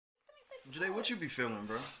Jay, what you be feeling,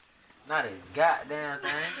 bro? Not a goddamn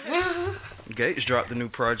thing. Gates dropped the new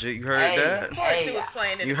project. You heard that? Of course he was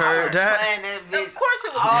playing it. You heard that? Playing that bitch Of course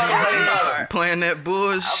it was all the way playing hard. Playing that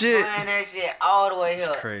bullshit. I'm playing that shit all the way It's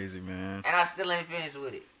up. crazy, man. And I still ain't finished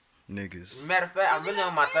with it. Niggas. Matter of fact, I'm really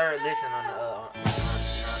on my third listen on the, you know what I'm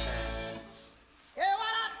saying?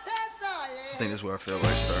 I think that's where I feel like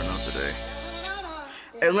starting off today.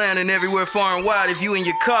 Atlanta and everywhere far and wide. If you in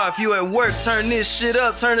your car, if you at work, turn this shit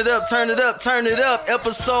up, turn it up, turn it up, turn it up.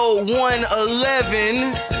 Episode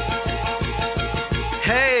 111.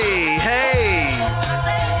 Hey, hey.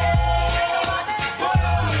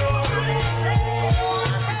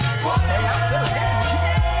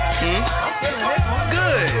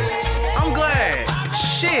 Good. I'm glad.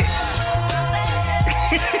 Shit.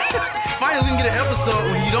 Finally, we can get an episode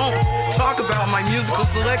where you don't talk about my musical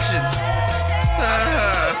selections.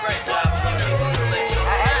 Great job.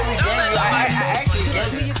 I actually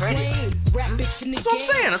gave you credit. That's what I'm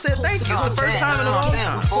saying. I said thank you. It's the first time in a long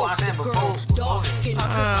time. I'm saying before.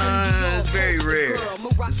 It's very rare.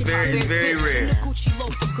 It's very rare.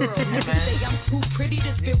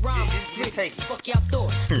 Just take it.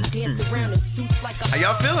 How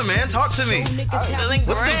y'all feeling, man? Talk to me. Feeling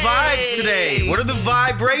What's the great. vibes today? What are the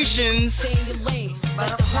vibrations?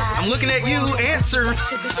 I'm looking at you. Answer.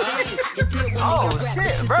 Oh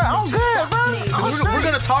shit, bro, I'm good, bro. We're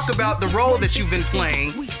gonna talk about the role that you've been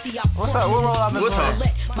playing. What's up? What role I've been We'll talk.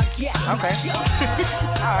 playing? Okay. All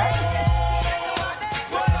right.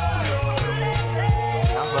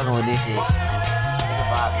 I'm fucking with this shit. It's a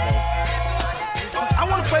vibe today. I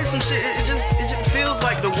want to play some shit. It just feels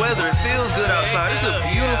like the weather. It feels good outside. It's a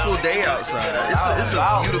beautiful day outside. It's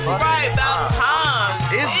a beautiful day. Right, about time.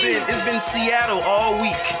 It's been Seattle all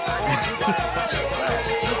week.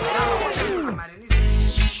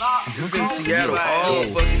 It's been Seattle all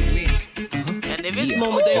fucking week. And if it's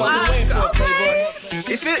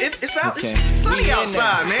It's sunny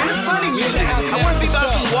outside, man. It's sunny music. I want to be by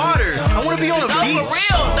some water. I want to be on the beach. for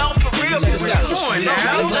real. Come on now.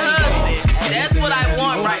 That's what I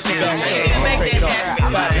want right now. Make that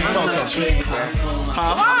happen.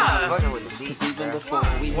 Why? Fucking with the beach, bro.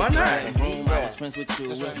 Why not?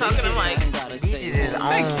 Talking to Mike. Beach is its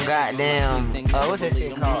own goddamn, what's that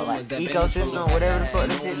shit called? Like ecosystem, whatever the fuck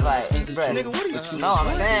this shit like, bro. No, I'm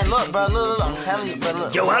saying, look, bro, look, I'm telling you, bro,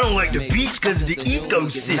 look. Yo, I don't like the beach because of the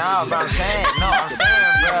ecosystem. No, bro, I'm saying, bro,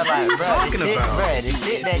 like, bro, the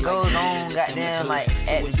shit that goes on, goddamn, like,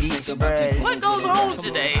 at the beach, bro. What goes on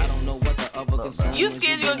today? You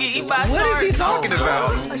scared you gonna get eaten by a What shark? is he talking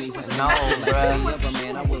about? No, bro.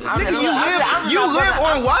 You live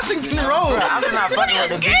on Washington Road. I'm just not fucking with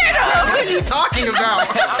the beach. What are you talking about?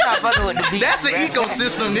 I'm not fucking with the beach. That's an bro.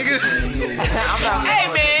 ecosystem, nigga. I'm not. Hey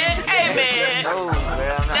man. No, bro,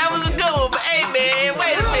 I'm not. That was a good one, but hey man,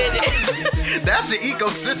 wait a minute. That's an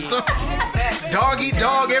ecosystem. Dog eat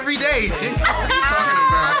dog every day. What are you talking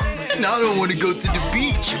about? No, I don't want to go to the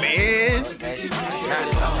beach, man.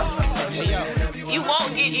 You won't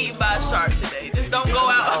get eaten by a shark today. Just don't go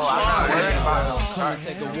out Oh, I'm not smart. worried about no shark.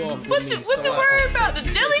 What you worried about? The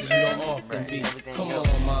jellyfish? Everything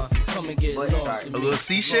else. A little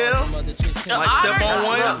seashell? The Like step otter? on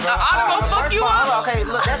one? The otter gonna fuck you up? Okay,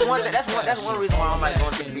 look, that's one reason why I'm like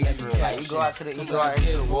going to the beach for real. Like you go out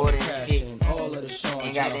into the water and shit, and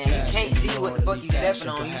goddamn you can't see what the fuck you stepping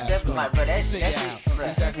on. You stepping like, bro, that shit, bro.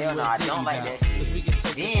 Hell no, I don't like that shit.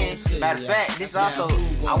 Then, matter of fact, this also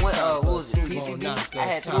I went what was it, PCB? I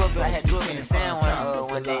had threw up in the sand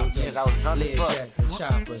one day because I was drunk as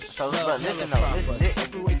fuck. So, bro, listen though,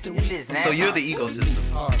 this shit's nasty. So you're the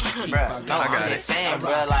ecosystem. Bro, no, I'm just saying,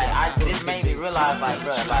 bro. Like, this made me realize, like, bro,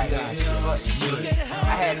 like, fuck this shit.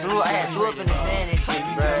 I had threw up in the sand and shit,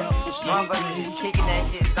 bro. Motherfuckers just kicking that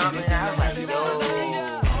shit, stomping, and I was like, yo,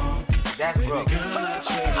 that's gross.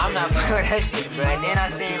 I'm not fucking with that shit, bro. And then I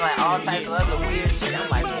seen like all types of other weird shit. I'm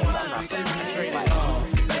like, yo, I'm not fucking with that shit. Like,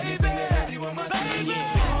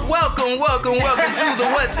 Welcome to the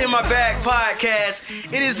What's in My Bag podcast.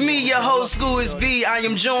 It is me, your host, School is B. I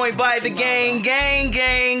am joined by the gang.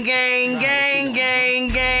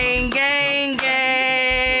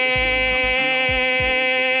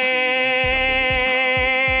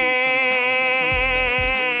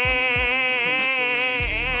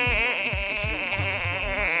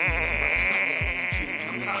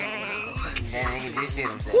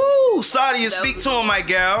 Woo! Sadia, speak to him, my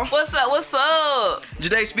gal. What's up?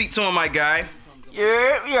 Jade, speak to him, my guy. You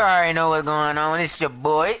already know what's going on. It's your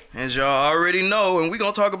boy. As y'all already know, and we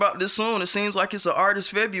gonna talk about this soon. It seems like it's an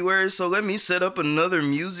artist February, so let me set up another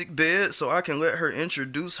music bed so I can let her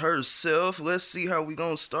introduce herself. Let's see how we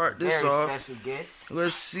gonna start this Very off. special guest.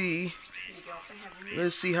 Let's see.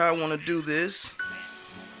 Let's see how I want to do this.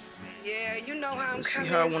 Yeah, you know how Let's see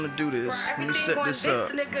how I want to do this. Let me set this up.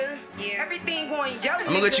 Everything going yo, I'm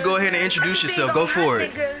gonna let you go ahead and introduce yourself. Go for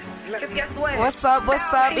it. What's up?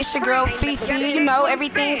 What's up? It's your girl Fifi. You know,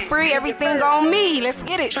 everything free, everything on me. Let's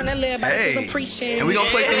get it. Tryna live by Hey, the preaching. and we gonna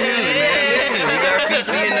play some music, man. Listen, we got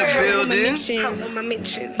Fifi in the building.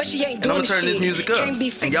 But she ain't And doing I'm gonna turn this shit. music up. Can't be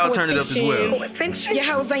And fixed y'all for turn it up as well. attention. Your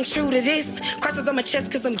hoes ain't true to this. Crosses on my chest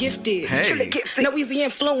cause I'm gifted. Hey. No easy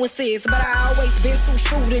influences, but I always been too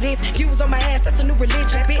true to this. You was on my ass, that's a new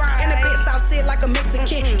religion, bitch. And a bitch South Sid like a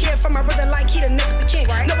Mexican. Care for my brother like he the Mexican.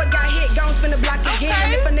 No one got hit, gon' spin the block again.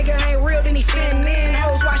 And if a nigga ain't real, then he feminine.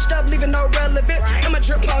 Hoes washed up, leaving no relevance. And my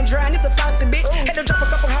drip on dry, and it's a faucet, bitch. Had to drop a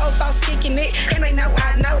couple hoes, false kicking it. And they know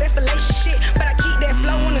I know that fallacious shit. But I keep that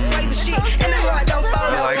flow on the sways of shit. And that's why I don't fall.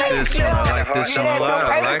 I like this one. I like this one a lot.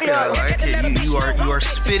 I like it. I like it. You are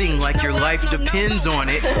spitting like your life depends on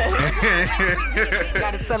it.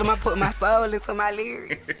 Gotta tell him I put my soul into my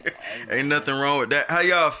lyrics. Ain't nothing wrong with that. How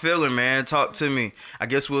y'all feeling, man? Talk to me. I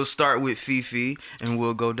guess we'll start with Fifi and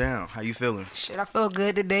we'll go down. How you feeling? Shit, I feel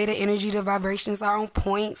good today. The energy, the vibrations are on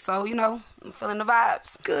point. So, you know, I'm feeling the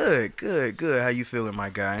vibes. Good, good, good. How you feeling, my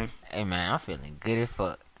guy? Hey man, I'm feeling good as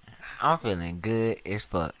fuck. I'm feeling good as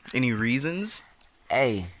fuck. Any reasons?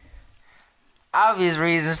 Hey, obvious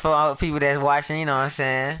reasons for all people that's watching. You know what I'm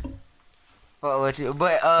saying? Fuck with you,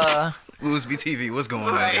 but Woosby TV, what's going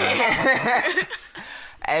on, man?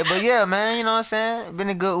 Hey, but yeah, man, you know what I'm saying? Been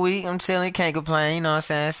a good week. I'm chilling, can't complain. You know what I'm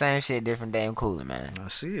saying? Same shit, different day. I'm cooling, man. I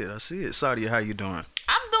see it. Sadia, how you doing?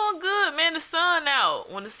 I'm doing good, man. The sun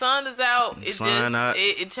out. When the sun is out,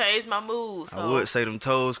 it changed my mood. So. I would say them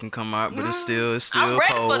toes can come out, but it's still I'm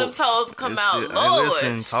ready cold. for them toes to come It's out. still- Lord, Hey,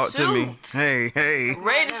 listen, talk to me. Hey.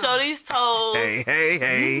 Ready to show these toes.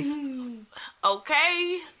 Hey.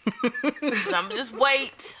 Okay. But I'm just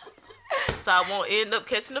wait, so I won't end up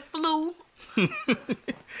catching the flu. But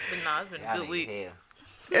nah, it's been a good week.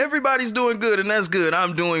 Everybody's doing good, and that's good.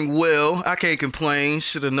 I'm doing well. I can't complain.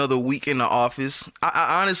 Shit, another week in the office.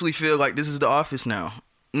 I honestly feel like this is the office now.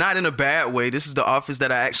 Not in a bad way. This is the office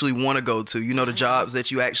that I actually want to go to. You know, the jobs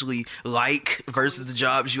that you actually like versus the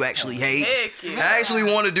jobs you actually hate. Heck yeah. I actually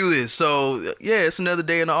want to do this. So, yeah, it's another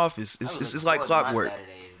day in the office. It's like clockwork.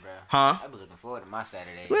 Huh? I've been looking forward to my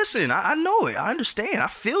Saturdays. Listen, I know it. I understand. I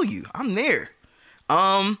feel you. I'm there.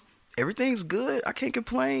 Everything's good. I can't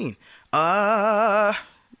complain. Do I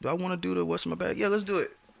want to do the what's in my bag? Yeah, let's do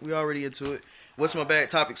it. We already into it. What's my bag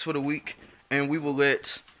topics for the week, and we will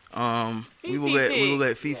let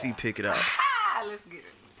Fifi pick it out. Let's get it.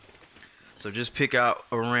 So just pick out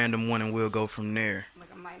a random one, and we'll go from there.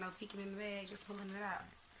 Like I'm like no peeking in the bag, just pulling it out.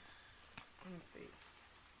 Let me see.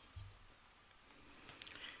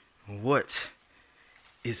 What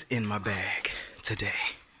is in my bag today?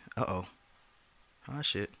 Uh-oh. Oh,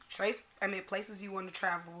 shit. Places you want to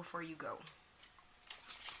travel before you go.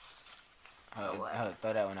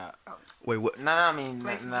 Throw that one out. Oh. Wait, what? I mean,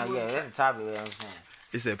 Places you yeah, wanna that's the topic. What I'm saying.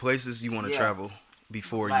 It said places you want to travel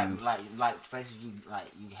before you... Like places you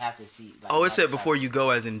have to see. Like, Oh, it said before you go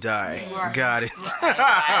as in die. Yeah. Right. Got it.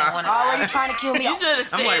 Already trying to kill me You off. should have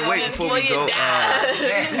said I'm like, wait, before we go... Go ahead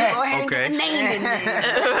Okay. and get the name in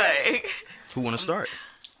there. Right. Who want to start?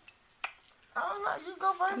 I don't know. You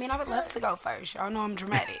go first. I mean, I would love to go first. Y'all know I'm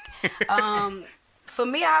dramatic. For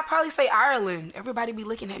me, I'd probably say Ireland. Everybody be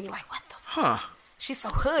looking at me like, what the fuck? Huh. She's so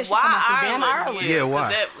hood. She's talking about some damn Ireland. Yeah,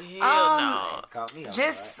 why? Hell no. Caught me off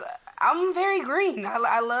Just, I'm very green.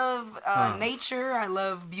 I love nature. I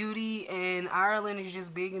love beauty. And Ireland is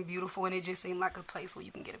just big and beautiful. And it just seemed like a place where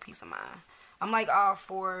you can get a peace of mind. I'm like all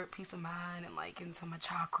for peace of mind and like into my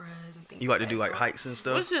chakras and things. You like to that. do like So, hikes and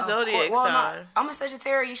stuff? What's your of zodiac course- well, sign? no, I'm a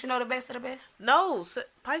Sagittarius. You should know the best of the best. No,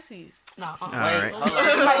 Pisces. No. All right. Hold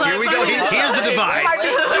on. Here we go. Here's the divide.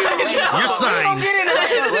 Your signs.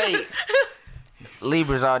 Wait.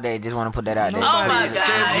 Libras all day. Just want to put that out there. Oh my God.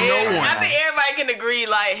 says no one. I think everybody can agree,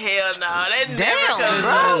 like, hell no. That never Damn, comes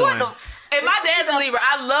bro. up. What the- And my dad's a Libra.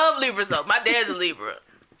 I love Libras though. My dad's a Libra.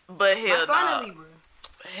 But hell My son no. is Libra.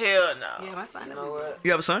 Hell no. Yeah, my son is You know Libra. what?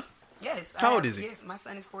 You have a son? Yes. How old is he? Yes, my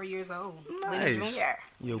son is 4 years old. Nice. Junior.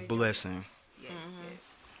 Your Lenny blessing. Junior.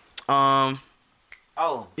 Yes. Oh.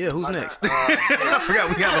 Yeah, who's my next? God. I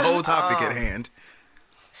forgot we have a whole topic at hand.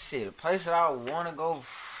 Shit, a place that I want to go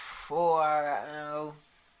for, I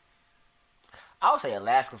would say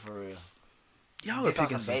Alaska for real. Y'all are Just on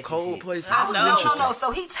picking some some basic cold shit. places. I This is know. No. interesting.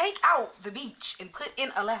 So he take out the beach and put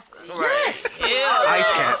in Alaska. Yes.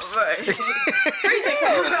 Ice caps. Right.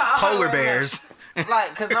 Polar bears.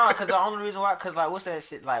 Like, cause the only reason why, cause like, what's that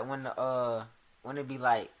shit like when it be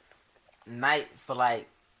like night for like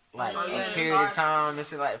like Oh, yeah, a period of time.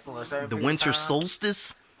 This is like for a certain The period of winter time.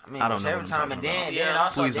 solstice. I mean, I don't know every what time, I'm and talking then about.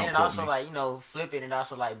 also, Please don't quote me. like, you know, flip it and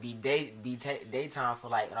also like be daytime for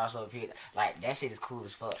like, and also a period like that shit is cool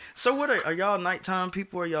as fuck. So what are y'all nighttime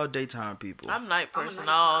people or y'all daytime people? I'm night I'm a person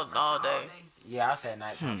nighttime all person day. Yeah, I said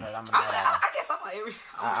nighttime. I'm a night I owl. guess I'm like every.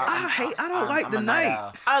 I don't like I'm the a night.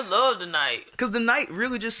 owl. I love the night. Because the night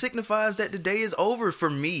really just signifies that the day is over for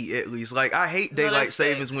me, at least. Like, I hate No, daylight that's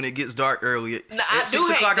savings facts. when it gets dark early. No, I At do 6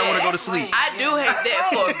 hate o'clock, I want to that. go to That's sleep. lame. I do Yeah, hate that's that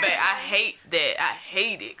for a lame. fact. I hate that. I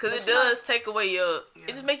hate it because it does take away your. It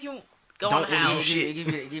just make you go Don't in the do house. shit.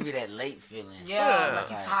 It give you that late feeling. Yeah,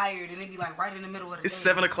 like Yeah. you tired and it be like right in the middle of the It's day.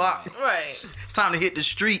 7 o'clock. Right. It's time to hit the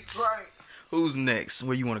streets. Right. Who's next?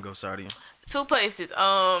 Where you want to go, Sardia? 2 places.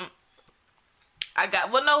 I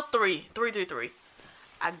got three.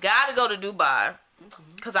 I gotta go to Dubai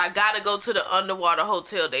because I gotta go to the underwater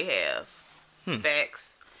hotel they have.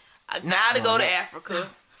 Facts. I gotta go to Africa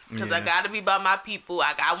because I Yeah. gotta be by my people.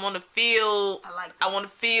 I want to feel. I want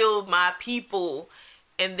to feel my people,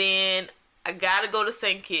 and then I gotta go to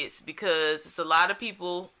St. Kitts because it's a lot of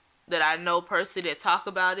people that I know personally that talk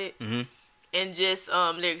about it, and just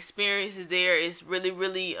their experiences there is really,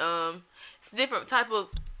 really it's a different type of.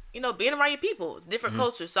 You know, being around your people, it's different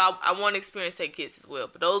culture. So I want to experience St. Kitts as well.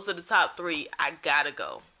 But those are the top 3. I gotta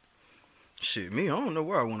go. Shit, me, I don't know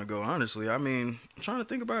where I want to go, honestly. I mean, I'm trying to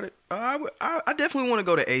think about it. I definitely want to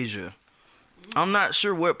go to Asia. I'm not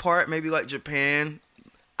sure what part, maybe like Japan.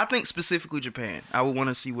 I think specifically Japan. I would want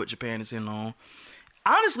to see what Japan is hitting on.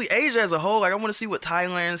 Honestly, Asia as a whole, like I want to see what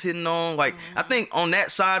Thailand's hitting on. Like, I think on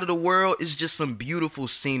that side of the world is just some beautiful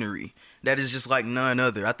scenery that is just like none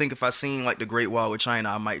other. I think if I seen like the Great Wall of China,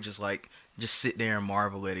 I might just sit there and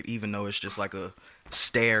marvel at it, even though it's just like a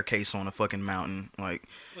staircase on a fucking mountain. Like,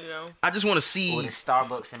 You know, I just want to see Or the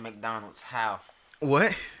Starbucks and McDonald's. How?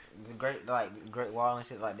 what. The Great Wall and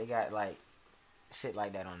shit, like they got like shit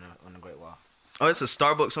like that on the Great Wall. Oh, it's a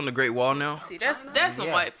Starbucks on the Great Wall now. see that's some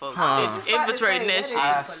Yeah. white folks Huh. infiltrating that shit.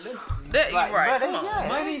 I- That, Like, right? bro, Come on. yeah.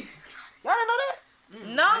 Money. Y'all didn't know that?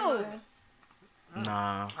 No.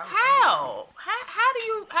 Nah. How?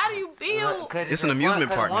 How do you build? Cause It's an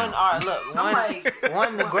amusement park One, now. all right, look, I'm like,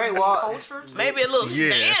 one the Great Wall. Culture. Maybe a little Yeah.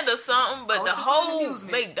 stand or something, but the Culture to whole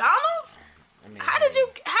amusement. McDonald's. I mean, How did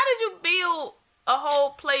you build a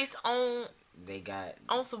whole place on They got.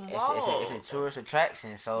 some It's walls? a tourist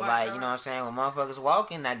attraction, so Right, like you right. know what I'm saying. When motherfuckers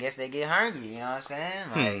walking, I guess they get hungry. You know what I'm saying?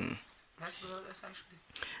 Like That's actually.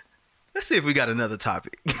 Let's see if we got another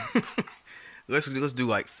topic. let's do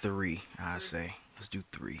like 3. I say let's do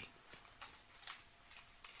 3.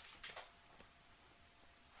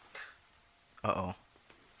 Oh,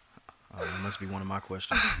 that must be one of my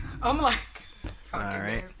questions. I'm like, All okay,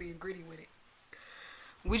 right. nasty and gritty with it.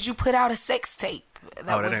 Would you put out a sex tape?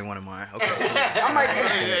 That ain't one of mine. Okay. I'm like,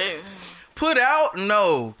 Put out?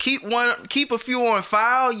 No. Keep a few on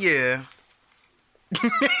file. Yeah.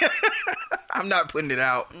 I'm not putting it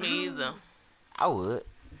out. Me either. I would,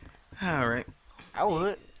 All right. I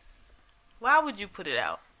would. Why would you put it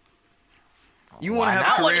out? You want to Why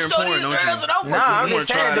have not? a career in porn, don't you? Nah, I'm You just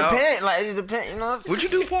wanna saying. try it out? Depend. Like it depend. You know. Would you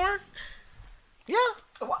do porn? Yeah.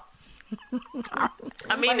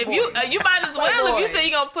 I mean, if you might as well if you say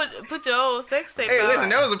you gonna put your own sex tape Hey, out. listen,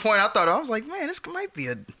 that was a point I thought. I was like, man, this might be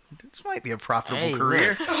a profitable Hey,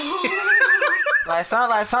 career.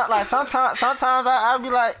 Sometimes I'll be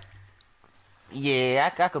like, yeah,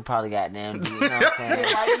 I could probably goddamn do. You know what I'm saying?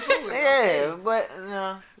 right into it. Yeah, but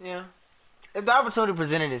yeah. If the opportunity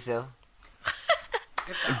presented itself,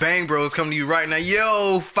 Bang Bros come to you right now.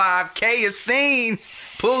 Yo, 5K is seen.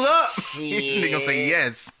 Pull up. Shit. They gonna say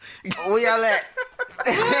yes. where y'all at?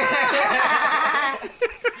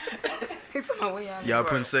 It's on my way out. Y'all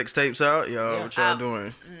putting sex tapes out? Y'all, what y'all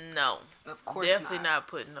doing? No, Of course definitely not. not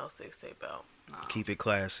putting no sex tape out. Keep it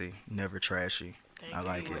classy, never trashy. Thank I you.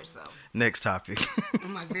 like Very it. much so. Next topic.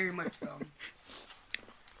 I'm like, very much so.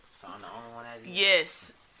 So I'm the only one that.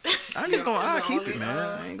 Yes. I'm just gonna. I'll You're keep only, it, man.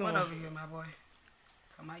 I ain't One gonna. over here, my boy.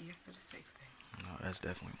 Talking about yes to the sex tape. No, that's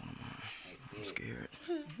definitely one of mine. I'm scared.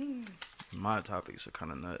 My topics are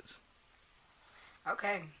kind of nuts.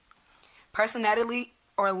 Okay. Personality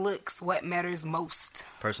or looks, what matters most?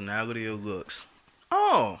 Personality or looks?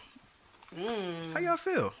 Oh, Mm. how y'all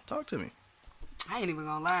feel? Talk to me. I ain't even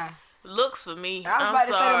gonna lie. Looks for me. I was I'm about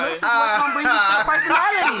to say the sorry. looks is what's gonna bring you to the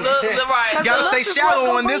personality. Looks, right. 'Cause Gotta the stay looks is shallow what's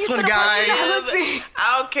gonna on bring this you to one, the guys. personality.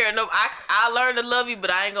 I don't care. No, I learned to love you, but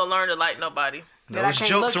I ain't gonna learn to like nobody. That I Those can't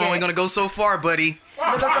jokes look are only at. gonna go so far, buddy.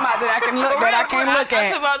 Look up to my that I can look that I can't look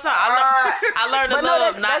at. I learned to But no,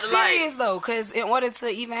 love, not that's to like. serious though, because in order to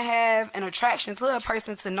even have an attraction to a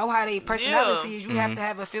person, to know how their personality is, you have to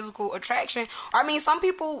have a physical attraction. I mean, some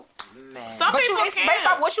people, Some but people it's can. based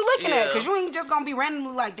off what you looking at, because Yeah. you ain't just gonna be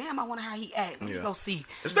randomly like, damn, I wonder how he act. Let me go see.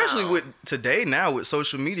 Especially with today now with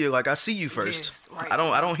social media, like I see you first. Yes, right.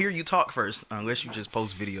 I don't hear you talk first unless you just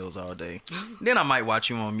post videos all day. Then I might watch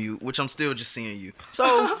you on mute, which I'm still just seeing you.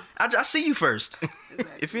 So I see you first,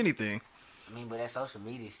 if anything. I mean, but that social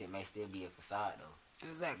media shit may still be a facade though.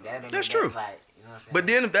 Exactly. That's true. Like, you know what I'm saying? But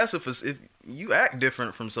then if that's if you act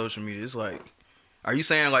different from social media, it's like, are you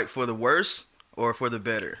saying like for the worse or for the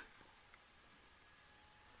better?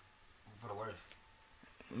 For the worst.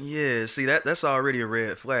 Yeah, see that's already a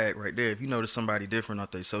red flag right there. If you notice somebody different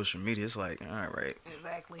off their social media, it's like, all right.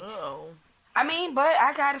 Exactly. Oh. I mean, but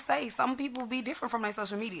I gotta say, some people be different from their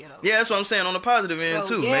social media though. Yeah, that's what I'm saying on the positive end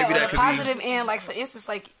too. Yeah, Maybe on that the could positive be. end, like for instance,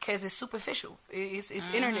 like because it's superficial,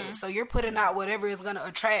 it's internet, so you're putting out whatever is gonna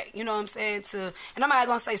attract. You know what I'm saying? And I'm not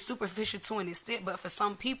gonna say superficial to an extent, but for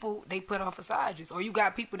some people, they put on facades, or you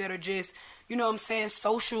got people that are just, you know what I'm saying,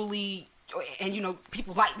 socially. And you know,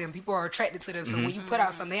 people like them. People are attracted to them. So when you put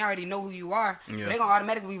out something, they already know who you are. So they're gonna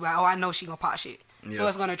automatically be like, "Oh, I know she gonna pop shit." So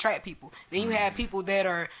it's gonna attract people. Then you have people that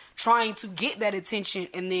are trying to get that attention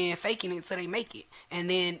and then faking it until they make it. And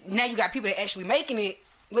then now you got people that actually making it,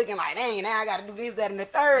 looking like, dang, now I gotta do this, that, and the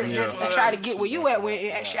third, just to try to get where you at. When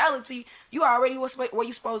in actuality, you already where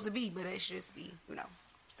you supposed to be. But it's just be, you know,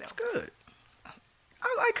 It's good.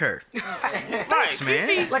 I like her. Right, Thanks, man.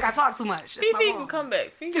 Fifi, like I talk too much. That's my Fifi fault. can come back.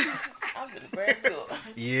 Fifi, I'm gonna grab you.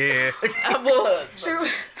 Yeah. I was.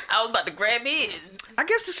 I was about to grab it. I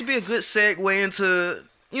guess this would be a good segue into,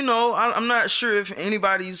 you know, I'm not sure if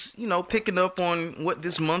anybody's, you know, picking up on what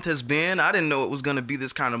this month has been. I didn't know it was going to be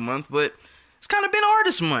this kind of month, but it's kind of been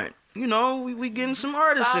Artist Month. You know, we getting some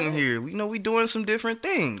artists in here. You know, we doing some different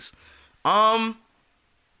things.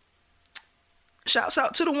 Shouts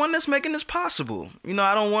out to the one that's making this possible. You know,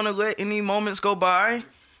 I don't want to let any moments go by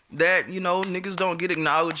that, you know, niggas don't get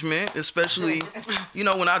acknowledgement, especially, you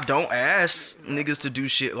know, when I don't ask niggas to do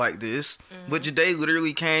shit like this. But Jade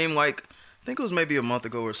literally came, like, I think it was maybe a month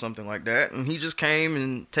ago or something like that, and he just came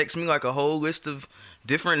and texted me, like, a whole list of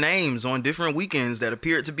different names on different weekends that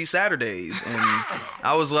appeared to be Saturdays. And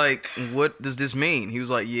I was like, what does this mean? He was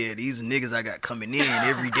like, yeah, these niggas I got coming in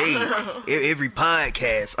every day, every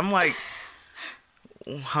podcast. I'm like,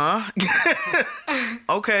 huh?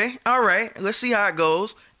 Okay, all right, let's see how it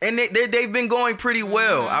goes. And they've been going pretty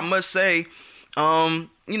well, I must say.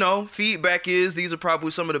 You know, feedback is these are probably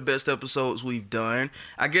some of the best episodes we've done.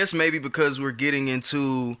 I guess maybe because we're getting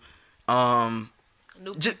into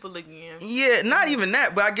New people again. yeah, not even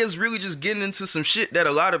that, but I guess really just getting into some shit that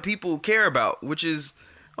a lot of people care about, which is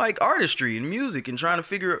like artistry and music and trying to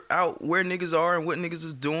figure out where niggas are and what niggas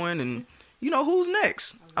is doing and, you know, who's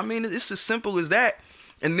next. I mean, it's as simple as that.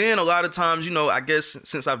 And then a lot of times, you know, I guess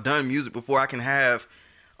since I've done music before, I can have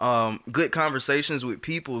good conversations with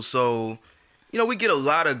people. So, you know, we get a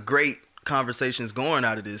lot of great conversations going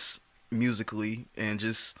out of this musically and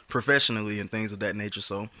just professionally and things of that nature.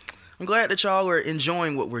 So I'm glad that y'all are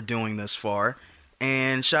enjoying what we're doing thus far.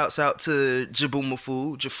 And shouts out to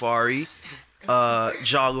Jabumafu, Jafari,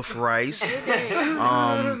 Jolliffe Rice.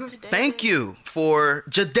 Thank you for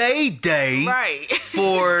Jade Day. Right.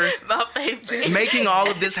 For My favorite. making all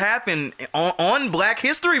of this happen on Black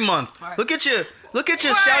History Month. Right. Look at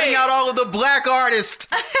you shouting out all of the black artists.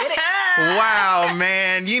 Wow,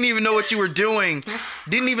 man. You didn't even know what you were doing.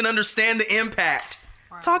 Didn't even understand the impact.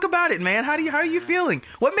 Right. Talk about it, man. How are you feeling?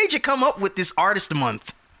 What made you come up with this Artist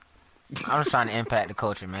Month? I'm just trying to impact the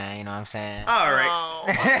culture, man. You know what I'm saying? All right. Oh,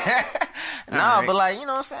 No, but like, you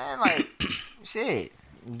know what I'm saying? Like, shit.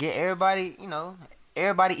 Get everybody, you know,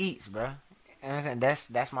 everybody eats, bro. You know what I'm saying?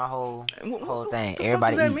 That's my whole thing. What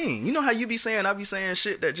Everybody does that eats. mean? You know how you be saying, I be saying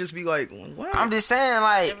shit that just be like, what? I'm just saying,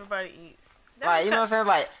 like, everybody eats. you know what I'm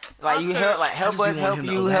saying? Like you help, like help just be us, help wanting him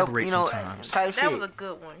to you, help, elaborate you know, sometimes. type That was shit. a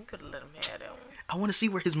good one. You could have let him have that one. I want to see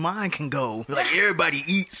where his mind can go. Like, everybody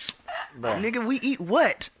eats. Bruh. Nigga, we eat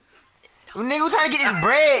what? Nigga, we trying to get this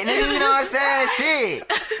bread, nigga. You know what I'm saying?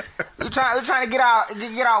 Shit. We trying to get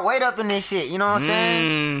our weight up in this shit. You know what I'm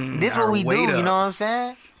saying? This our what we do. weight You up. know what I'm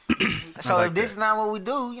saying? So like if this that. is not what we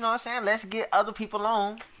do, you know what I'm saying? Let's get other people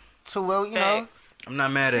on to where you know. Facts. I'm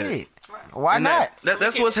not mad at it. Shit. Why And not?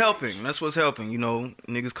 That's what's helping. That's what's helping. You know,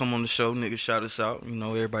 niggas come on the show, niggas shout us out. You know,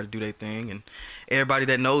 everybody do their thing, and everybody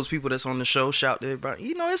that knows people that's on the show shout to everybody.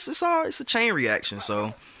 You know, it's a chain reaction.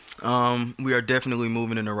 So, we are definitely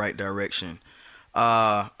moving in the right direction.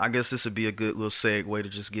 I guess this would be a good little segue to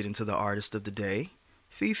just get into the artist of the day,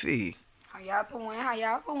 Fifi. How How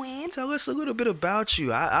y'all doing? Tell us a little bit about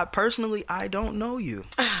you. I personally, I don't know you.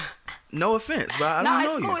 No offense, but I don't know you.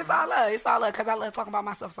 No, it's cool. It's all love, because I love talking about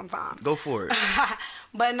myself sometimes. Go for it.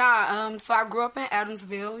 But so I grew up in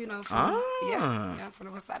Adamsville, from from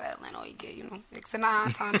the west side of Atlanta. You get, X and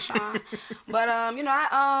I, time to shine. But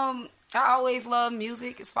I always loved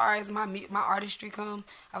music as far as my artistry come.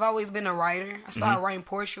 I've always been a writer. I started writing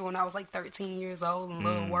poetry when I was like 13 years old and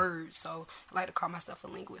love words. So I like to call myself a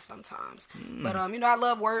linguist sometimes. But, I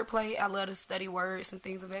love wordplay. I love to study words and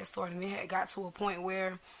things of that sort. And it had got to a point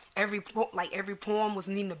where every poem was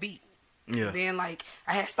needing a beat. Yeah. And then I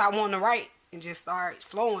had stopped wanting to write and just started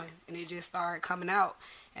flowing. And it just started coming out.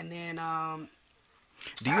 And then...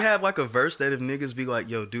 do you have a verse that if niggas be like,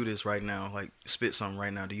 yo, do this right now, spit something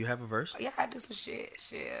right now, do you have a verse? Yeah, I do some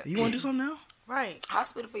shit. You want to do something now? Right. I'll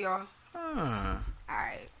spit it for y'all.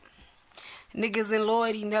 Alright. Niggas and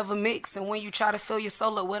loyalty never mix, and when you try to fill your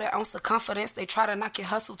soul up with an ounce of confidence, they try to knock your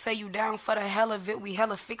hustle, tear you down for the hell of it. We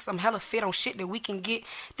hella fix, I'm hella fit on shit that we can get.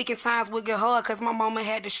 Thinking times would get hard, cause my mama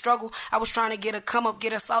had to struggle. I was trying to get a come up,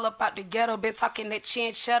 get us all up out the ghetto. Been talking that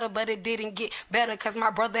chin cheddar, but it didn't get better, cause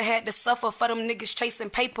my brother had to suffer for them niggas chasing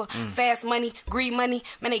paper. Fast money, greed money,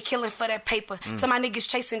 man, they killing for that paper. To my niggas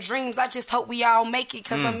chasing dreams, I just hope we all make it,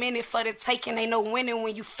 cause I'm in it for the taking. Ain't no winning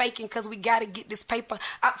when you faking, cause we gotta get this paper.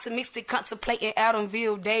 Optimistic, contemplating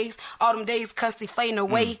Adamsville days, all them days constantly fading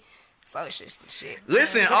away. So it's just some shit.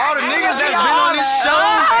 Listen, all the niggas that's been on this show,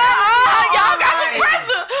 y'all got some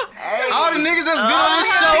pressure. all the niggas that's been on this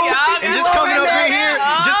show, and just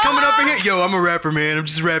coming up in here, yo, I'm a rapper, man. I'm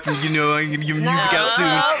just rapping, I'm gonna get music out soon.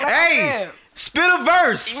 Hey, spit a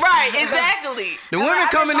verse. Right, exactly. The women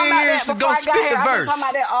coming in here to go spit the verse. I've been talking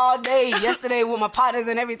about that all day. Yesterday with my partners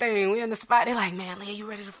and everything. We in the spot. They like, man, Leah, you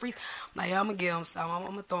ready to freeze? I'm like, yeah, I'm gonna give him some. I'm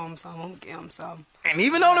gonna throw him some. I'm gonna give him some. And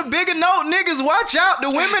even on a bigger note, niggas, watch out. The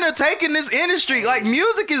women are taking this industry.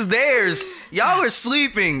 Music is theirs. Y'all are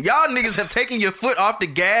sleeping. Y'all niggas have taken your foot off the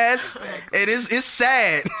gas. And it's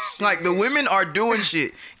sad. The women are doing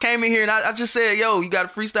shit. Came in here and I just said, yo, you gotta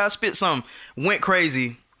freestyle, spit something. Went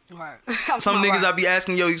crazy. Right. Some niggas I be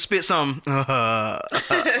asking, yo, you spit something. I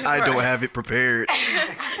don't have it prepared.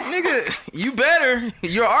 Nigga, you better.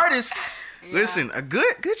 You're an artist. Yeah. Listen, a good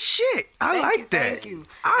shit. I like that. Thank you.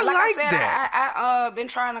 I like said, that. I been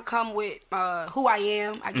trying to come with who I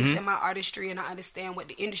am, I guess, in my artistry, and I understand what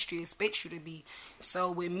the industry expects you to be.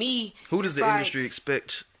 So with me, who does the industry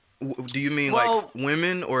expect? Do you mean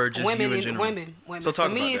women or just women you in general? Women. So talk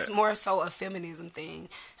For me, about it's that. more so a feminism thing.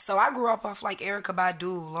 So I grew up off Erykah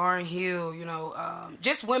Badu, Lauryn Hill,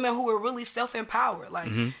 just women who were really self-empowered.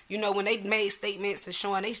 When they made statements and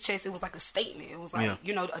showing their chest, it was like a statement. It was a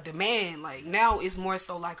demand. Now it's more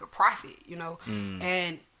so like a profit,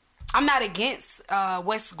 And I'm not against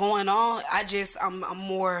what's going on. I'm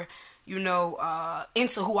more...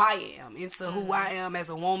 into who I am, who I am as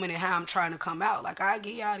a woman and how I'm trying to come out. I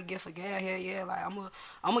give y'all the gift of gab, hell yeah.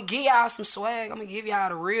 I'm gonna give y'all some swag. I'm gonna give y'all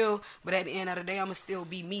the real, but at the end of the day, I'm gonna still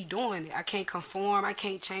be me doing it. I can't conform. I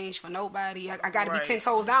can't change for nobody. I gotta be 10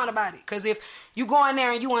 toes down about it. Cause if you go in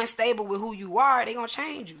there and you unstable with who you are, they gonna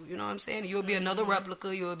change you. You know what I'm saying? You'll be another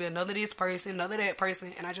replica. You'll be another this person, another that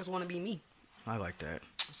person, and I just want to be me. I like that.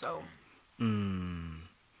 So.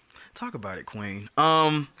 Talk about it, Queen.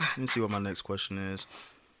 Let me see what my next question is.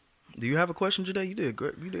 Do you have a question, Jade? You did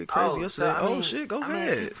great. You did crazy yesterday. Shit, go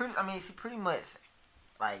ahead. She pretty much,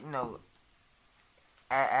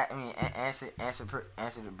 answered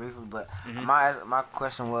it briefly. But my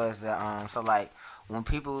question was that when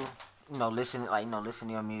people listen to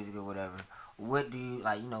your music or whatever, what do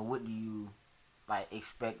you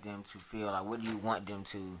expect them to feel? What do you want them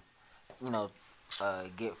to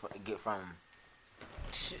get from?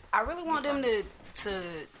 I really want them to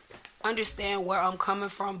understand where I'm coming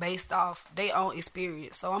from based off their own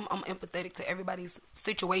experience. So I'm empathetic to everybody's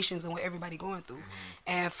situations and what everybody going through.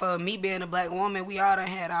 And for me being a black woman, we all done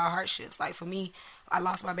had our hardships. For me, I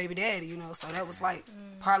lost my baby daddy, so that was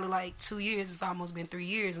probably 2 years. It's almost been 3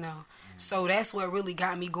 years now. So that's what really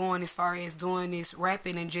got me going as far as doing this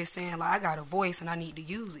rapping and just saying I got a voice and I need to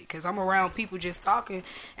use it, because I'm around people just talking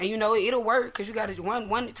and it'll work, because you got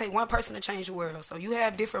to take one person to change the world. So you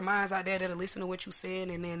have different minds out there that'll listen to what you're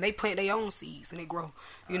saying, and then they plant their own seeds and they grow,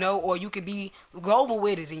 or you could be global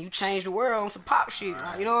with it and you change the world on some pop shit,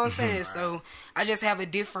 you know what I'm saying? So I just have a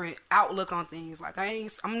different outlook on things.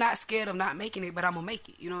 I'm not scared of not making it, but I'm gonna make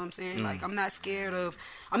it, you know what I'm saying? I'm not scared of,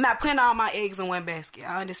 I'm not putting all my eggs in one basket.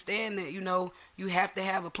 I understand that you have to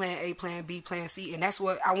have a plan A, plan B, plan C, and that's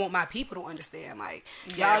what I want my people to understand.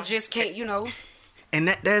 Y'all just can't, And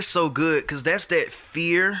that's so good, because that's that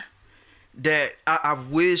fear that I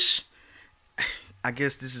wish. I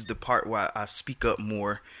guess this is the part where I speak up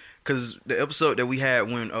more. Because the episode that we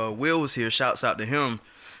had when Will was here, shouts out to him.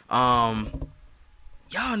 Y'all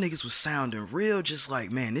niggas was sounding real just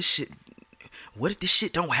like, man, this shit, what if this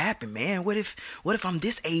shit don't happen, man? What if I'm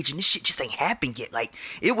this age and this shit just ain't happened yet? Like,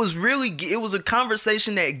 it was a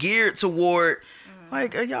conversation that geared toward,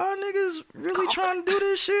 like, are y'all niggas really trying to do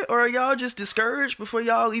this shit? Or are y'all just discouraged before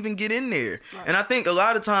y'all even get in there? Right. And I think a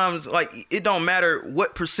lot of times, like, it don't matter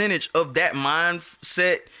what percentage of that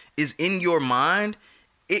mindset is in your mind,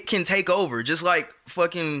 it can take over. Just like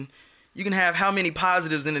fucking, you can have how many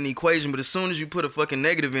positives in an equation, but as soon as you put a fucking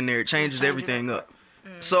negative in there, it changes everything up.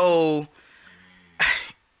 So,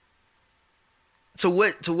 to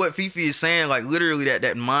what Fifi is saying, like, literally that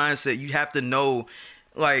mindset, you have to know,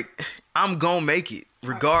 like, I'm gonna make it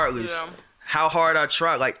regardless how hard I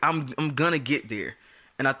try. Like, I'm gonna get there.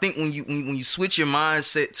 And I think when you switch your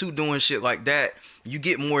mindset to doing shit like that, you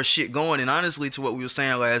get more shit going. And honestly, to what we were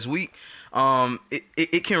saying last week,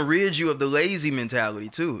 it can rid you of the lazy mentality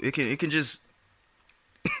too. It can just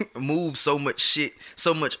move so much shit,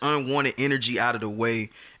 so much unwanted energy out of the way,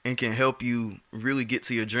 and can help you really get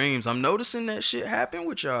to your dreams. I'm noticing that shit happen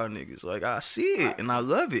with y'all niggas. Like, I see it and I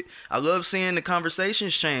love it. I love seeing the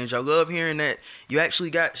conversations change. I love hearing that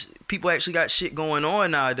people actually got shit going on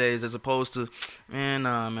nowadays, as opposed to, man,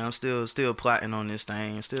 nah, man, I'm still plotting on this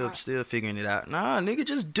thing, still figuring it out. Nah, nigga,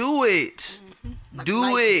 just do it.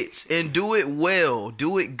 Do it and do it well.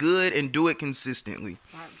 Do it good and do it consistently.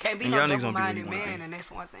 Can't be no double-minded man, and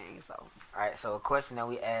that's one thing. So, all right. So a question that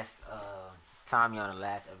we asked Tommy on the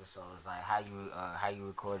last episode is like, how you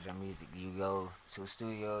record your music? Do you go to a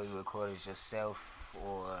studio? You record it yourself,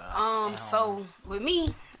 or so with me,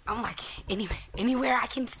 I'm like, anywhere I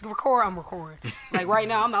can record, I'm recording. Like right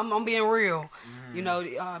now, I'm being real. You know,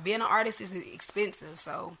 being an artist is expensive,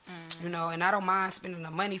 so you know, and I don't mind spending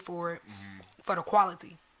the money for it, for the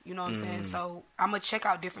quality. You know what I'm saying? So I'm gonna check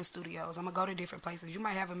out different studios. I'm gonna go to different places. You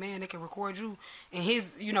might have a man that can record you, and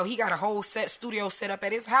his, you know, he got a whole studio set up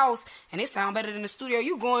at his house, and it sound better than the studio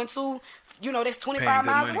you going to. You know, that's 25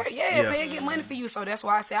 miles away. Yeah, pay and get money for you. So that's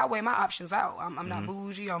why I say I weigh my options out. I'm not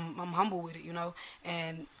bougie. I'm humble with it. You know,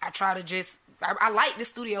 and I try to just. I like the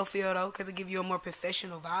studio feel though, because it give you a more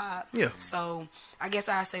professional vibe. Yeah. So I guess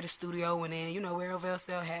I say the studio, and then, you know, wherever else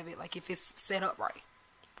they'll have it, like if it's set up right.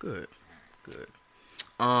 Good.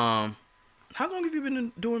 How long have you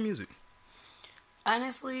been doing music?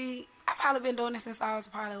 Honestly, I've probably been doing it since I was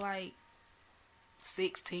probably like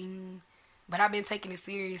 16, but I've been taking it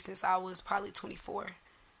serious since I was probably 24.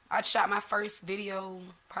 I shot my first video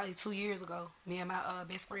probably 2 years ago. Me and my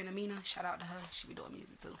best friend Amina, shout out to her. She be doing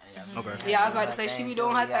music too. Okay. Yeah, I was about to say she be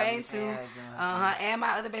doing her thing too. And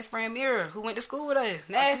my other best friend Mira, who went to school with us,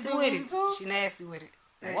 nasty with it. She nasty with it.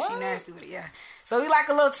 She nasty with it, yeah. So we like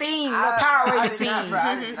a little team, little Power Ranger team.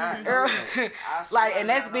 Like, and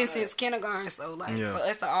that's been since kindergarten. So like, for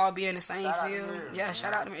us to all be in the same field,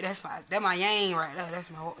 shout out to me. That's my yang right there.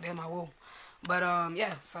 That's my woo. But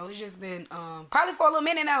yeah. So it's just been probably for a little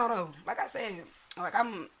minute now though. Like I said, like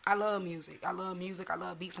I love music. I love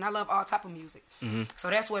beats, and I love all type of music.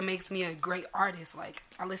 So that's what makes me a great artist. Like,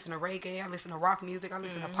 I listen to reggae, I listen to rock music, I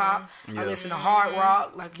listen to pop, I listen to hard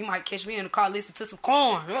rock. Like, you might catch me in the car listen to some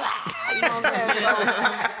Korn. You know what I'm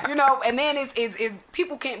saying? So, you know, and then it's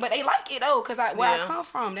people can't, but they like it though, cause where I come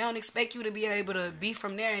from, they don't expect you to be able to be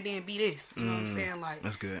from there and then be this. You know what I'm saying? Like,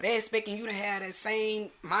 that's good. They expecting you to have that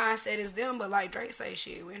same mindset as them, but like Drake say,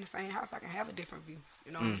 shit, we're in the same house, I can have a different view.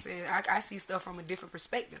 You know what I'm saying? I see stuff from a different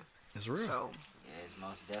perspective. It's real. So yeah, it's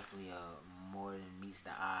most definitely more than meets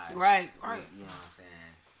the eye. Right. You know what I'm saying?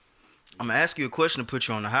 I'm gonna ask you a question to put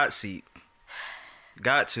you on the hot seat.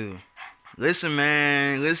 Got to. Listen,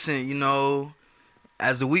 man. Listen, you know,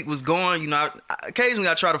 as the week was going, you know, occasionally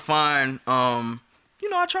I try to find, an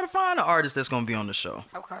artist that's gonna be on the show.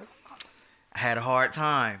 Okay. I had a hard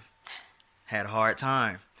time.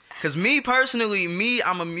 Cause me personally,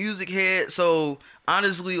 I'm a music head, so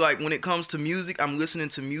honestly, like, when it comes to music, I'm listening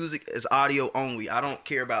to music as audio only. I don't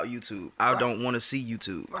care about YouTube. I don't want to see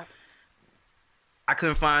YouTube. Right. I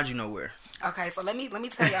couldn't find you nowhere. Okay, so let me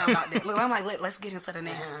tell y'all about that. Look, I'm like, let's get into the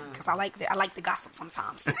nasty, because I like the gossip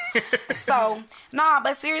sometimes. So,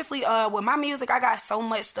 but seriously, with my music, I got so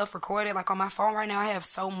much stuff recorded. Like, on my phone right now, I have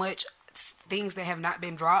so much things that have not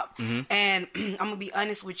been dropped. And I'm gonna be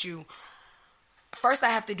honest with you. First, I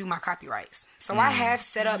have to do my copyrights. So I have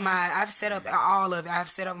set up I've set up all of it. I've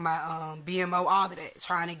set up my BMO, all of that,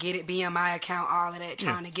 trying to get it, BMI account, all of that,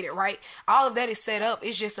 trying to get it right. All of that is set up.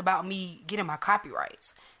 It's just about me getting my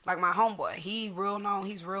copyrights. Like my homeboy, he real known,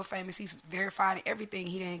 he's real famous, he's verified and everything.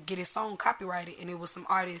 He didn't get his song copyrighted, and it was some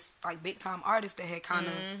artists, like big time artists, that had kind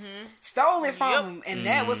of stole it from him, and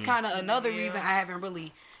that was kind of another reason I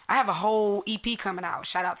have a whole EP coming out.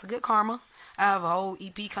 Shout out to Good Karma. I have a whole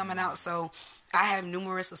EP coming out, so I have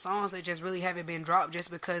numerous songs that just really haven't been dropped just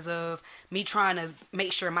because of me trying to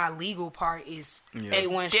make sure my legal part is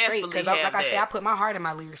A1 straight. Because like I said, I put my heart in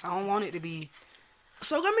my lyrics. I don't want it to be.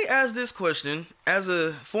 So let me ask this question. As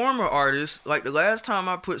a former artist, like the last time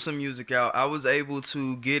I put some music out, I was able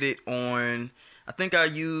to get it on, I think I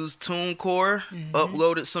used TuneCore,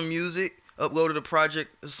 uploaded some music, uploaded a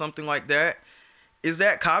project or something like that. Is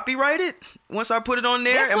that copyrighted once I put it on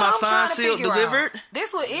there? Am I signed, sealed, delivered?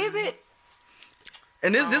 This what is it?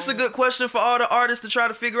 And this is a good question for all the artists to try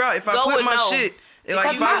to figure out. If I put my shit,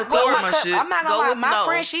 like if I record my shit. I'm not gonna lie, my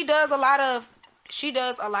friend, she does a lot of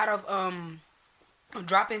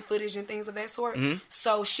dropping footage and things of that sort.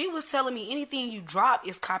 So she was telling me anything you drop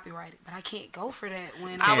is copyrighted, but I can't go for that.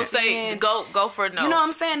 When I would say go for no. You know what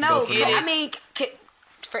I'm saying? No, I mean,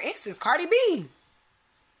 for instance, Cardi B,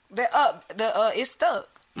 it's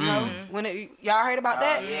stuck. You know, when y'all heard about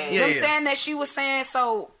that? Saying that she was saying.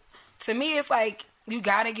 So to me, it's like, you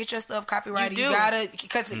gotta get your stuff copyrighted. You gotta,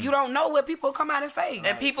 because you don't know what people come out and say.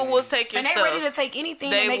 And people will take your stuff. And they ready to take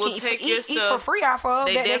anything that they can eat for free off of,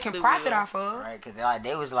 that they can profit off of. Right, because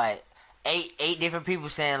they was like eight different people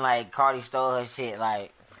saying like Cardi stole her shit.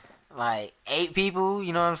 Like 8 people,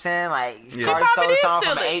 you know what I'm saying? Like Cardi stole a song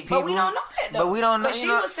from 8 people. But we don't know that though. But we don't know. Because she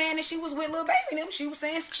was saying that she was with Lil Baby and them. She was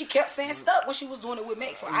saying, she kept saying stuff when she was doing it with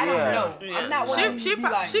Meg. So I don't know. Yeah. I'm not one she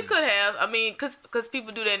could have. I mean, because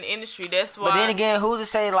people do that in the industry. That's why. But then again, who's to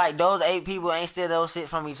say like those 8 people ain't still those shit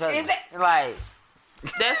from each other? Like.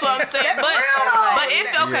 That's what I'm saying. That's but if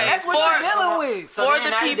that's what you're dealing with. So for the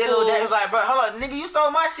people, it's like, bro, hold up, nigga, you stole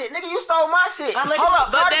my shit. Nigga, you stole my shit. Hold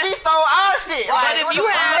up, Cardi B stole our shit. But if you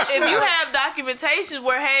have documentation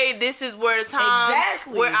where, hey, this is where the time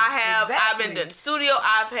where I've been in the studio,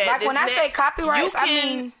 I've had like this, when I say copyrights, I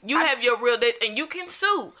mean you have your real dates and you can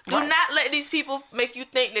sue. Do not let these people make you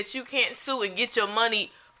think that you can't sue and get your money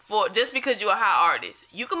for just because you're a high artist.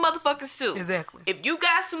 You can motherfucking sue. Exactly. If you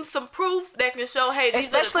got some proof that can show, hey, these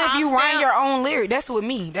especially are the if you time write stamps. your own lyric. That's with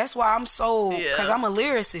me. That's why I'm so, because I'm a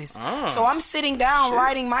lyricist. So I'm sitting down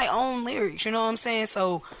writing my own lyrics. You know what I'm saying?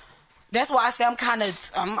 So that's why I say I'm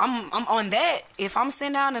on that. If I'm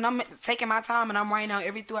sitting down and I'm taking my time and I'm writing out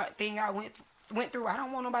everything I went through, I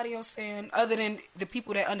don't want nobody else saying, other than the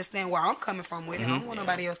people that understand where I'm coming from with it. I don't want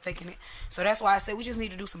nobody else taking it. So that's why I said we just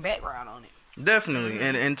need to do some background on it. Definitely.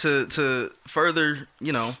 And to further,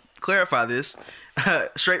 clarify this,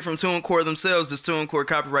 straight from TuneCore themselves, does TuneCore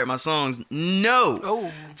copyright my songs?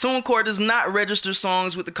 No. TuneCore does not register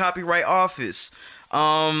songs with the Copyright Office.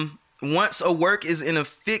 Once a work is in a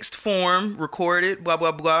fixed form, recorded, blah,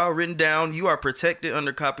 blah, blah, written down, you are protected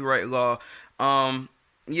under copyright law. So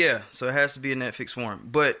it has to be in that fixed form.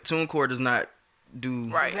 But TuneCore does not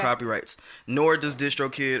do copyrights, nor does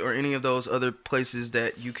DistroKid or any of those other places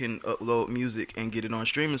that you can upload music and get it on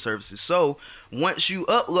streaming services. So once you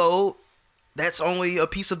upload, that's only a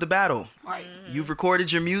piece of the battle. Right. You've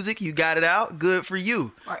recorded your music, you got it out, good for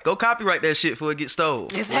you. Right. Go copyright that shit before it gets stole.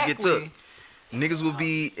 Exactly. Before it gets took. Niggas will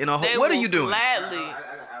be in a whole. What are you doing? Gladly.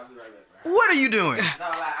 I'll be right back. What are you doing? No,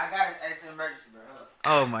 I got it. It's an emergency, bro.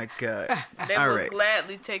 Oh my god! They will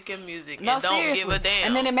gladly take your music and don't seriously. give a damn.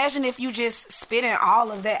 And then imagine if you just spitting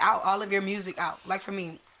all of that out, all of your music out. Like for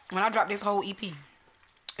me, when I dropped this whole EP,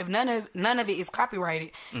 if none of it is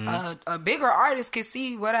copyrighted, a bigger artist can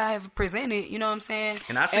see what I have presented. You know what I'm saying?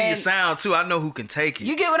 And I see your sound too. I know who can take it.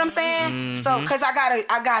 You get what I'm saying? So, cause I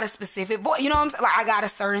got a specific voice. You know what I'm saying? Like I got a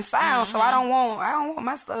certain sound. So I don't want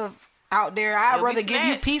my stuff out there. I'd rather give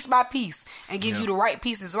you piece by piece and give you the right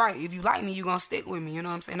pieces right. If you like me, you gonna stick with me. You know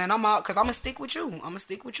what I'm saying? And I'm out because I'm gonna stick with you. I'm gonna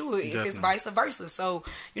stick with you if it's vice versa. So,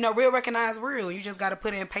 real recognize real. You just gotta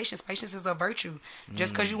put in patience. Patience is a virtue.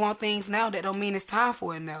 Just because you want things now, that don't mean it's time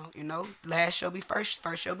for it now. Last shall be first,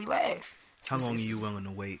 first shall be last. How long are you willing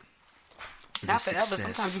to wait? Not forever.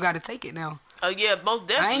 Sometimes you gotta take it now. Oh yeah, most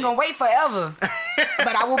definitely. I ain't gonna wait forever,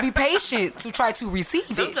 but I will be patient to try to receive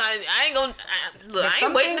it. Sometimes I ain't gonna I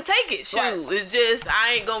ain't waiting to take it. Shoot, it's just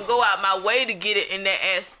I ain't gonna go out my way to get it in that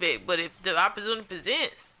aspect. But if the opportunity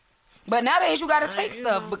presents, but nowadays you gotta take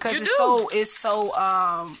stuff because it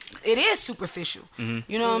is superficial.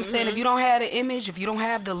 You know what I'm saying? If you don't have the image, if you don't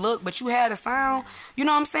have the look, but you have the sound, you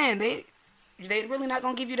know what I'm saying? They really not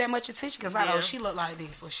gonna give you that much attention because oh, she look like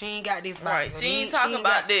this or she ain't got this body. Right, she ain't talking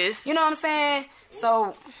about this. You know what I'm saying?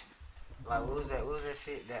 So, like what was that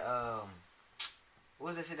shit that What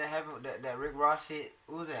was that shit that happened? That Rick Ross shit.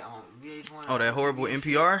 What was that on VH1? Oh, that horrible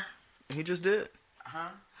NPR he just did. Huh?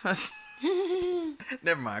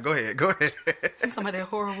 Never mind. Go ahead. Some of that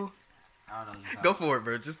horrible. I don't know. Go for it,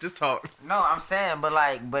 bro. Just talk. No, I'm saying,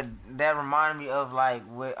 but that reminded me of like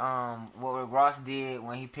what Rick Ross did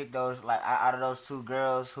when he picked those like out of those two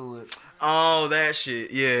girls who would. Oh, that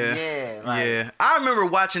shit. Yeah. Yeah. Yeah. I remember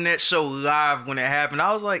watching that show live when it happened.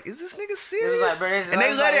 I was like, is this nigga serious? It was like, bro, and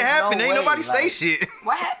they let it happen. No Ain't way. nobody say shit.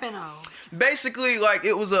 What happened though? Basically, like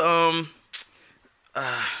it was a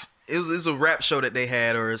it was a rap show that they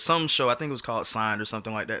had or some show. I think it was called Signed or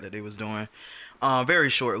something like that they was doing. Very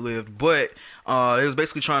short lived, but they was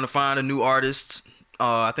basically trying to find a new artist.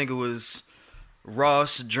 I think it was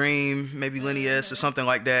Ross, Dream, maybe Lenny S or something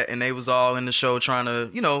like that, and they was all in the show trying to,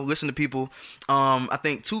 listen to people. I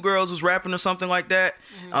think two girls was rapping or something like that.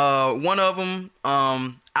 One of them,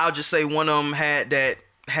 I'll just say one of them had that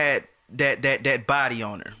body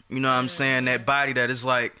on her. You know what I'm saying? That body that is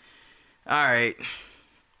like, all right,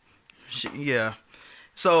 yeah.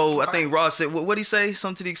 So I think Ross said, what did he say?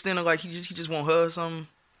 Something to the extent of like he just want her or something.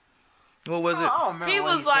 What was it? I don't remember He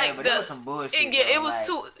what was like said, but it was some bullshit. Yeah, bro, it was like,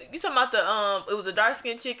 two. You talking about the it was a dark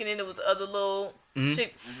skinned chick and then it was the other little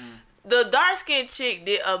chick. The dark skinned chick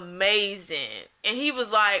did amazing, and he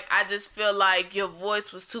was like, I just feel like your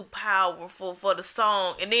voice was too powerful for the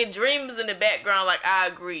song. And then Dream was in the background, like I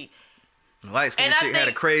agree. Light skin And I chick had a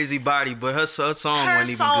think crazy body, but her song Her wasn't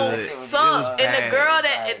even song good. sucked, It was and bad.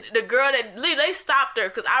 the girl that they stopped her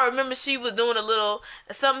because I remember she was doing a little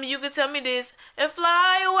something. You could tell me this and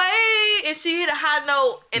fly away, and she hit a high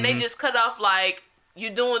note, and they just cut off like you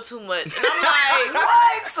doing too much. And I'm like,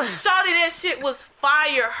 what? Shawty, that shit was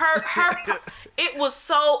fire. It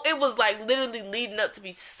was like literally leading up to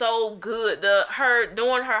be so good. Her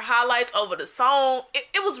doing her highlights over the song,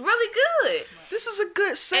 it was really good. This is a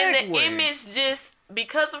good segue. And the image just,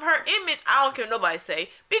 because of her image, I don't care what nobody say,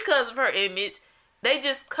 because of her image, they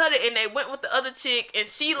just cut it and they went with the other chick and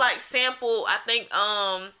she like sampled, I think,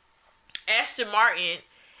 Ashton Martin,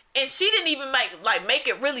 and she didn't even make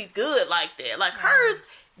it really good like that. Like hers,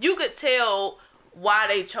 you could tell why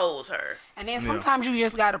they chose her. And then sometimes you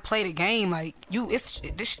just gotta play the game. Like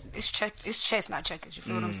it's chess, not checkers. You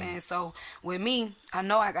feel what I'm saying? So with me, I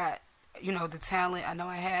know I got the talent. I know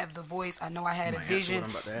I have the voice. I know I had a vision,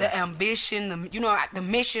 the ambition, the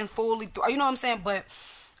mission fully. You know what I'm saying? But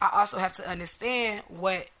I also have to understand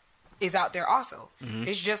what is out there also.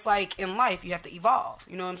 It's just like in life, you have to evolve.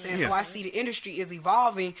 You know what I'm saying? So I see the industry is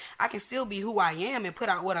evolving. I can still be who I am and put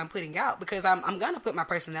out what I'm putting out because I'm going to put my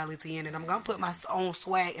personality in it. I'm going to put my own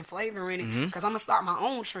swag and flavor in it because I'm going to start my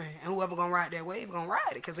own trend. And whoever going to ride that wave going to ride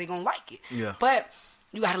it because they going to like it. Yeah. But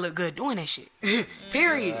you got to look good doing that shit.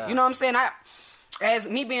 Period. You know what I'm saying? As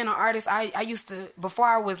me being an artist, I used to, before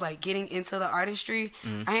I was like getting into the artistry, I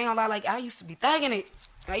ain't gonna lie, like I used to be thugging it.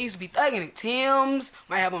 Tim's,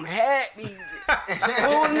 might have on a hat, be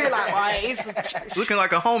holding it like, boy, it's looking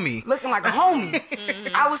like a homie.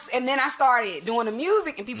 And then I started doing the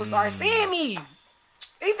music, and people started seeing me.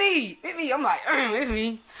 It's I'm like, it's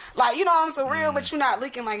me. Like, I'm so real, but you're not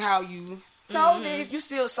looking like how you know this. You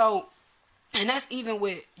still so, and that's even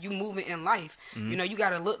with you moving in life. You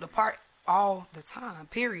gotta look the part all the time,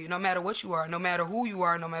 period. No matter what you are, no matter who you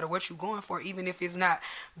are, no matter what you're going for, even if it's not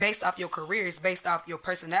based off your career, it's based off your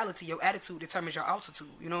personality, your attitude determines your altitude.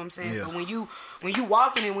 You know what I'm saying? Yeah. So when you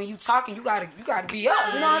walking and when you talking, you gotta be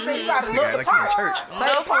up. You know what I'm saying? You gotta look the part. Church.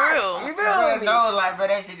 No, for real. You feel me? No, like, but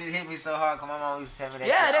that shit just hit me so hard. Cause my mom used to tell me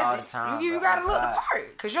that all the time. You gotta look the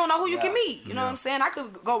part, cause you don't know who you can meet. You know what I'm saying? I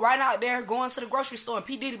could go right out there, going to the grocery store, and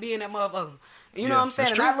P Diddy be in that motherfucker. You know what I'm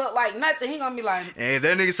saying? And I look like nothing. He gonna be like, hey, if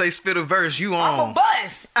that nigga say spit a verse, you on. I'm a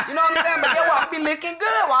bust. You know what I'm saying? But yo, I'll be looking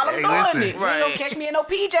good while I'm doing it. You ain't gonna catch me in no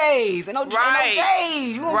PJs and no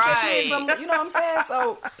J's. You gonna catch me in some, you know what I'm saying?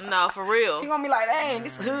 So no, for real. You gonna be like, dang,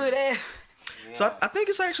 this hood ass. So I think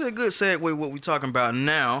it's actually a good segue what we talking about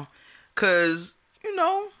now, cause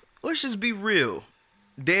let's just be real.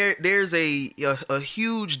 There's a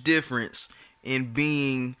huge difference in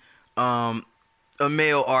being a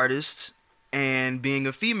male artist and being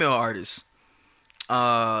a female artist.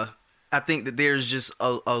 I think that there's just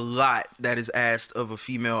a lot that is asked of a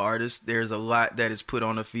female artist. There's a lot that is put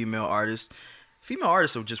on a female artist. Female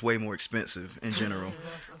artists are just way more expensive in general.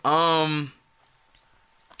 I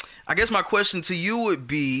guess my question to you would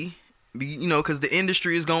be because the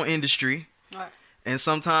industry is going industry. Right. And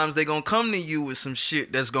sometimes they gonna come to you with some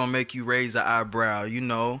shit that's gonna make you raise an eyebrow,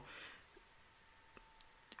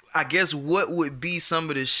 I guess what would be some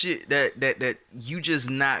of the shit that you just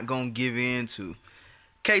not gonna give in to?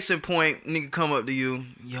 Case in point, nigga come up to you,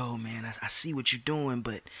 yo man, I see what you're doing,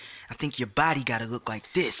 but I think your body gotta look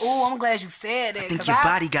like this. Oh, I'm glad you said that. I think your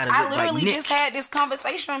body gotta look like Nick. I literally just had this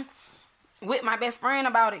conversation with my best friend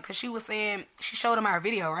about it because she was saying she showed him our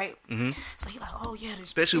video, right? Mm-hmm. So he like, oh yeah,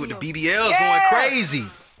 especially with the BBLs going crazy.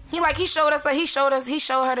 He showed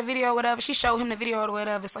her the video or whatever. She showed him the video or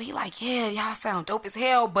whatever. So he like, yeah, y'all sound dope as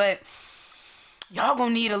hell, but y'all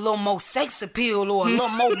gonna need a little more sex appeal or a little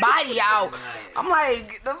more body out. I'm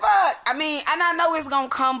like, the fuck? I mean, and I know it's gonna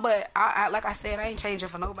come, but I like I said, I ain't changing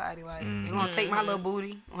for nobody. Like, you're gonna take my little booty.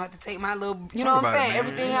 You're gonna have to take my little, you know what I'm saying?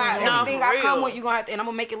 Everything I come with, you're gonna have to, and I'm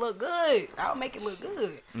gonna make it look good. I'll make it look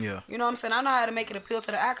good. Yeah. You know what I'm saying? I know how to make it appeal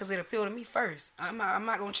to the eye because it appeal to me first. I'm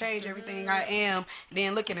not gonna change everything I am,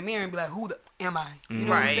 then look in the mirror and be like, who am I? You know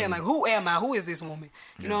what I'm saying? Like, who am I? Who is this woman?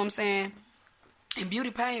 You know what I'm saying? And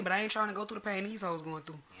beauty pain, but I ain't trying to go through the pain these hoes going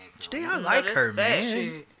through. Today I like her, man.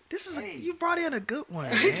 Shit. This is you brought in a good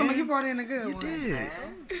one. You brought in a good one. You did.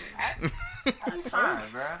 I'm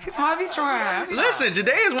trying, bro. He's probably trying. Listen, Jade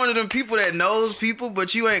is one of them people that knows people,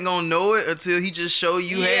 but you ain't gonna know it until he just show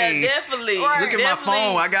you. Hey, definitely. Look at my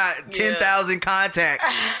phone. I got 10,000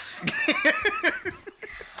 contacts.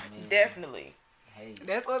 Definitely. Hey,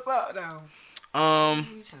 that's what's up, though.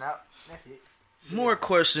 reaching out. That's it. More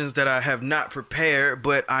questions that I have not prepared,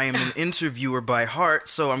 but I am an interviewer by heart,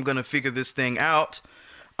 so I'm gonna figure this thing out.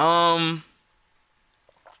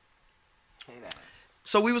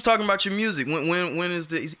 So we was talking about your music. When is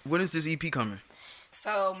this EP coming?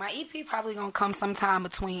 So my EP probably gonna come sometime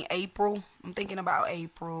between April. I'm thinking about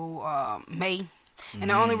April, May.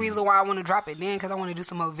 And the only reason why I want to drop it then because I want to do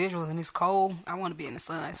some more visuals and it's cold. I want to be in the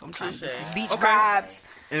sun, so I'm trying to do some beach vibes.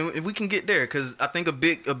 And if we can get there, because I think a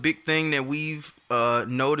big thing that we've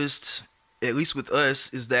noticed, at least with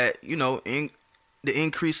us, is that the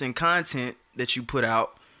increase in content that you put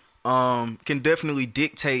out can definitely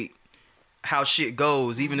dictate how shit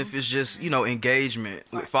goes, even if it's just engagement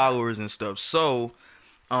with followers and stuff. So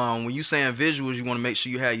when you saying visuals, you want to make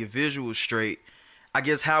sure you have your visuals straight. I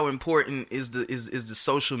guess how important is the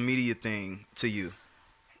social media thing to you?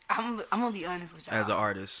 I'm gonna be honest with y'all. As an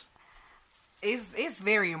artist, it's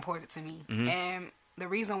very important to me, and the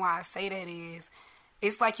reason why I say that is,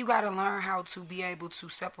 it's like you gotta learn how to be able to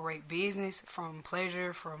separate business from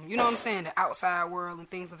pleasure, from what I'm saying, the outside world and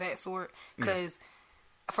things of that sort. Because,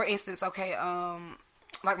 for instance, okay,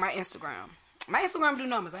 like my Instagram. My Instagram do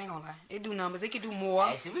numbers. I ain't gonna lie. It do numbers. It could do more.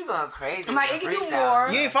 Hey, we going crazy. I'm like, it could do more.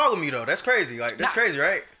 You ain't follow me though. That's crazy. Like that's crazy,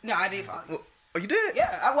 right? No, I did follow. Oh, you did?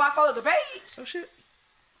 Yeah. I followed the page. So shit.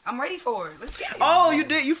 I'm ready for it. Let's get it. Oh, you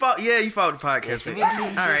did. You followed. Yeah, you followed the podcast.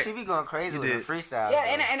 She be going crazy with the freestyle. Yeah,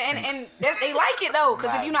 and they like it though,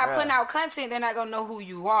 because if you're not putting out content, they're not gonna know who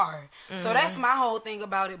you are. So that's my whole thing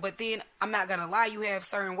about it. But then I'm not gonna lie. You have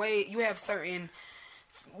certain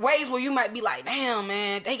ways where you might be like, damn,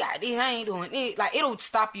 man, they got this, I ain't doing it. Like, it'll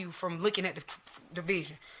stop you from looking at the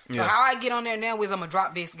vision. So how I get on there now is I'm going to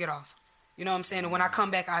drop this, get off. You know what I'm saying? And when I come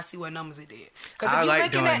back, I see what numbers it did. Because if you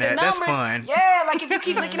looking at the numbers, that's fun. Yeah, like if you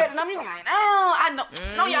keep looking at the numbers, you're like, no, I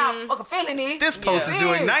know y'all fucking feeling it. This post is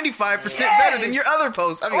doing 95% better than your other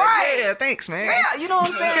posts. I mean, yeah, thanks, man. Yeah, you know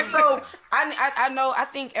what I'm saying? So I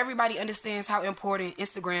think everybody understands how important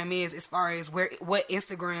Instagram is as far as what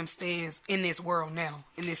Instagram stands in this world now,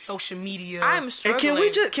 in this social media. I'm struggling.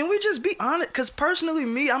 And can we just be honest? Because personally,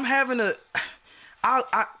 me, I'm having a.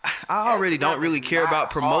 I already don't really care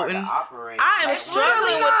about promoting. I am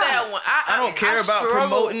struggling with that one. I don't care about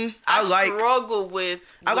promoting. I struggle with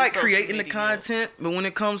I like creating the content, but when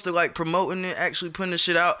it comes to like promoting it, actually putting the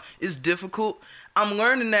shit out, it's difficult. I'm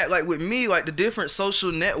learning that like with me, like the different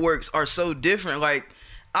social networks are so different. Like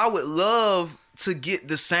I would love to get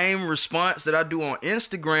the same response that I do on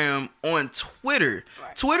Instagram on Twitter.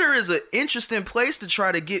 Right. Twitter is an interesting place to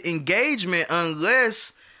try to get engagement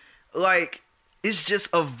unless like it's just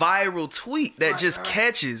a viral tweet that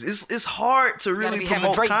catches. It's hard to really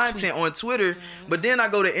promote content on Twitter. But then I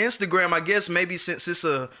go to Instagram, I guess maybe since it's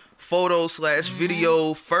a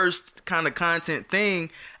photo/video first kind of content thing,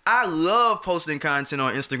 I love posting content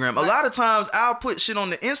on Instagram. A lot of times I'll put shit on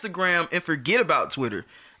the Instagram and forget about Twitter.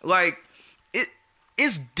 Like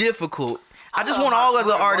it's difficult. I just want all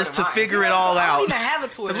other artists to figure it all out. I don't even have a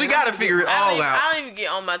Twitter. Because we gotta figure it all out. I don't even get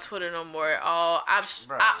on my Twitter no more at all. I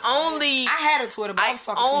had a Twitter, but I was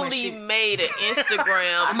talking too much shit. I only made an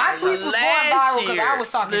Instagram. My tweets was going viral because I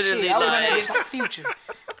was talking shit. I was on that bitch like Future.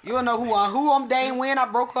 You don't know who I'm Dane when I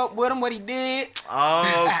broke up with him, what he did. Oh,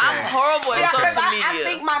 okay. I'm horrible at social media. I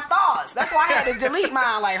think my thoughts. That's why I had to delete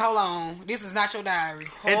mine. Like, hold on, this is not your diary.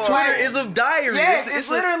 And Twitter is a diary. Yes, it's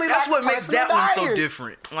literally that's like what makes that one so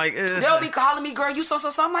different. Like they'll be calling me, girl, you so.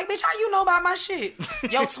 I'm like, bitch, how you know about my shit?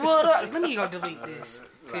 Yo, Twitter. Let me go delete this.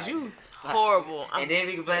 Cause you. horrible. And then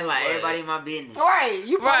we complain like everybody in my business. Right,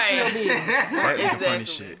 you posting Right. your business. That be Exactly. funny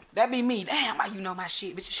shit. That be me. Damn, why you know my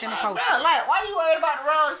shit, but you shouldn't have posted. Bro, like, why you worried about the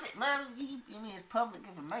wrong shit, man? I mean, it's public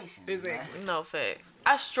information. Exactly. Man. No facts.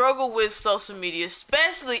 I struggle with social media,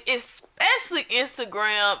 especially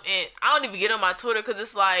Instagram, and I don't even get on my Twitter because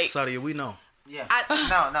it's like. Sadia, we know. Yeah.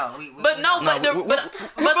 I- we But no, No, but the we're but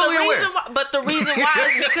fully the aware. reason why, but the reason why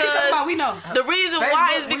is He's talking about we because know. the reason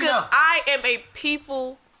why is Facebook, we because know. I am a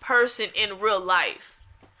people person in real life.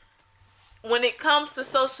 When it comes to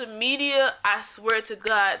social media, I swear to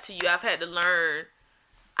God to you, I've had to learn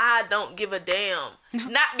I don't give a damn.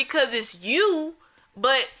 Not because it's you,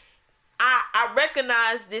 but I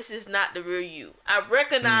recognize this is not the real you. I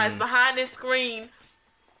recognize behind this screen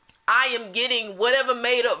I am getting whatever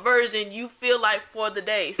made up version you feel like for the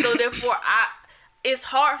day. So therefore it's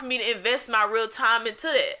hard for me to invest my real time into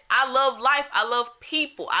that. I love life. I love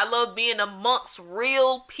people. I love being amongst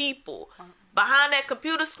real people. Behind that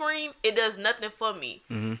computer screen, it does nothing for me.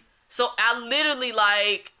 So I literally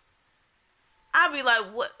I'll be like,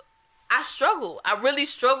 what? I struggle. I really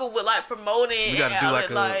struggle with like promoting. We gotta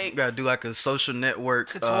and do like a social network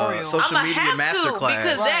Tutorial. social I'ma media have to, masterclass.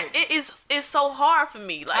 because Right. it's so hard for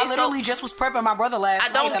me. Like I literally just was prepping my brother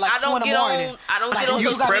last night at like 2 in the morning. I don't Like, get on You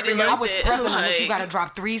was social prepping media him? I like was that. prepping him. Like, Like, you gotta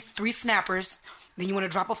drop three snappers. Then you want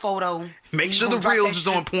to drop a photo. then Make you sure gonna the drop reels that is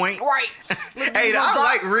shit. on point. Right. Hey, I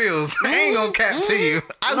like reels. I ain't gonna cap to you.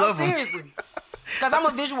 I No, love them. seriously. Because I'm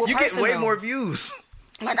a visual You person. get way though. more views.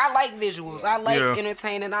 Like, I like visuals. I like Yeah.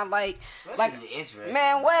 entertaining. I like, Especially the interest.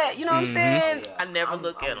 man, what? You know what I'm saying? I never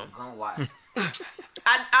look at I'm 'em. gonna watch.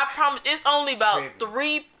 I promise it's only about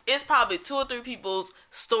Tripping. it's probably 2 or 3 people's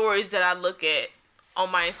stories that I look at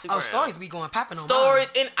on my Instagram. Oh, stories be going popping on Stories,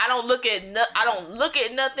 mine. and I don't look at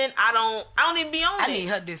nothing. I don't even be on I it. need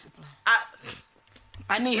her discipline.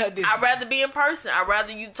 I need her discipline. I'd rather be in person. I'd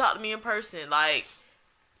rather you talk to me in person. Like,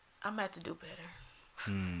 I'm gonna have to do better.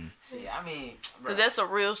 See, I mean, Cause that's a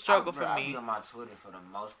real struggle for I be me. on my Twitter for the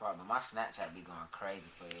most part, but my Snapchat be going crazy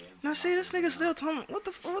for it. Now see, this nigga still talking. What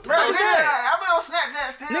the Bro, fuck is that? I be on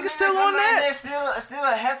Snapchat still. Nigga still on that? There's still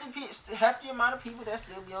a hefty amount of people that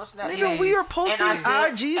still be on Snapchat. Nigga, we are posting And I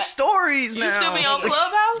IG stories now. You still be on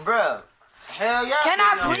Clubhouse? Bro, hell yeah. Can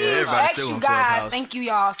I please everybody's ask still you on guys? Clubhouse. Thank you,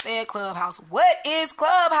 y'all. Said Clubhouse. What is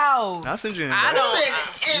Clubhouse? I'll send you an I invite. don't.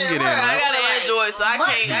 You get in, I got right? an Android, so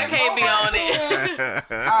I can't be on it.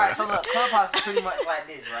 Alright, so look, Clubhouse is pretty much like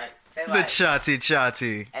this, right? Say The like,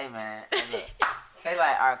 chatty. hey man, hey look. Say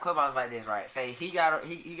like, alright, Clubhouse like this, right? Say he got a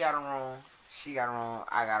room, she got a room,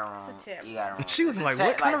 I got a room, It's a chat you got a room. She was It's a like, chat-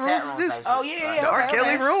 what kind of chat rooms is room this? type Oh, shit, yeah, right? yeah. The R. Okay, Kelly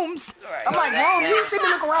okay. rooms. I'm like, Rome, you see me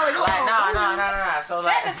look around like, Like, oh, nah. So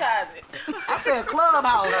like, Sanitize it. I said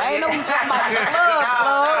Clubhouse. I ain't know we was talking about the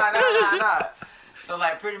club. nah. So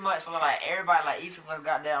like pretty much, so like everybody, like each of us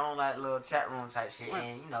got their own like little chat room type shit,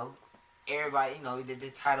 and you know, everybody, you know, they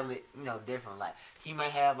title it, you know, different. Like he may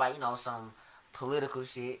have like, you know, some political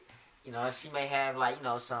shit, you know, she may have like, you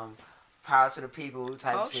know, some power to the people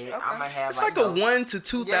type Oh, shit. okay. I might have It's like, like you a know, 1 to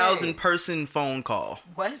 2,000 Yeah. person phone call.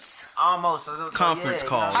 What? almost so Conference yeah,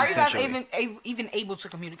 call. You know, How are you guys essentially. even able to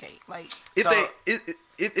communicate? Like, If So-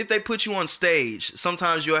 if they put you on stage,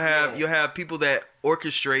 sometimes you'll have people that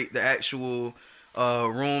orchestrate the actual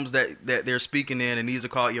rooms that they're speaking in, and these are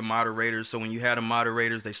called your moderators. So when you have the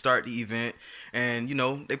moderators, they start the event, and you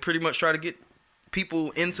know they pretty much try to get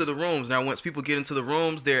people into the rooms. Now once people get into the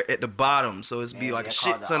rooms, they're at the bottom, so it's be Yeah, like a they're shit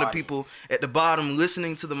called the ton of audience. people at the bottom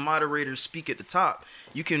listening to the moderators speak at the top.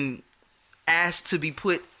 You can ask to be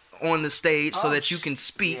put on the stage so Oh, that you can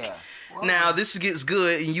speak. Yeah. Now this gets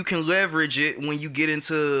good, and you can leverage it when you get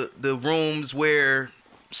into the rooms where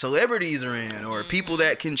celebrities are in, or people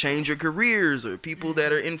that can change your careers, or people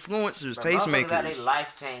that are influencers, Bro, motherfuckers got their tastemakers.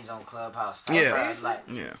 life change on Clubhouse. Yeah. Seriously? Like,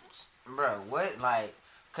 Yeah, bro, what, like,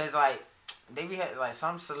 cause like they be like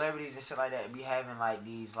some celebrities and shit like that be having like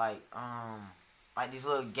these like these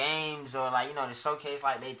little games, or like, you know, to showcase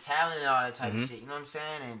like they talent and all that type of shit. You know what I'm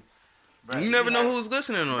saying? And bro, you never be know like- who's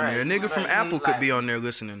listening on Right. there. A nigga Right. from You Apple like- could be on there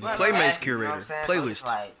listening. Right. Playmates You know what curator, I'm saying? So it's playlist.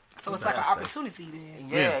 like, so it's like an opportunity then.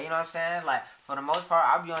 yeah, you know what I'm saying? Like, for the most part,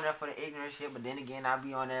 I'll be on there for the ignorant shit, but then again, I'll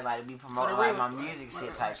be on there like to be promoting For the like my real- music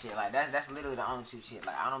shit type shit. Like that's literally the only two shit.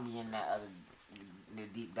 Like I don't be in that other the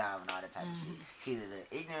deep dive and all that type of shit. It's either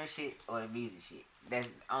the ignorant shit or the music shit. That's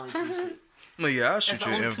the only two shit. Well, yeah, I'll shoot That's you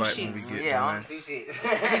an the only two invite when we shits. get Yeah, there, only man. two shit.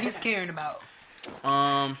 That he's caring about.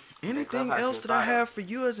 Anything Clubhouse else shit that I fire. have for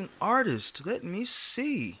you as an artist? Let me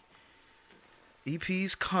see.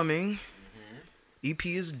 EP's coming. EP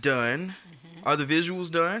is done. Are the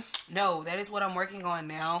visuals done? No, that is what I'm working on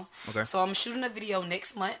now. Okay. So I'm shooting a video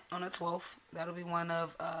next month on the 12th. That'll be one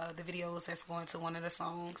of the videos that's going to one of the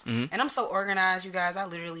songs. And I'm so organized, you guys. I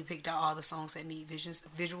literally picked out all the songs that need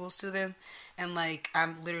visuals to them. And, like,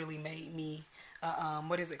 I've literally made me,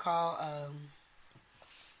 what is it called?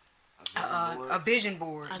 A vision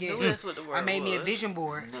board. I knew that's what the word I made me a was. vision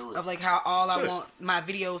board of like how all I want my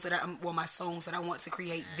videos my songs that I want to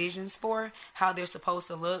create visions for, how they're supposed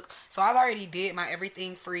to look. So I've already did my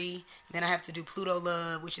Everything Free. Then I have to do Pluto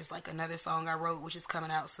Love, which is like another song I wrote, which is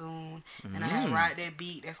coming out soon. And I have Ride That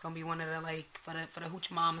Beat. That's gonna be one of the like for the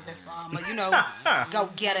hooch mamas. That's for all, you know, go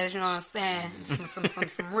get us. You know what I'm saying?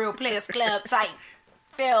 Some real Players Club type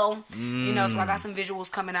film, you know, so I got some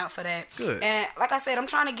visuals coming out for that. Good. And like I said, I'm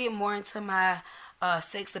trying to get more into my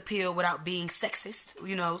sex appeal without being sexist,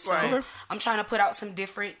 you know, so Right. I'm trying to put out some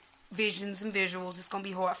different visions and visuals. It's gonna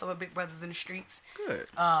be hard for my big brothers in the streets. Good.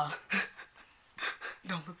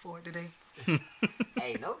 Don't look forward today.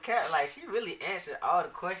 Hey, no cap. Like, she really answered all the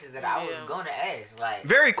questions that I was gonna ask. Like,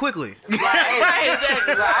 Very quickly. like, hey, Right,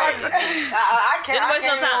 exactly. so I Didn't waste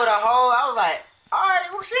came no time. in with a whole. I was like, all right,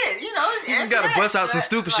 well, shit, you know. You just gotta bust out some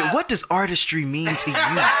stupid shit. What does artistry mean to you?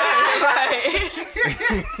 Right.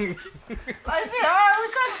 Like, shit, all right, we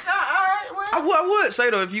could. All right, well. I would say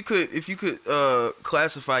though, if you could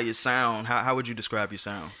classify your sound, how would you describe your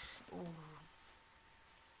sound?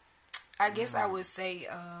 I guess I would say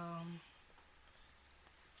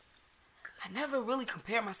I never really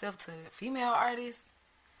compare myself to female artists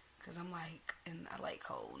because I'm like, and I like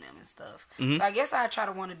Cole and them and stuff. So I guess I try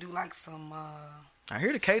to want to do like some I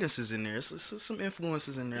hear the cadences in there. It's some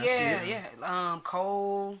influences in there. I see it. yeah.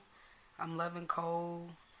 Cole, I'm loving Cole.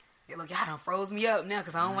 Yeah, look, y'all done froze me up now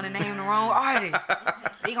because I don't want to name the wrong artist.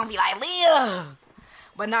 They gonna be like, Leah.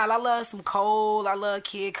 But nah, I love some Cole. I love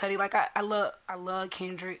Kid Cudi. Like I love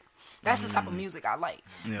Kendrick. That's the type of music I like.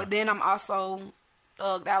 Yeah. But then I'm also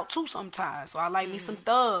thugged out too sometimes. So I like me some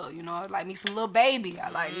Thug, you know. I like me some Lil Baby. I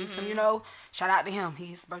like me some, you know. Shout out to him.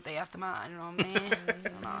 His birthday after mine, you know what I'm saying? You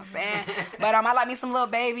know what I'm saying? But I like me some Lil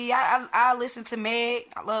Baby. I listen to Meg.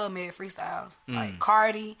 I love Meg freestyles. Like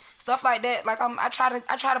Cardi, stuff like that. Like I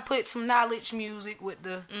try to put some knowledge music with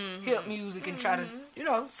the hip music and try to, you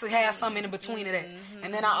know, to have something in between of that.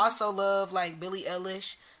 And then I also love like Billie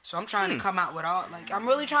Eilish. So I'm trying to come out with all, like, I'm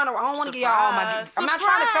really trying to, I don't want to give y'all all my, I'm not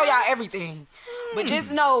trying to tell y'all everything. But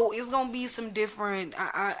just know it's going to be some different,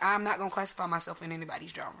 I'm not going to classify myself in anybody's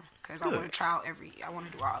genre. Because I want to try out I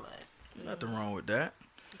want to do all of it. Nothing wrong with that.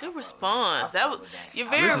 Good response. That was you're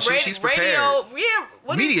very Listen, she's prepared. radio. Yeah,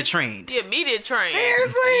 what is Media it? trained. Yeah, media trained.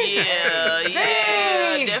 Seriously?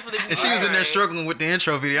 Yeah, definitely. And she was in there struggling with the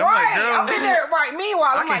intro video. Right, I'm I'm like, in girl, there, right, meanwhile,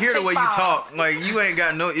 I I'm can like, hear the take way you 5. talk. Like, you ain't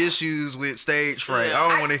got no issues with stage fright. Yeah. I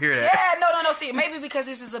don't want to hear that. Yeah, no. See, maybe because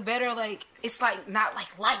this is a better, like, it's like not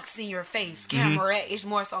like lights in your face, camera. It's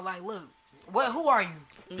more so like, look, who are you?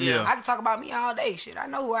 Yeah. I can talk about me all day. Shit, I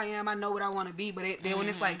know who I am. I know what I want to be. But then when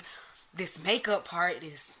it's like this makeup part,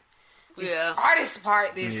 this artist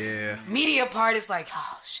part, this media part, it's like,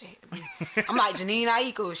 oh shit. I'm like Janine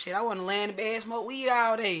Aiko. Shit, I want to lay in the bed, smoke weed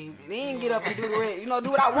all day, and then get up and do the rest. You know,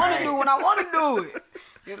 do what I want to do when I want to do it.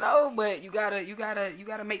 You know, but you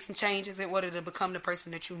gotta make some changes in order to become the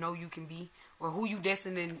person that you know you can be, or who you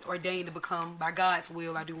destined and ordained to become by God's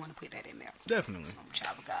will. I do want to put that in there. Definitely. I'm a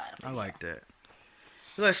child of God. I like that.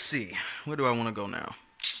 Let's see. Where do I want to go now?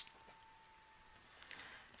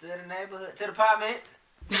 To the neighborhood, to the apartment.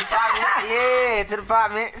 Yeah, to the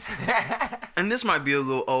apartments. And this might be a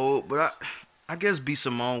little old, but I guess B.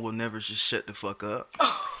 Simone will never just shut the fuck up.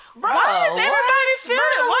 Bro, Why does everybody feel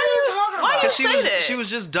it? Why you She say was that? she was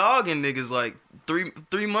just dogging niggas like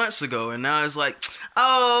three months ago, and now it's like,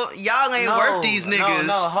 oh, y'all ain't worth these niggas.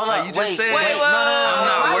 No, hold like up. you just said, wait, no. I'm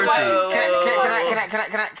not worth it.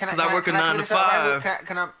 Can I? Because I work a 9 to 5.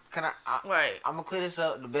 Can I? Right. I'm gonna clear this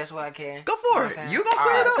up the best way I can. Go for it. You gonna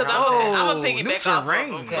clear it up? I'm gonna pick it new back off of terrain.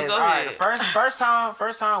 him. Okay, Go all right. ahead.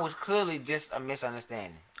 First time was clearly just a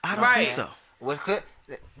misunderstanding. I don't think so. Was clear.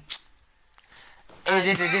 It was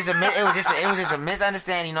just a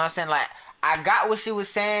misunderstanding. You know what I'm saying? Like, I got what she was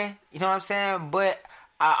saying. You know what I'm saying? But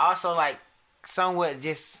I also like somewhat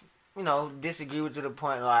just, you know, disagree with to the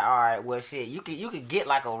point like, all right, well, shit, you could get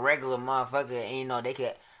like a regular motherfucker, and you know they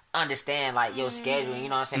could understand like your schedule. You know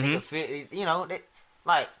what I'm saying? They could fit. You know,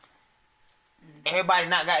 like everybody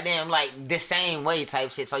not goddamn like the same way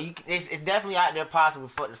type shit. So it's definitely out there possible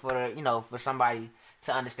for the, you know, for somebody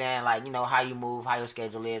to understand, like, you know, how you move, how your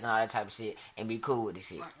schedule is, and all that type of shit, and be cool with the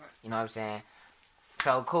shit. Right. You know what I'm saying?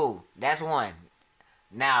 So, cool. That's one.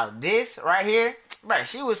 Now this right here, bruh,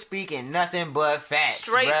 she was speaking nothing but facts.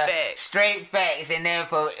 Straight bruh. facts. Straight facts. And then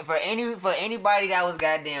for anybody that was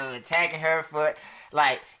goddamn attacking her for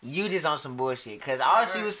like, you just on some bullshit. Cause all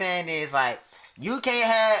she was saying is like, you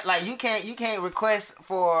can't request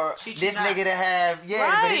for this nigga to have, but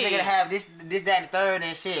this nigga to have this, that, and the third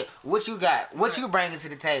and shit. What you got? What you bringing to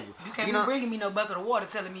the table? You can't be bringing me no bucket of water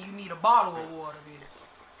telling me you need a bottle of water, bitch.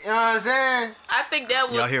 You know what I'm saying? I think that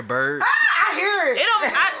was. Y'all hear birds? I hear it.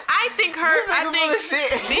 I think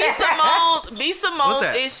B Simone's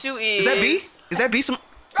issue is that B? Is that B?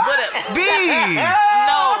 Whatever. B.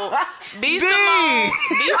 No. B Simone's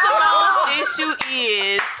issue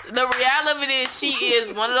is, the reality of it is, she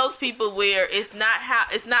is one of those people where it's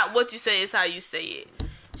not what you say, it's how you say it.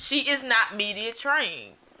 She is not media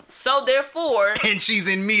trained. So therefore, and she's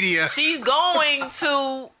in media. She's going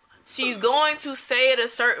to say it a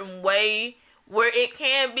certain way where it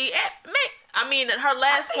can be. I mean, at her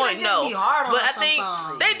last point, no. But I think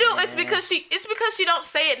they do. It's because she don't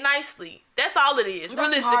say it nicely. That's all it is.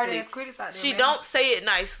 Realistically, she don't say it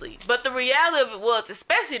nicely. But the reality of it was,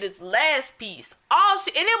 especially this last piece, and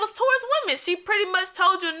it was towards women. She pretty much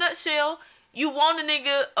told you in a nutshell: you want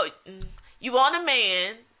you want a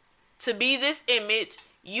man to be this image.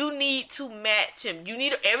 You need to match him. You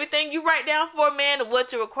need everything you write down for a man and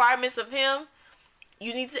what your requirements of him.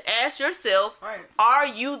 You need to ask yourself, are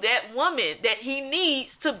you that woman that he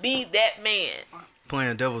needs to be that man?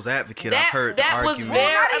 Playing devil's advocate, I've heard the that argument.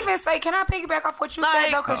 Not even say, can I piggyback off what you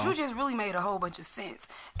said, though? Because you just really made a whole bunch of sense.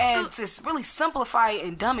 And to really simplify it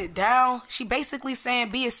and dumb it down, she basically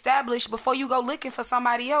saying be established before you go looking for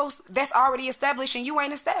somebody else that's already established and you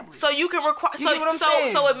ain't established. So you can require. So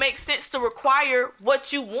it makes sense to require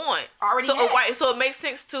what you want. So it makes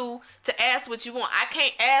sense to ask what you want. I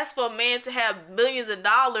can't ask for a man to have millions of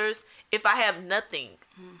dollars if I have nothing.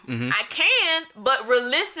 Mm-hmm. I can, but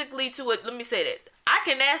realistically, let me say that. I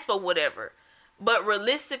can ask for whatever, but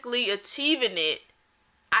realistically achieving it,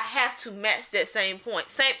 I have to match that same point.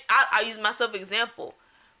 I use myself example.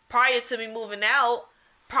 Prior to me moving out,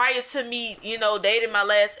 prior to me, dating my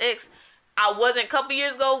last ex, I wasn't, a couple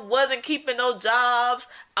years ago, wasn't keeping no jobs.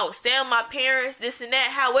 I was staying with my parents, this and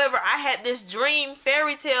that. However, I had this dream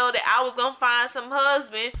fairy tale that I was going to find some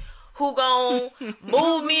husband who gonna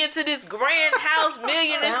move me into this grand house,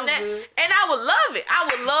 million, this and that. Good. And I would love it. I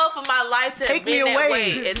would love for my life to have been that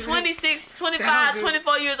way. At 26, 25,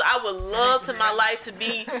 24 years, I would love to my life to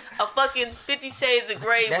be a fucking 50 Shades of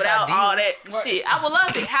Grey without all that shit. I would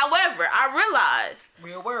love it. However, I realized,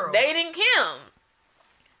 real world, dating him,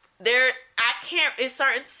 it's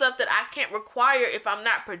certain stuff that I can't require if I'm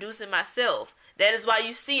not producing myself. That is why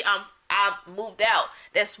you see I've moved out.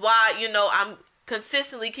 That's why, I'm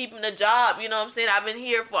consistently keeping a job, you know what I'm saying? I've been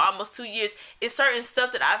here for almost 2 years. It's certain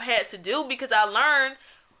stuff that I've had to do because I learned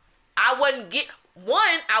I wasn't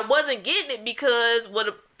getting it because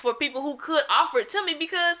for people who could offer it to me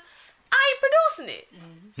because I ain't producing it.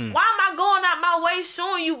 Mm-hmm. Why am I going out my way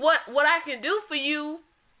showing you what I can do for you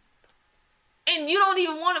and you don't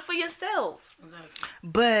even want it for yourself?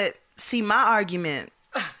 But see, my argument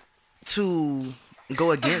to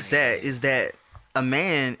go against that is that a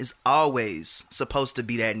man is always supposed to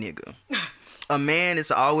be that nigga. A man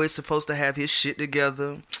is always supposed to have his shit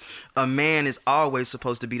together. A man is always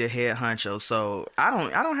supposed to be the head honcho. So I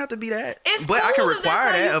don't have to be that. It's but cool I can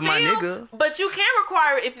require that of feel, my nigga. But you can't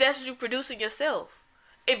require it if that's what you producing yourself.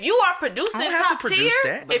 If you are producing top tier,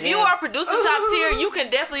 you can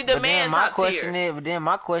definitely demand top tier. But then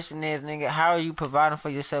my question is, nigga, how are you providing for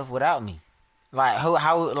yourself without me? Like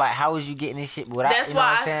how is you getting this shit without? That's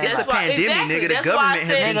why it's a pandemic, nigga. The government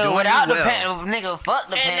has been doing without well. Nigga, fuck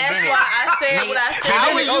the pandemic. And that's why I said what I said.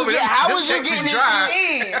 How was you getting this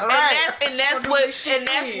shit in? Right. And that's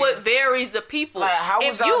what varies the people. Like, how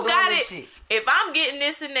was if you got this it, shit? If I'm getting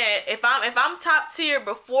this and that, if I'm top tier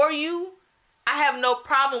before you, I have no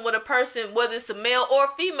problem with a person, whether it's a male or a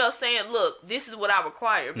female, saying, look, this is what I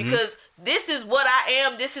require. Because this is what I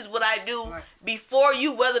am, this is what I do before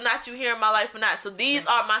you, whether or not you're here in my life or not. So these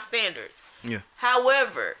are my standards. Yeah.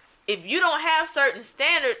 However, if you don't have certain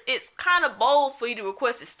standards, it's kind of bold for you to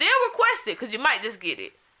request it. Still request it, because you might just get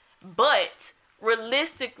it. But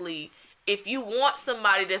realistically, if you want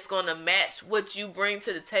somebody that's going to match what you bring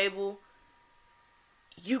to the table,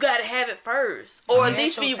 you gotta have it first, or at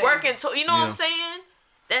least be working. You know what I'm saying?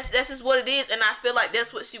 That's just what it is, and I feel like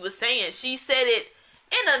that's what she was saying. She said it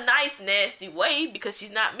in a nice, nasty way because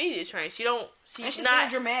she's not media trained. She's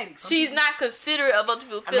not dramatic. She's not considerate of other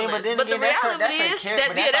people's feelings. But the reality is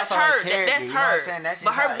that's her.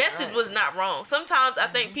 But her message was not wrong. Sometimes I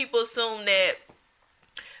think people assume that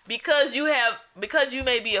because you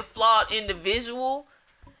may be a flawed individual,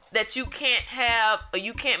 that you can't have or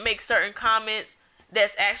you can't make certain comments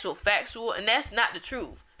that's actual factual, and that's not the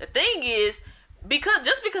truth. The thing is,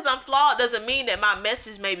 just because I'm flawed doesn't mean that my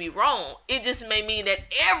message may be wrong. It just may mean that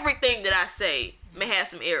everything that I say may have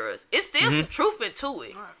some errors. It's still some truth into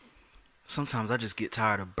it. Sometimes I just get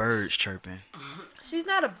tired of birds chirping. She's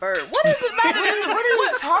not a bird. What is it about this? What are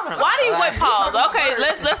you talking about? Why do you wait? Pause. Okay,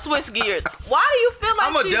 let's switch gears. Why do you feel like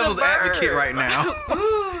I'm a she's devil's a bird? advocate right now.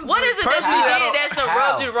 What is it that Personally, she did that's done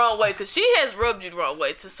rubbed you the wrong way? Because she has rubbed you the wrong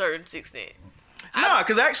way to a certain extent. Nah,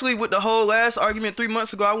 because actually with the whole last argument 3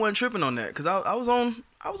 months ago, I wasn't tripping on that because I was on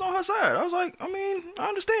her side. I was like, I mean, I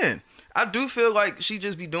understand. I do feel like she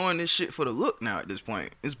just be doing this shit for the look now at this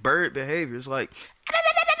point. It's bird behavior. It's like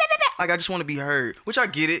I just want to be heard, which I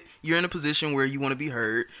get it. You're in a position where you want to be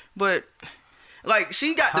heard, but like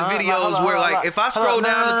she got the videos where like if I scroll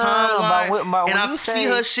down the timeline and I see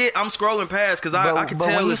her shit, I'm scrolling past because I can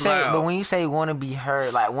tell it's loud. But when you say want to be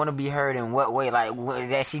heard, like want to be heard in what way? Like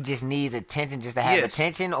that she just needs attention just to have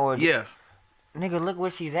attention, or nigga, look where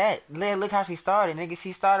she's at. Look how she started, nigga.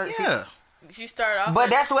 She started. Yeah. She started off. But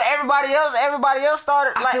that's what everybody else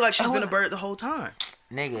started. I feel like she's been a bird the whole time.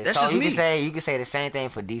 Nigga, that's so just you me. can say the same thing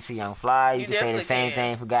for DC Young Fly. You can say the same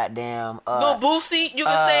thing for goddamn Lil Boosie. You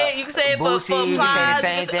can say it for Boosie. You can say the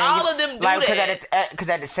same thing. All of them do like, that. Because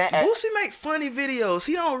at the same Boosie make funny videos.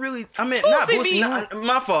 He don't really. I mean, not Boosie.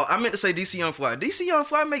 My fault. I meant to say DC Young Fly. DC Young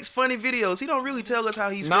Fly makes funny videos. He don't really tell us how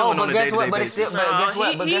he's feeling on a day-to-day basis.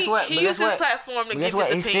 But guess what? He uses his platform to get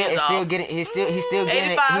his opinions off.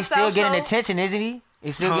 He's still getting attention, isn't he?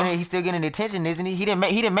 He's still getting attention, isn't he? He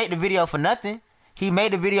didn't make the video for nothing. He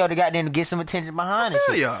made the video to goddamn to get some attention behind it.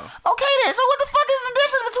 Y'all. Okay then, so what the fuck is the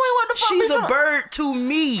difference between what the fuck? She's a bird to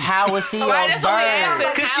me. How is she a bird?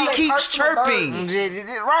 Because she keeps chirping.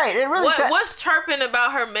 Right, it really. What's chirping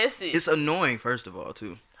about her message? It's annoying, first of all,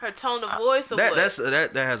 too. Her tone of voice, or that what?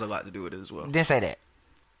 that has a lot to do with it as well. Didn't say that.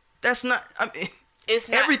 That's not. I mean, it's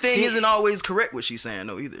not, everything isn't always correct. What she's saying,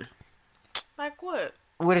 though, either. Like what?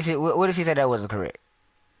 What did she say that wasn't correct?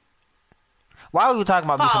 Why were we talking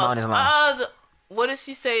about B. Simone's line? What did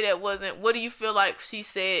she say that wasn't? What do you feel like she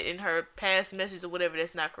said in her past message or whatever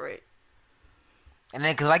that's not correct? And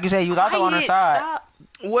then, because like you said, you was also on her side. Stop.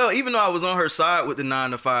 Well, even though I was on her side with the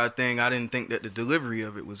 9 to 5 thing, I didn't think that the delivery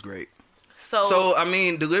of it was great. So I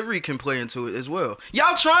mean, delivery can play into it as well.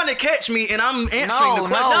 Y'all trying to catch me, and I'm answering the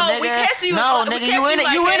question. No, we catch you. No, nigga, you in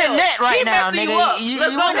the net right now, nigga. You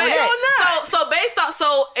in the net.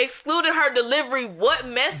 So excluding her delivery, what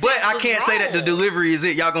message? But I can't say that the delivery is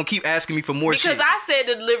it. Y'all gonna keep asking me for more shit. Because I said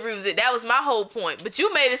the delivery was it. That was my whole point. But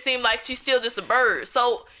you made it seem like she's still just a bird.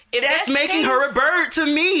 So if that's making her a bird to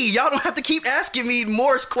me. Y'all don't have to keep asking me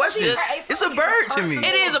more questions. It's a bird to me.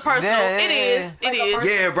 It is a personal. It is.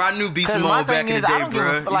 Yeah, bro. I knew B. Simone back in the day,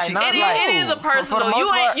 bro. It is a personal.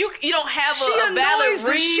 You don't have a valid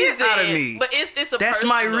reason. She annoys the shit out of me. But it's a. That's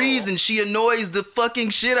my reason. She annoys the fucking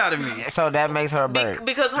shit out of me. So that makes her a bird.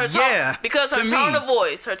 Because her tone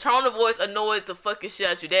of voice annoys the fucking shit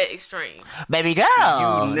out of you. That extreme. Baby girl,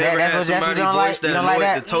 you never had somebody voice that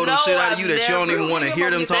annoyed the total shit out of you that you don't even want to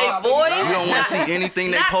hear them talk. You don't want to see anything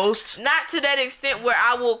they post. Not to that extent where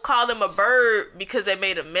I will call them a bird because they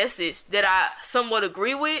made a message that I somewhat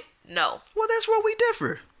agree with. No. Well, that's where we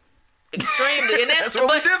differ. Extremely, and that's where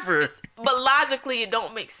we differ. But logically, it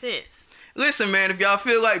don't make sense. Listen, man, if y'all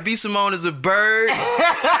feel like B. Simone is a bird,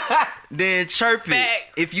 then chirp it.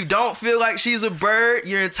 If you don't feel like she's a bird,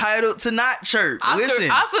 you're entitled to not chirp. Listen,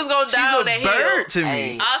 Oscar's gonna die on the hill. She's a bird to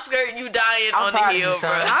me. Oscar, you dying on the hill, bro.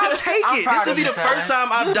 I'll take it. This will be the first time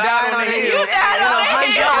I've died on the hill in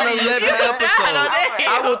 111 episodes.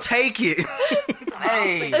 I will take it.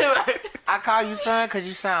 Hey, I call you son because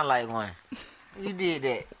you sound like one. You did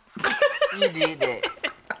that.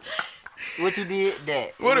 What you did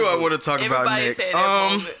that. What do I want to talk about next?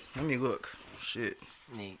 Let me look. Shit.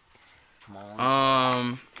 Come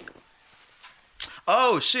on.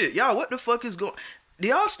 Oh shit, y'all. What the fuck is going? Do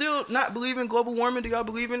y'all still not believe in global warming? Do y'all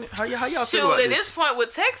believe in it? How y'all feel about this? At this point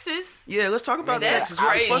with Texas. Yeah, let's talk about Texas.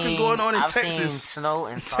 What the fuck is going on in Texas? Seen snow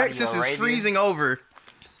in Saudi Texas Arabia. is freezing over.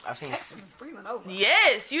 Texas is freezing over.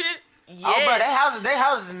 Yes, you didn't. Yes. Oh, bro, their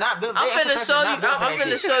houses is not built. I'm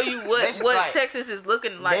finna show you what Texas is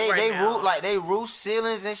looking like right now. They roof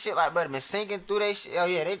ceilings and shit like, but been sinking through they shit. Oh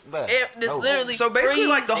yeah, it's literally so basically freezing.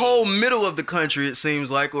 Like the whole middle of the country, it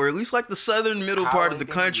seems like, or at least like the southern middle part of the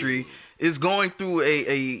country is going through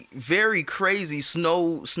a very crazy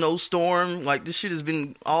snowstorm. Like this shit has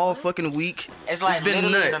been all fucking week. It's like been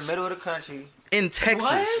literally nuts. in the middle of the country in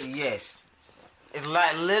Texas. Yes. It's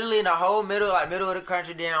like literally in the whole middle of the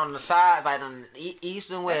country. Then on the sides, like on the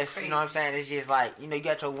east and west, you know what I'm saying? It's just like, you know, you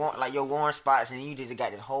got your warm spots, and you just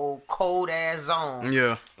got this whole cold ass zone.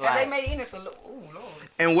 Yeah. Like, they made Ennis a little. Ooh, Lord.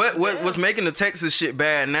 And what's making the Texas shit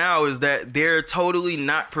bad now is that they're totally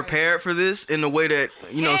not prepared for this in the way that,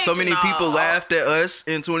 you know, so many people laughed at us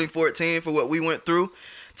in 2014 for what we went through.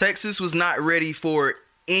 Texas was not ready for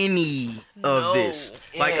any of this.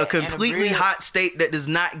 Like a completely hot state that does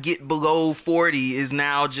not get below 40 is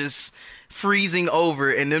now just freezing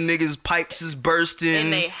over, and them niggas pipes is bursting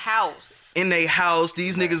in their house.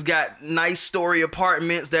 These niggas got nice story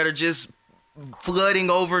apartments that are just flooding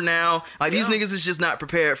over now. Like these niggas is just not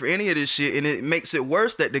prepared for any of this shit, and it makes it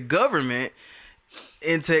worse that the government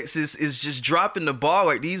in Texas is just dropping the ball.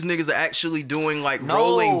 Like these niggas are actually doing like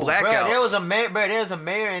rolling blackouts. Bro, there was a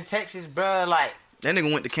mayor in Texas, bro, like that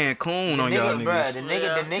nigga went to Cancun on y'all niggas. Bruh, the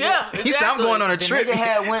nigga. Yeah, exactly. He said, I'm going on a trip. The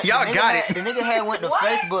nigga had went to What?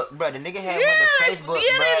 Facebook, bro. The nigga had went to Facebook,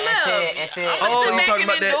 bro, and said, oh, you talking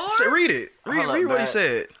about that? So read it. Read what he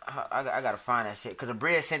said. I gotta find that shit, cause a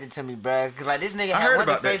Bria sent it to me, bro. Cause like this nigga heard had went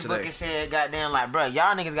to about that Facebook today. and said, goddamn, like, bro,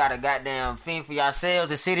 y'all niggas gotta goddamn fend for yourselves.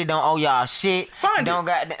 The city don't owe y'all shit. Find don't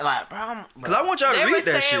goddamn, like, bro. Cause I want y'all to They were read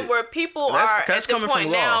that saying shit. where people That's- are that's at the coming from point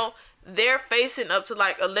law. now, they're facing up to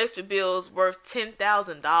like electric bills worth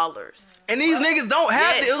 $10,000. And these niggas don't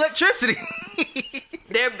have the Yes. electricity.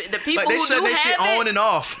 They're the people Like they who shut do that shit have on it. and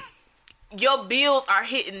off. Your bills are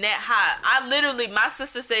hitting that high. I literally, my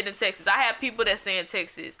sister stayed in Texas. I have people that stay in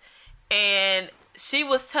Texas, and she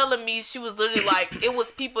was telling me, she was literally like, it was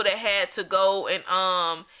people that had to go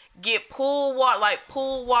and get pool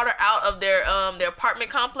water out of their apartment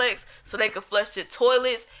complex so they could flush their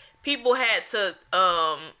toilets. People had to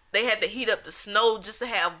they had to heat up the snow just to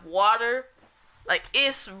have water. Like,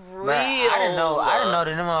 it's real. Bruh, I didn't know that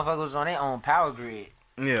them motherfuckers was on their own power grid.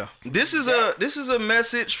 Yeah. This is a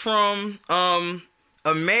message from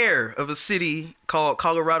a mayor of a city called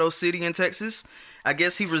Colorado City in Texas. I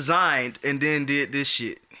guess he resigned and then did this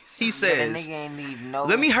shit. He says, That nigga ain't leave no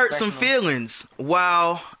let me hurt some professional- feelings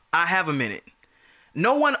while I have a minute.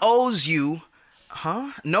 No one owes you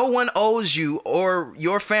or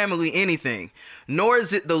your family anything, nor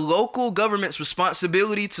is it the local government's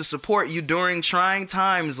responsibility to support you during trying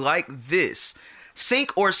times like this.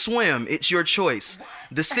 Sink or swim, it's your choice.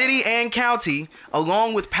 The city and county,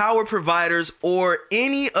 along with power providers or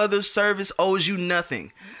any other service, owes you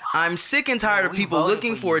nothing. I'm sick and tired of people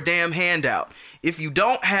looking for a damn handout. If you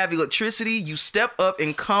don't have electricity, you step up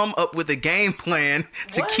and come up with a game plan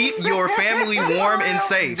to keep your family warm and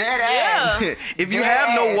safe. Dead ass. If you have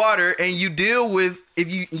no water and you deal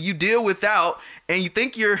without and you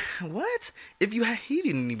think you're what? He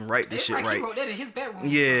didn't even write this It's shit like right. he wrote that in his bedroom.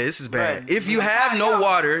 Yeah, this is bad. Bruh, If you I'm have tired, no y'all.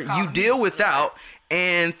 water, It's you called- deal without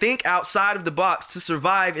and think outside of the box to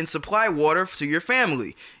survive and supply water to your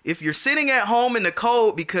family. If you're sitting at home in the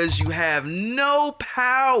cold because you have no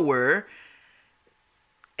power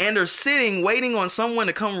and are sitting waiting on someone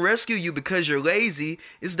to come rescue you because you're lazy,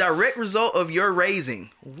 it's a direct result of your raising.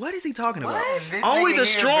 What is he talking about? This Only nigga the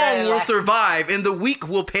here, strong bruh, will like- survive and the weak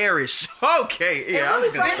will perish. Okay, yeah, I'm Really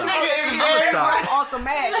just gonna sounds stop. like I'ma stop. on some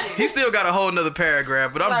mad shit. He still got a whole nother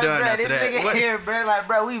paragraph, but I'm Like, done bruh, after this that. nigga What- here, bro. Like,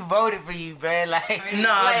 bro, we voted for you, bro. Like, Nah,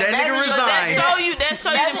 that nigga imagine- resigned. That show you the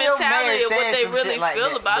Imagine your mentality mayor of what saying they some really shit like feel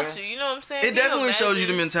that, about bruh. you. You know what I'm saying? It Can you definitely shows you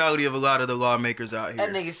the imagine? mentality of a lot of the lawmakers out That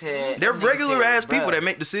here. nigga said They're that nigga regular said, ass people bruh, that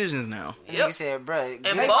make decisions now. That Yep. nigga said, bro, And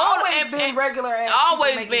They've bold always and- been and- regular ass.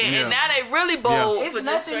 Always people been, making and now they really bold It's for just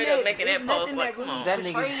nothing straight that up making it's that post. nothing Like, that come really on. That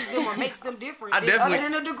nigga- portrays them or makes them different. I definitely- other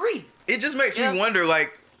than a degree. It just makes Yeah. me wonder,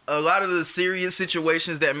 like, a lot of the serious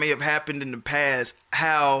situations that may have happened in the past,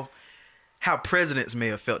 how presidents may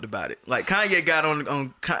have felt about it. Like Kanye got on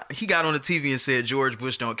the TV and said George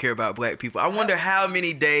Bush don't care about black people. I wonder how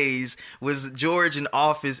many days was George in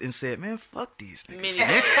office and said, man, fuck these niggas. Many man."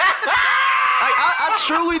 days. Like, I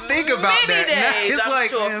truly think about Many that. Now, days, it's I'm like,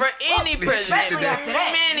 sure, man, for fuck any this president. shit. Especially after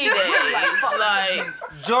that. Many days.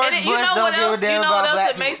 Like, George and then, Bush you know don't what give a else? You damn know about what else? black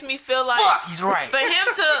It makes people. me feel like Fuck, he's right. for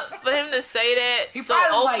him to say that He so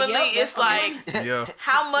probably was like, openly, yep, it's that's like Yeah.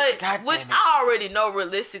 how much. God Which damn it. I already know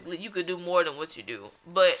realistically, you could do more than what you do.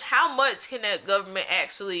 But how much can that government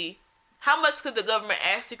actually? How much could the government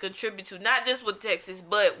actually contribute to? Not just with Texas,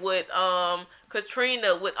 but with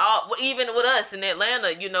Katrina, even with us in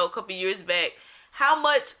Atlanta. You know, a couple years back. How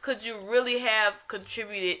much could you really have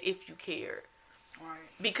contributed if you cared?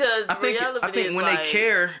 Because the I think reality is when like, they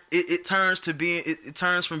care, it turns to being it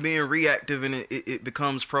turns from being reactive and it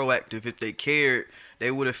becomes proactive. If they cared,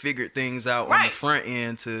 they would have figured things out on the Right. front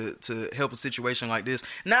end to help a situation like this.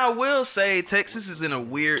 Now I will say Texas is in a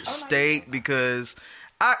weird state because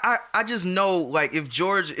I just know, like,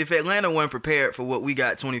 if Atlanta wasn't prepared for what we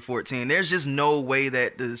got 2014, there's just no way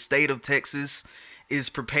that the state of Texas is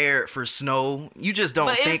prepared for snow. You just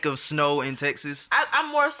don't think of snow in Texas.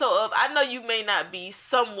 I'm more so of, I know you may not be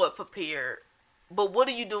somewhat prepared, but what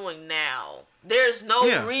are you doing now? There's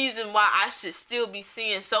no reason why I should still be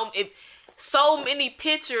seeing so many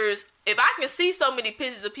pictures. If I can see so many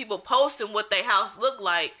pictures of people posting what their house look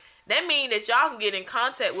like, that means that y'all can get in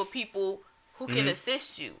contact with people who can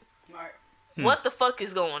assist you. Right. What the fuck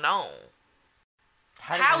is going on?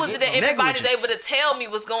 How is it that everybody's able to tell me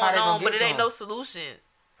what's going on, but it ain't no solution?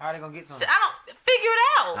 How they gonna get some? I don't figure it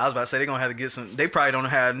out. I was about to say they're gonna have to get some. They probably don't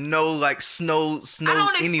have no like snow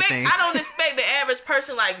anything. I don't expect the average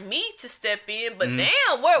person like me to step in, but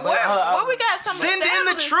damn, where we got some? Send in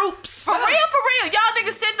the troops. For real. Y'all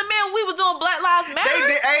niggas sent them in when we was doing Black Lives Matter.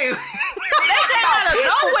 They came out of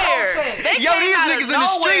nowhere. Yo, these niggas in the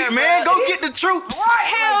street, man. Go get the troops. Right,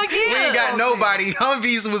 hell yeah. We ain't got nobody.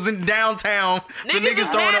 Humvees was in downtown. The niggas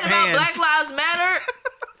throwing up hands. Black Lives Matter.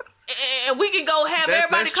 And we can go have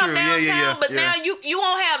everybody come downtown, but now you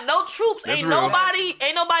won't have no troops. Ain't nobody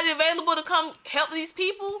available to come help these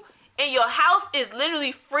people, and your house is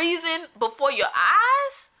literally freezing before your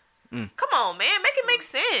eyes. Come on, man, make it make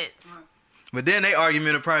sense. But then they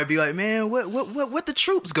argument will probably be like, man, what the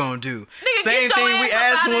troops gonna do? Nigga, same thing we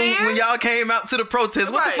asked when y'all came out to the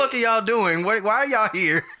protest. What the fuck are y'all doing? Why are y'all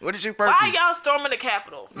here? What is your purpose? Why are y'all storming the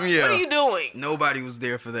Capitol? Yeah. What are you doing? Nobody was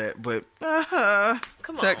there for that, but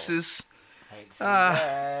come Texas.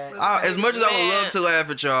 As much as I would love to laugh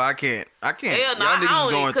at y'all, I can't. Hell no, y'all niggas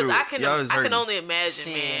is going through it. I can only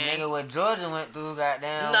imagine, shit, man. Nigga, what Georgia went through,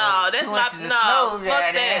 goddamn. No, that's not. No,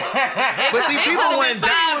 fuck that. But see, people wasn't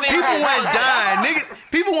dying.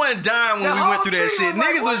 People wasn't dying when we went through that shit.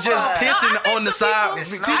 Niggas was just pissing on the side.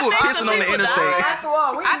 People were pissing on the interstate.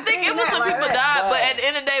 I think it was some people died, but at the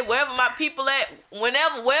end of the day, wherever my people at,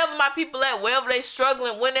 wherever my people at, wherever they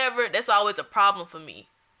struggling, whenever, that's always a problem for me.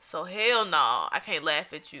 So hell no, I can't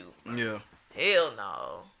laugh at you. Yeah. Hell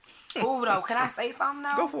no. Ooh, though, can I say something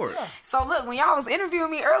now? Go for it. Yeah. So look, when y'all was interviewing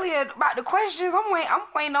me earlier about the questions, I was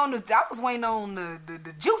waiting on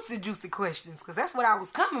the juicy questions, because that's what I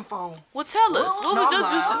was coming from. Well, tell us. What was your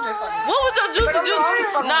juicy?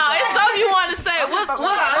 Nah, it's something you want to say.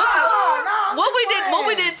 What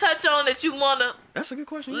we didn't touch on that you wanna? That's a good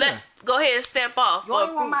question. Go ahead and stamp off. You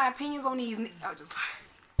ain't want my opinions on these? I'm just.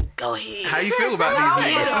 Go ahead. How you feel about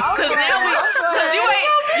these niggas? Because you ain't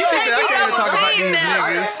talk about these now.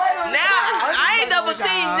 niggas. Now I ain't double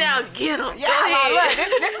team now. Get him. Yeah, go ahead.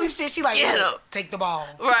 Look, this some shit. She like, take the ball.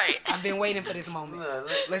 Right. I've been waiting for this moment.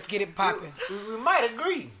 Let's get it popping. We might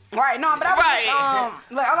agree. Right. No, but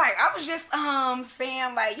I was just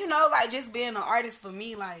saying, like, you know, like, just being an artist for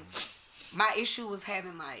me, like, my issue was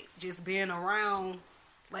having, like, just being around,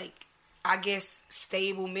 like, I guess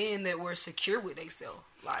stable men that were secure with themselves.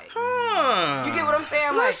 Like, you get what I'm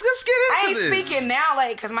saying? Like, let's get into this. I ain't speaking now,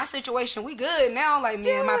 like, cause my situation, we good now, like,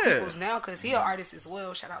 me and my peoples now, cause he an artist as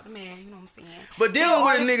well. Shout out to man, you know what I'm saying? But dealing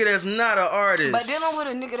with a nigga that's not an artist. But dealing with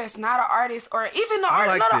a nigga that's not an artist, or even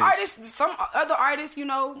another artist, some other artists, you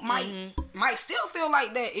know, might still feel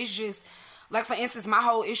like that. It's just, like, for instance, my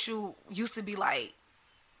whole issue used to be, like,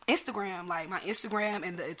 Instagram, like my Instagram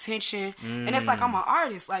and the attention, and it's like I'm an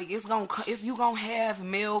artist. Like you gonna have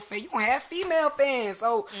male fans, you gonna have female fans,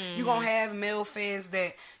 so you gonna have male fans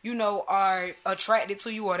that you know are attracted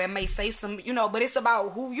to you or that may say some, you know. But it's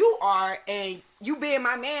about who you are, and you being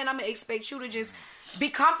my man, I'm gonna expect you to just be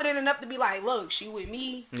confident enough to be like, look, she with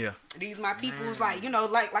me. Yeah, these my people's. Like, you know,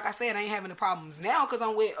 like I said, I ain't having the problems now because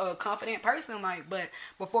I'm with a confident person. Like, but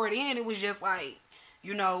before then, it was just like,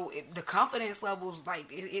 you know, the confidence levels, like,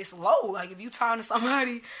 it's low. Like, if you talking to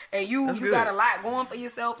somebody and you got a lot going for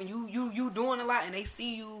yourself and you doing a lot and they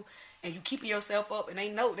see you and you keeping yourself up and they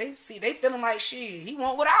feeling like, shit, he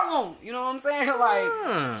want what I want. You know what I'm saying?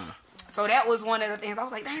 Like, so that was one of the things. I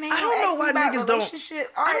was like, dang, I don't know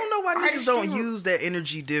why niggas don't use that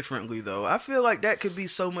energy differently, though. I feel like that could be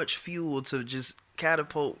so much fuel to just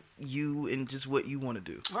catapult you and just what you want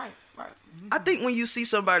to do. Right. Mm-hmm. I think when you see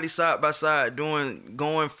somebody side by side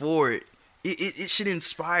going for it, it should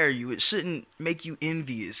inspire you. It shouldn't make you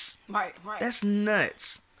envious. Right. That's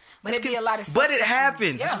nuts. But it'd be a lot of. But it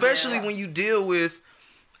happens, especially when you deal with,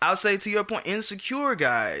 I'll say to your point, insecure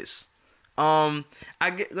guys. Let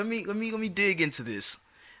me dig into this.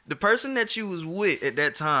 The person that you was with at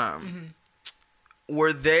that time,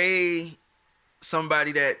 were they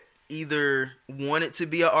somebody that either wanted to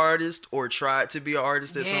be an artist or tried to be an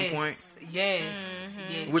artist at some point? Yes.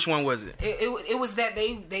 Which one was it? It was that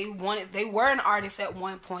they were an artist at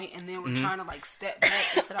one point, and then were trying to like step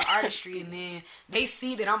back into the artistry, and then they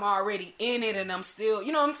see that I'm already in it and I'm still,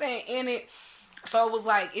 you know what I'm saying, in it. So it was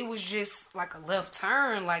like, it was just like a left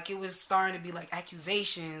turn. Like, it was starting to be like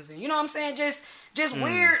accusations and, you know what I'm saying, just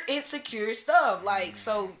weird, insecure stuff. Like,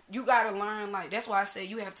 so you gotta learn, like, that's why I say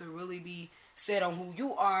you have to really be set on who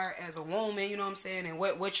you are as a woman, you know what I'm saying, and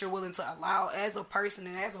what you're willing to allow as a person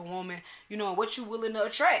and as a woman, you know, what you willing to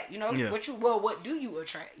attract, you know, what do you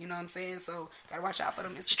attract, you know what I'm saying? So gotta watch out for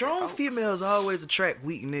them. Strong folks. Females always attract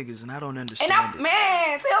weak niggas, and I don't understand it.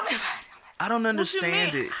 Man, tell me about it. I don't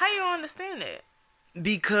understand it. How you don't understand it?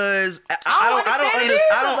 Because I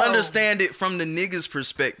don't understand it from the niggas'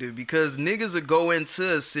 perspective, because niggas will go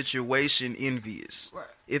into a situation envious. Right.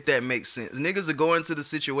 If that makes sense. Niggas will go into the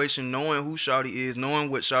situation knowing who shawty is, knowing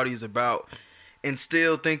what shawty is about, and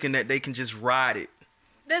still thinking that they can just ride it.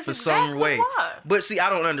 That's for exactly some way. Why. But see, I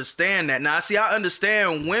don't understand that. Now, see, I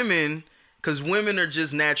understand women, because women are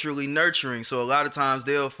just naturally nurturing. So a lot of times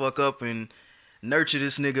they'll fuck up and nurture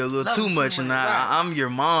this nigga a little too much, and I'm your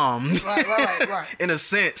mom. Right. In a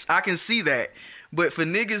sense, I can see that. But for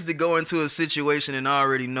niggas to go into a situation and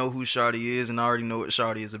already know who shawty is and already know what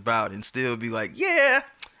shawty is about, and still be like, yeah,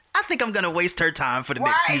 I think I'm gonna waste her time for the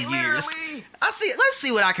next few years. Let's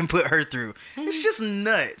see what I can put her through. It's just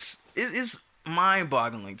nuts. It's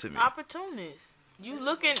mind-boggling to me. Opportunists. You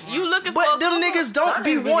looking for. But them niggas don't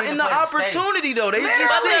be wanting the opportunity though. They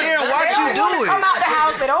just sit there and watch you do it. Come out the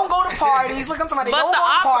house. They don't go to parties. Look, I'm talking about they don't go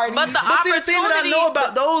to parties. But see, the thing that I know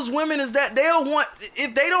about those women is that they'll want,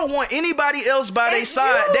 if they don't want anybody else by their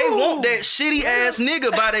side, they want that shitty ass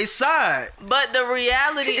nigga by their side. But the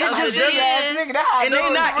reality it just doesn't, and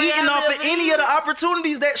they not eating off of any of the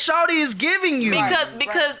opportunities that shawty is giving you.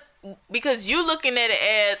 Because you looking at it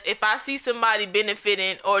as, if I see somebody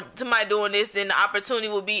benefiting or somebody doing this, then the opportunity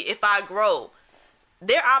will be if I grow.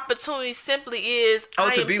 Their opportunity simply is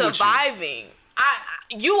I am surviving.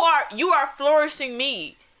 You are flourishing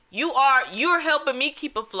me. You're helping me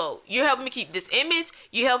keep afloat. You're helping me keep this image.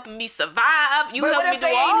 You're helping me survive. You helping me do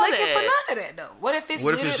all that. But what if they ain't looking for none of that though? What if it's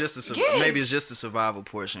just maybe it's just a survival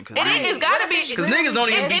portion? It's gotta be, because niggas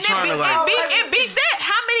don't even be trying to like. It beat that.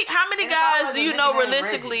 How many guys do you know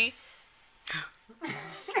realistically?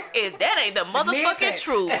 If that ain't the motherfucking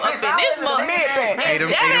truth up in this motherfucker, that ain't the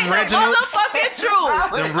motherfucking truth.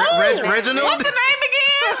 Reginald. What's the name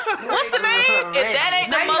again? What's the name? If that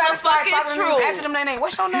ain't the motherfucking truth. Ask them their name.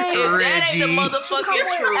 What's your name? If that ain't the motherfucking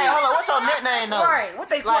truth. Hey, hold on. What's your nickname though? Right. What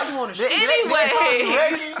they call you on the street?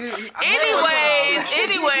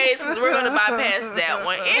 Anyways, we're gonna bypass that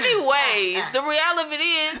one. Anyways, the reality of it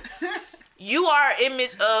is, you are an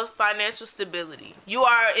image of financial stability. You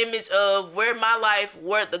are an image of where my life,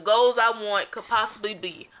 where the goals I want could possibly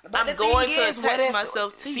be. I'm going to attach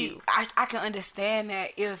myself to you. I can understand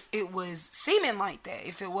that if it was seeming like that,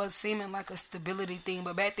 if it was seeming like a stability thing,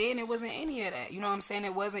 but back then it wasn't any of that. You know what I'm saying?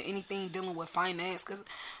 It wasn't anything dealing with finance, because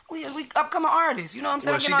we upcoming artists. You know what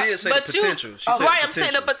I'm saying? Well, she did say the potential. I'm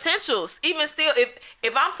saying the potentials. Even still,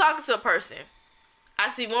 if I'm talking to a person, I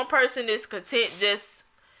see one person is content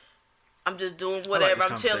I'm just doing whatever,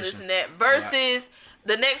 I'm chilling, this and that. Versus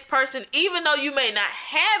the next person, even though you may not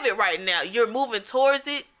have it right now, you're moving towards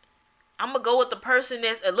it. I'm gonna go with the person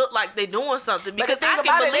that look like they doing something, because I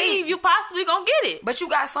can believe you possibly gonna get it. But you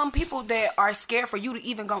got some people that are scared for you to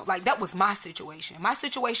even go. Like, that was my situation. My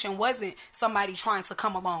situation wasn't somebody trying to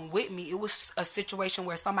come along with me. It was a situation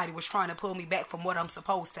where somebody was trying to pull me back from what I'm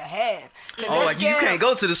supposed to have. Like, you can't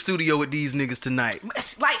go to the studio with these niggas tonight.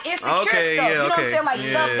 Like insecure stuff. You know what I'm saying? Like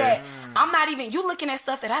stuff that I'm not even. You looking at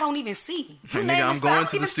stuff that I don't even see. Nigga, I'm going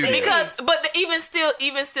to the studio. But even still,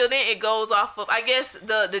 then it goes off of. I guess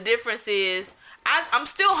the difference is I'm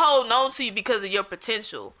still holding on to you because of your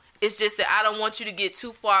potential. It's just that I don't want you to get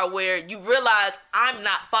too far where you realize I'm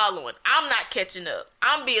not following. I'm not catching up.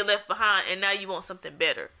 I'm being left behind, and now you want something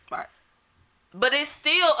better. Right. But it's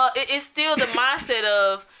still the mindset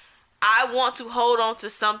of, I want to hold on to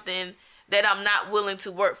something that I'm not willing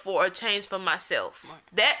to work for or change for myself.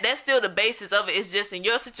 Right. That's still the basis of it. It's just, in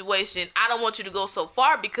your situation, I don't want you to go so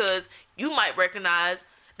far because you might recognize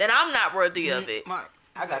that I'm not worthy of it.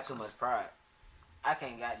 I got too much pride. I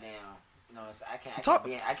can't goddamn, you know, I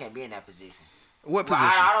can't be in that position. What position?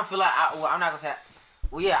 I don't feel like, I'm not gonna say,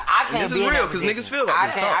 well, yeah, I can't be in that position. This is real, because niggas feel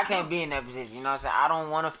like I can't be in that position, you know what I'm saying? I don't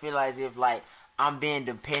want to feel as if, like, I'm being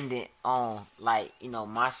dependent on, like, you know,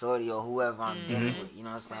 my shorty or whoever I'm dealing with, you know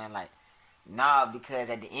what I'm saying? Like, nah, because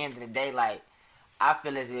at the end of the day, like, I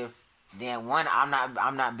feel as if then one, I'm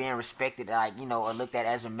not being respected, like, you know, or looked at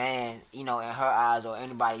as a man, you know, in her eyes or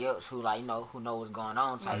anybody else who, like, you know, who knows what's going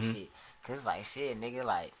on type shit. Cause it's like, shit, nigga,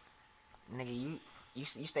 like, nigga, you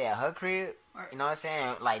stay at her crib, you know what I'm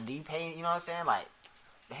saying? Like, do you pay? You know what I'm saying? Like,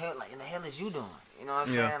 the hell is you doing? You know what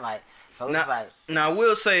I'm saying? Like, so it's like. Now I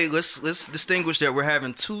will say, let's distinguish that we're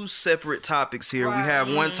having two separate topics here. We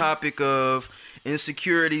have one topic of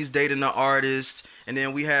insecurities dating the artist, and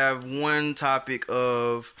then we have one topic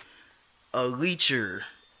of a leecher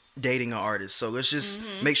dating an artist. So let's just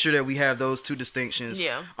make sure that we have those two distinctions.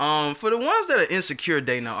 Yeah. For the ones that are insecure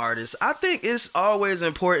dating an artist, I think it's always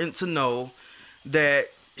important to know that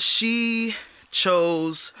she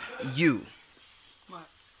chose you.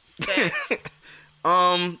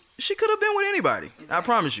 She could have been with anybody. Exactly. I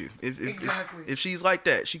promise you. If she's like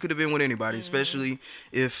that, she could have been with anybody, especially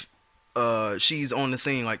if she's on the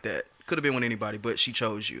scene like that. Could have been with anybody, but she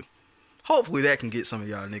chose you. Hopefully that can get some of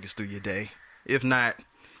y'all niggas through your day. If not,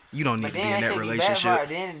 you don't need to be in that relationship.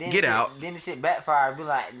 Get out. Then the shit backfired. Be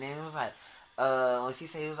like, then it was like, when she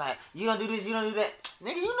said, it was like, you don't do this, you don't do that.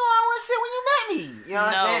 Nigga, you know I was shit when you met me. You know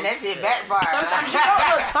what I'm saying? That shit backfired. Sometimes you don't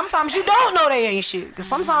look. Sometimes you don't know they ain't shit. Cause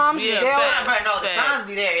sometimes the signs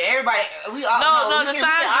be there. Everybody, we all know. The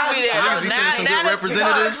signs be there. Niggas be seeing some good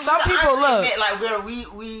representatives. Some people look. Like where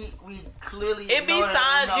we clearly. It be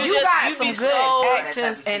signs. You got some good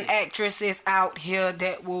actors and actresses out here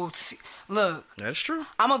that will look. That's true.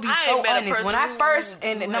 I'm gonna be so honest. When I first,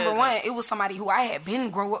 and number one, it was somebody who I had been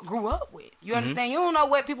grew up with. You understand? You don't know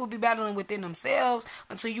what people be battling within themselves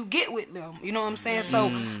until you get with them. You know what I'm saying?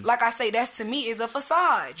 So, like I say, that's to me is a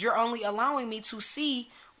facade. You're only allowing me to see,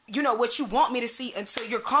 you know, what you want me to see until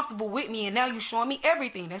you're comfortable with me, and now you're showing me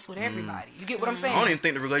everything. That's with everybody. You get what I'm saying? I don't even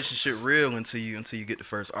think the relationship real until you get the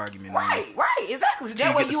first argument. Right, exactly. So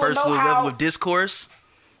that way you will first know little how. level of discourse.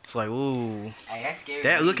 It's like, ooh, hey, that's scary.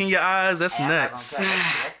 That look in your eyes, that's nuts.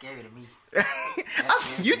 That's scary to me.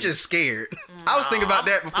 You just scared. I was thinking about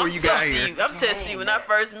that before you got here. I'm testing you when I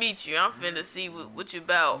first meet you. I'm finna see what you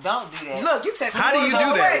about. Don't do that. Look, you testing. How do you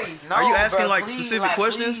do that? No, are you asking bro, specific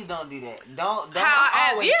questions? Please don't do that. Don't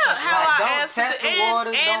how always I answer test the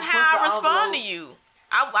waters, and how I respond to you.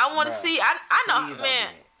 I want to see. I know, man.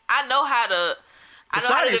 I know how to. I know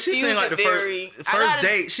how to diffuse she seemed like it the first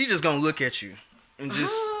date. She just gonna look at you and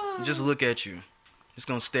just look at you. Just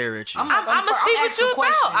gonna stare at you. I'm gonna see what you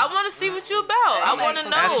about. I want to see what you about. I want to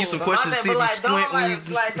know. Ask you some questions to see if you squint when you.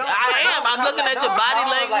 I am. I'm looking at your body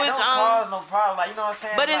language. Don't cause no problem. Like, you know what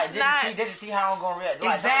I'm saying? But it's not. Just to see how I'm gonna react.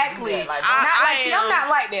 Exactly. I'm not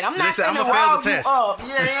like that. I'm not finna rile you up.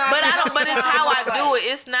 But I don't. But it's how I do it.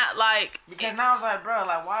 It's not like. Because now it's like, bro,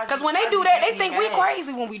 like why? Because when they do that, they think we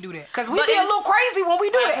crazy when we do that. Because we be a little crazy when we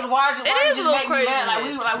do that. It is a little crazy.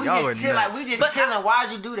 Like we just chill. Like we just chilling. Why'd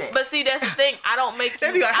you do that? But see, that's the thing. I don't make.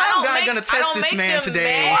 How guy gonna test this man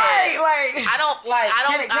today? I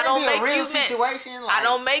don't make you situation. I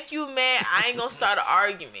don't make you mad. I ain't gonna start an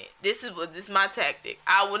argument. This is my tactic.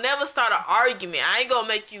 I will never start an argument. I ain't gonna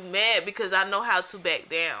make you mad because I know how to back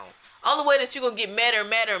down. Only way that you gonna get madder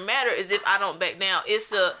is if I don't back down.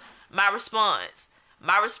 It's my response.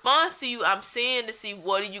 My response to you, I'm seeing to see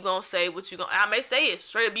what are you gonna say. What you gonna? I may say it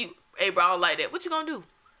straight up. Hey, bro, I don't like that. What you gonna do?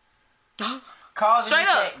 Straight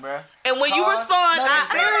up, bro. And when you respond, that's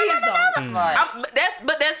serious though.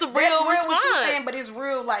 That's a real response. What you're saying, but it's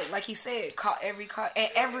real. Like he said, every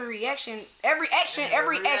action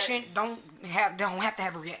don't have to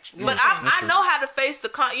have a reaction. You know but I know how to face the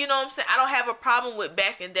you know what I'm saying. I don't have a problem with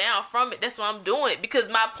backing down from it. That's why I'm doing it, because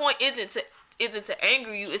my point isn't to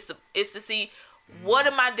anger you. It's to see what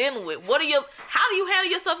am I dealing with. How do you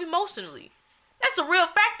handle yourself emotionally? That's a real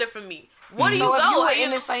factor for me. What do you so go? if you were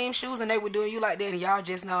in the same shoes and they were doing you like that, and y'all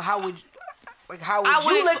just know how would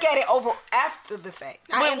you look at it over after the fact?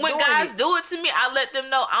 When guys do it to me, I let them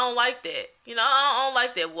know I don't like that. You know, I don't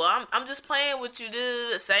like that. Well, I'm just playing with you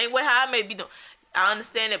the same way how I may be doing. I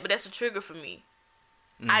understand it, but that's a trigger for me.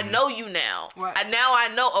 I know you now. Right. I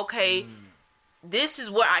know. Okay. This is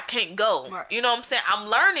where I can't go. Right. You know what I'm saying? I'm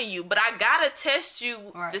learning you, but I gotta test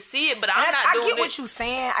you to see it. But I'm not doing it. I get what you're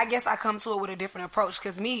saying. I guess I come to it with a different approach,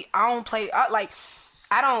 because I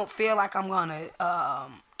don't feel like I'm gonna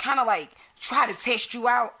kind of like try to test you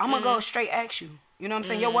out. I'm gonna go straight at you. You know what I'm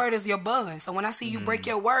saying? Your word is your bond. So when I see you break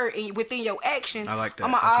your word and within your actions, I'm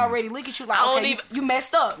gonna already look at you like, okay, you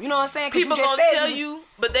messed up. You know what I'm saying? People you just gonna tell you,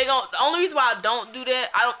 but they gonna. The only reason why I don't do that,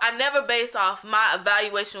 I never base off my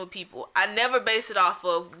evaluation with people. I never base it off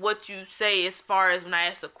of what you say as far as when I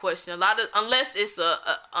ask a question. Unless it's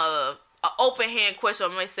a open hand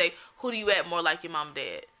question, I might say, who do you act more like, your mom,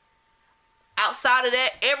 dad? outside of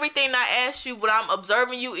that, everything I ask you, what I'm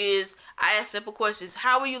observing you is, I ask simple questions.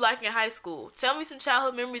 How were you like in high school? Tell me some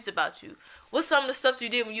childhood memories about you. What's some of the stuff you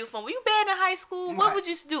did when you were fun? Were you bad in high school? What would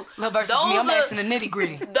you do? Love versus me. I'm asking the nitty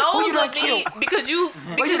gritty. Those you are me because you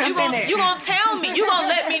gonna tell me. You gonna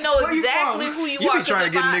let me know exactly who you are. You be trying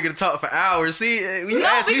to get a nigga to talk for hours. See, you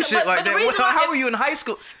ask me shit like that. How were you in high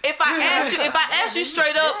school? If I ask you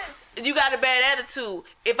straight up, you got a bad attitude.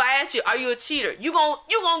 If I ask you, are you a cheater? You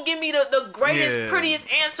gonna give me the greatest,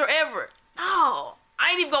 prettiest answer ever. No,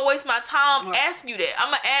 I ain't even gonna waste my time asking you that. I'm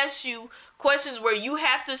gonna ask you questions where you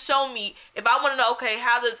have to show me. If I want to know, okay,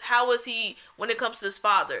 how was he when it comes to his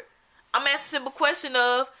father? I'm asking a simple question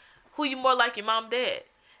of who you more like, your mom, dad.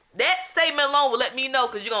 That statement alone will let me know,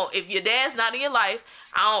 because if your dad's not in your life,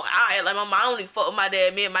 I act like my mom. I don't even fuck with my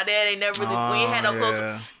dad. Me and my dad ain't never really, we ain't had no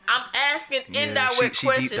close. I'm asking indirect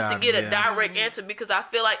questions to get a direct answer, because I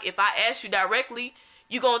feel like if I ask you directly,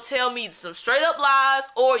 you gonna tell me some straight up lies,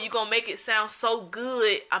 or you gonna make it sound so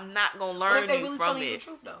good I'm not gonna learn what if they you really from telling it. you the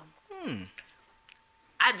truth though? You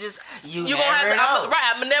gonna have to know.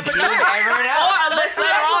 I'm never know. never know. Or unless later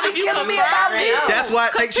on if you killing me about me. That's why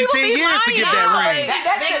it takes you 10 years to get that ring.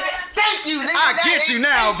 Thank you, nigga. I get you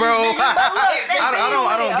now, bro.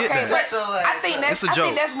 I don't get that. I think It's a joke. I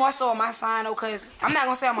think that's more so on my sign, though, because I'm not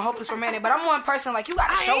gonna say I'm a hopeless romantic, but I'm one person like you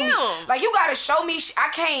gotta show me. Like you gotta show me. I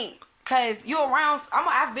can't, cause you around.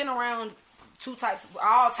 I've been around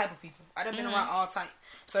all type of people. I done been around all type.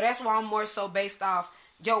 So that's why I'm more so based off.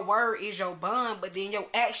 Your word is your bond, but then your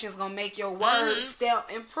actions gonna make your word stamp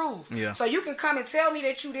and prove. Yeah. So you can come and tell me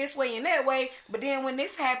that you this way and that way, but then when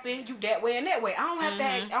this happened, you that way and that way. I don't have to.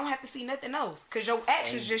 I don't have to see nothing else, cause your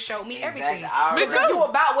actions just show me everything. Because if you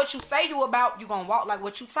about what you say you about, you gonna walk like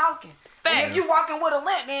what you talking. And if you walking with a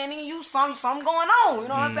limp, then you something going on. You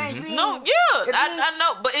know what I'm saying? I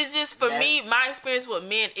know, but it's just for me. My experience with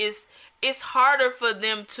men is it's harder for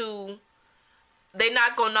them to. They're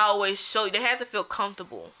not gonna always show you. They have to feel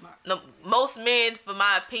comfortable. Most men, for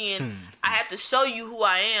my opinion, I have to show you who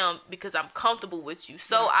I am because I'm comfortable with you.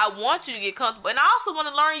 So I want you to get comfortable, and I also want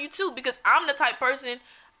to learn you too, because I'm the type person.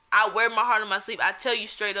 I wear my heart on my sleeve. I tell you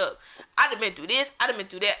straight up. I done been through this. I done been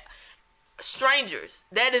through that. Strangers.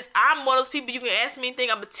 I'm one of those people. You can ask me anything.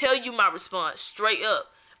 I'm gonna tell you my response straight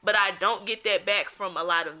up. But I don't get that back from a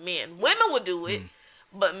lot of men. Women will do it,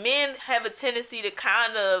 but men have a tendency to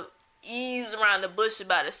kind of ease around the bush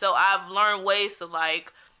about it. So I've learned ways to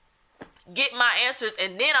like get my answers,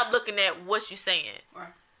 and then I'm looking at what you saying. Right.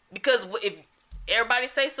 Because if everybody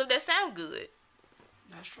say stuff that sound good,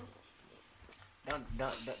 that's true.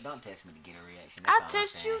 Don't test me to get a reaction. I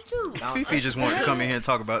test you too. Fifi just wanted to come in here and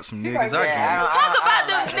talk about some niggas. Talk about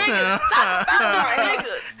them niggas. Talk about them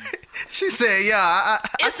niggas. She said, "Yeah,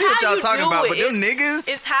 I see what y'all talking about, but them niggas."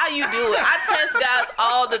 It's how you do it. I test guys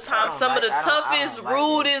all the time. Some of the toughest,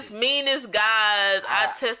 rudest, meanest guys.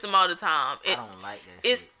 I test them all the time. I don't like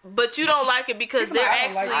this. But you don't like it because they're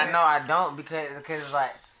actually. I know I don't because it's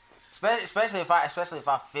like. Especially if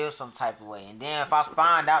I feel some type of way, and then if I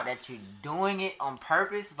find out that you're doing it on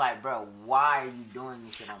purpose, it's like, bro, why are you doing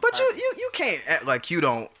this shit on purpose? But you can't act like you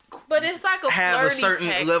don't. But it's like have a certain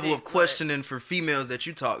tactic, level of questioning for females that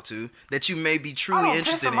you talk to that you may be truly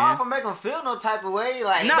interested in. I don't make them feel no type of way,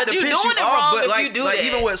 like not but to you piss doing you it off, wrong but if like, you do like that.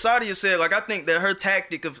 even what Sadia said, like I think that her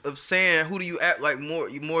tactic of saying who do you act like more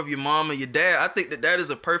of your mom or your dad, I think that is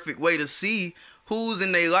a perfect way to see who's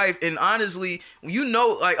in their life. And honestly, you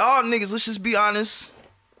know, like all niggas, let's just be honest,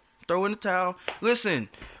 throw in the towel. Listen,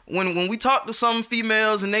 when we talk to some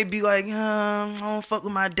females and they be like, I don't fuck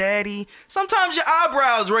with my daddy, sometimes your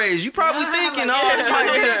eyebrows raise. You probably thinking, this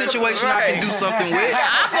might be a situation I can do something with.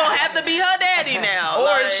 I'm gonna have to be her daddy now.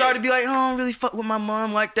 Or Shawty be like, I don't really fuck with my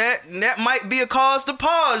mom like that, and that might be a cause to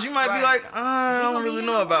pause. You might be like, I don't really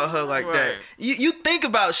know about her like that. You think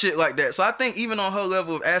about shit like that. So I think even on her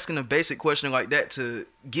level of asking a basic question like that to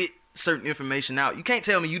get certain information out, you can't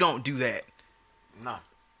tell me you don't do that. No.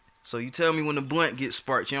 So you tell me when the blunt gets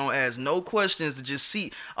sparked, you don't ask no questions to just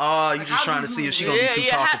see. You just trying to see if she gonna be too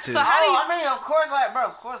talkative. So how do you? I mean, of course, like, bro,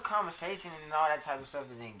 of course, conversation and all that type of stuff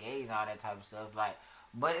is engaged, and all that type of stuff, like.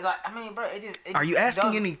 But it, like, I mean, bro, it just. Are you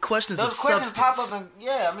asking any questions of substance? Those questions pop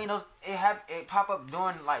up, I mean, it pop up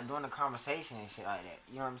during the conversation and shit like that.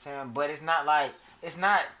 You know what I'm saying? But it's not like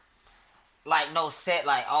no set,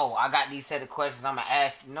 like, oh, I got these set of questions I'm gonna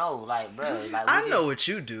ask. No, like, bro, like I know what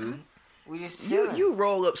you do. We just chilling. You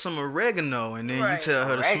roll up some oregano and then you tell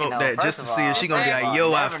her to smoke that first just to of see all, if she gonna be like,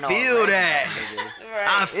 yo, I feel that.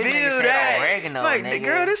 I feel that. Oregano, like, nigga.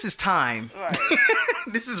 Girl, this is thyme. Right.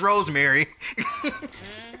 This is rosemary.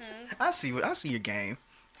 I see your game.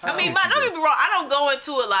 I mean, don't get me wrong. I don't go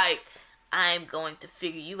into it like I'm going to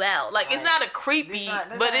figure you out. Like, it's not a creepy,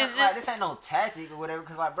 but it's just like, this ain't no tactic or whatever.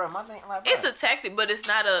 Cause like, bro, my thing, like, bro. It's a tactic, but it's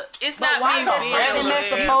not a. It's But not. why is that something that's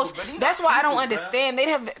supposed? But That's why I don't understand.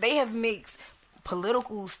 They have mixed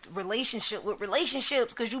political relationship with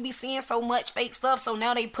relationships because you be seeing so much fake stuff. So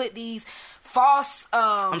now they put these false.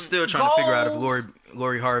 I'm still trying to figure out if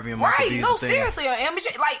Lori Harvey and Michael B is no, a thing. seriously, an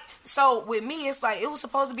amateur. Like, so with me, it's like it was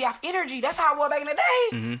supposed to be off energy. That's how it was back in the day.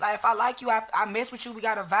 Mm-hmm. Like, if I like you, I mess with you. We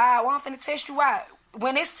got a vibe. Well, I'm finna test you out.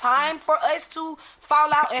 When it's time for us to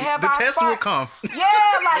fall out and have The our test sparks, will come. Yeah,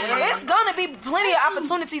 like it's gonna be plenty of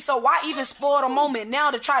opportunities. So why even spoil the moment now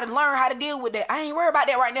to try to learn how to deal with that? I ain't worried about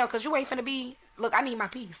that right now because you ain't finna be. Look, I need my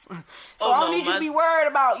peace. So I don't need you to be worried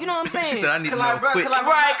about. You know what I'm saying? She said I need to know bro, quick.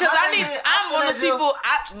 Right, because I'm one of those people.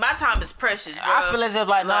 My time is precious, bro. I feel as if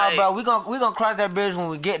like, nah, bro, we gonna cross that bridge when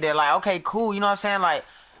we get there. Like, okay, cool. You know what I'm saying? Like,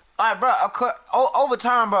 bro, over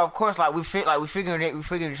time, bro. Of course, like we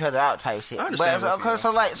figuring each other out, type shit. I understand. But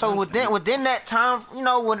within that time, you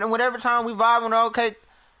know, whatever time we vibing, okay,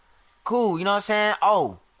 cool. You know what I'm saying?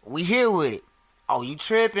 Oh, we here with it. Oh, you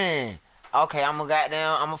tripping? Okay, I'm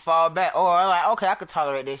gonna fall back. Or like, okay, I could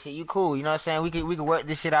tolerate this shit. You cool? You know what I'm saying? We could work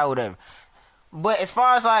this shit out, whatever. But as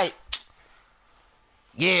far as like,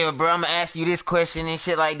 yeah, bro, I'm gonna ask you this question and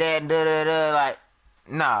shit like that. Like,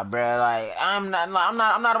 nah, bro. Like, I'm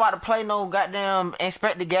not about to play no goddamn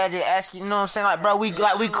Inspector Gadget. Ask you know what I'm saying? Like, bro, we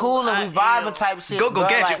cool and we vibing type shit. Go bro.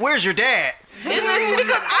 Gadget. Like, Where's your dad? It's because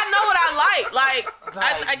I know what I like. Like,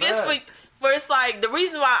 I guess for it's like the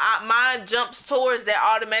reason why mine jumps towards that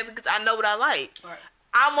automatically because I know what I like. Right.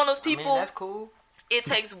 I'm one of those people. that's cool. It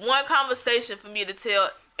takes one conversation for me to tell,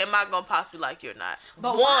 am I gonna possibly like you or not?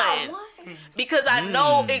 But one, because I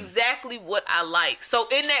know exactly what I like. So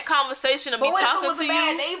in that conversation of me talking to you, but what if it was a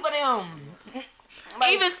bad day for them?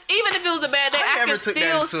 Like, even if it was a bad day, I can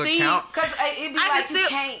still see. Because it'd be like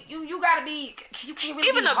you gotta be, you can't really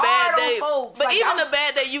even be a hard bad day, on folks. but like, even a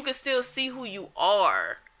bad day, you can still see who you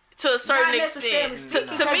are. To a certain extent,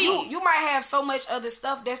 to me, you might have so much other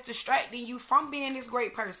stuff that's distracting you from being this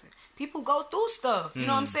great person. People go through stuff, you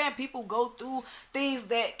know what I'm saying? People go through things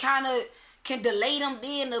that kind of can delay them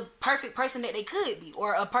being the perfect person that they could be,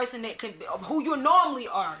 or a person that can be, who you normally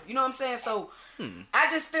are. You know what I'm saying? So I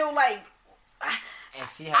just feel like I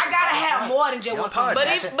gotta have more than just one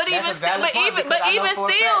conversation. But even still,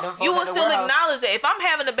 you will still acknowledge that if I'm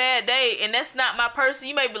having a bad day and that's not my person,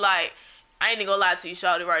 you may be like, I ain't gonna lie to you,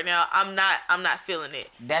 shawty, right now. I'm not feeling it.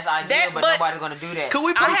 That's ideal, but nobody's gonna do that. Could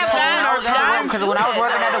we postpone our time? Because when I was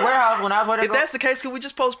working at the warehouse, if that's the case, could we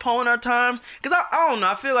just postpone our time? Because I don't know.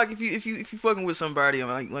 I feel like if you fucking with somebody,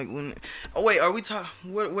 like when. Oh wait, are we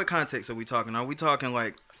talking? What context are we talking? Are we talking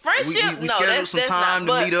like friendship? We schedule some time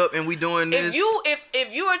to meet up and we doing this.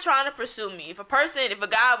 If you are trying to pursue me, if a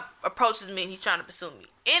guy approaches me and he's trying to pursue me,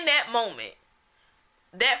 in that moment.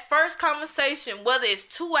 That first conversation, whether it's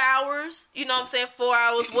 2 hours, you know what I'm saying, 4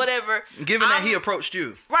 hours, whatever. Given that he approached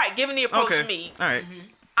you. Right, given he approached me. All right.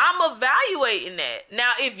 I'm evaluating that.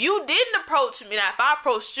 Now, if you didn't approach me, now if I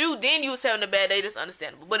approached you, then you was having a bad day, that's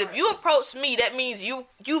understandable. But if you approached me, that means you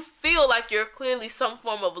feel like you're clearly some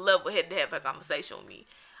form of a level head to have a conversation with me.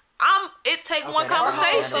 It take one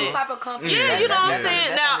conversation. Some type of confidence. Yeah, you know what I'm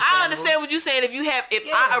saying? Now, I understand what you're saying.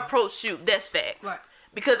 If I approach you, that's facts. Right.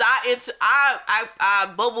 Because I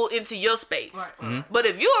bubble into your space. Right. Mm-hmm. But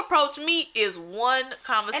if you approach me, is one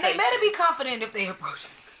conversation. And they better be confident if they approach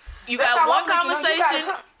you. You got one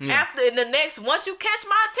conversation after the next. Once you catch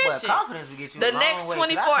my attention, confidence will get you the next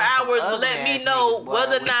 24 hours will let me know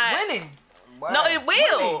whether or not. Winning. No, it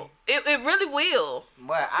will. It really will.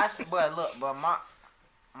 But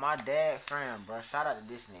my dad friend, bro. Shout out to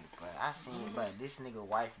this nigga, bro. I seen, this nigga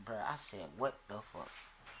wife, bro. I said, what the fuck?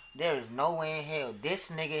 There is no way in hell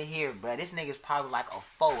this nigga here, bro. This nigga's probably like a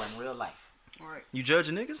foe in real life. Right. You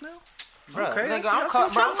judging niggas now? Bro, okay, nigga,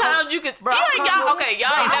 sometimes you could. Y'all ain't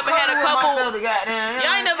never had a couple. Y'all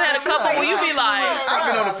ain't never had a couple where you be like,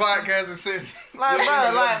 I've been on the podcast and said, bro,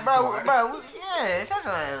 yeah, shut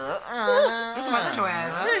your ass up. Shut your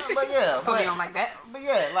ass up. But yeah, but don't like that. But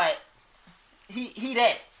yeah, like he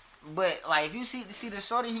that. But like if you see the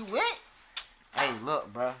shorty he with, hey,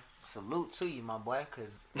 look, bro. Salute to you, my boy,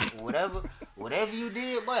 because whatever you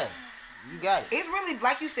did, boy, you got it. It's really,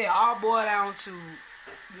 like you said, all boiled down to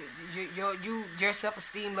your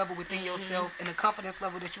self-esteem level within yourself and the confidence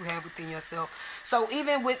level that you have within yourself. So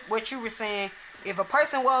even with what you were saying, if a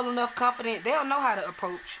person well enough confident, they'll know how to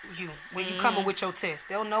approach you when you come in with your test.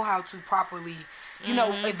 They'll know how to properly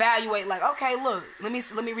evaluate, like, okay, look, let me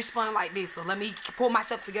respond like this, or let me pull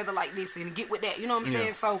myself together like this and get with that. You know what I'm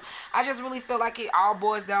saying? So I just really feel like it all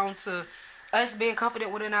boils down to us being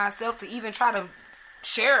confident within ourselves to even try to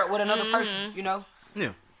share it with another person, you know?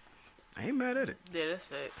 Yeah. I ain't mad at it. Yeah, that's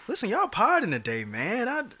fact. Listen, y'all partying today,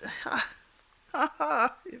 man.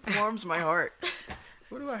 It warms my heart.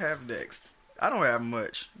 What do I have next? I don't have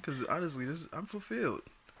much because honestly, I'm fulfilled.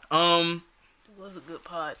 It was a good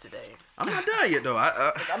pod today. I'm not done yet though.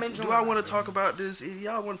 I'm enjoying do I want to talk about this?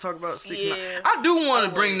 Y'all want to talk about 6ix9ine? I do want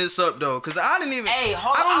to bring this up though, because I didn't even. Hey,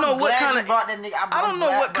 hold I don't on. know I'm what glad kind you of. brought that nigga. I don't know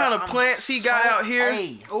what kind of plants he got out here.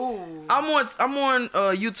 Hey. Ooh. I'm on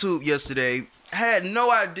YouTube yesterday. Had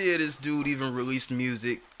no idea this dude even released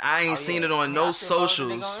music. I ain't seen it on no I still follow the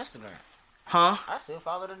socials. nigga on Instagram. Huh? I still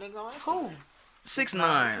follow the nigga on Instagram. Who?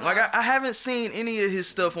 6ix9ine. Like I haven't seen any of his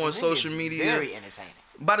stuff on The nigga social is media. Very entertaining.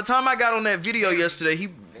 By the time I got on that video yesterday, he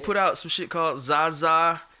put out some shit called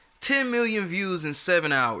Zaza. 10 million views in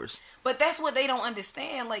 7 hours. But that's what they don't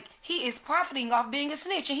understand. Like, he is profiting off being a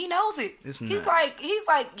snitch, and he knows it. It's he's nuts.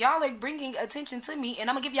 like, y'all are bringing attention to me, and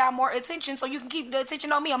I'm gonna give y'all more attention so you can keep the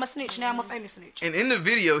attention on me. I'm a snitch now. I'm a famous snitch. And in the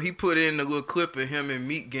video, he put in a little clip of him and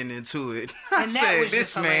Meek getting into it. I And that said, was this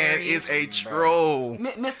just man hilarious. is a troll.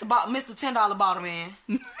 Mr. $10 bottle man.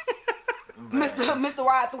 Mr.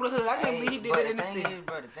 Ride through the hood. I can't believe he did it in the city.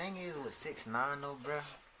 The thing is with 6ix9ine though, bro,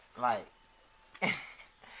 like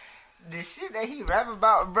the shit that he rap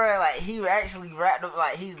about, bro, like he actually rapped up,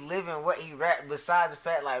 like he's living what he rapped. Besides the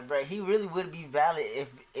fact, like, bro, he really would be valid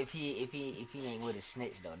if he ain't with a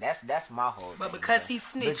snitch though. That's my whole. But thing, because bro. he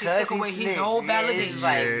snitched, Because it took he away his snitched, whole yeah, validation. it's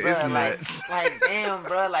like, Yeah, bro, it's like, nuts. like, damn,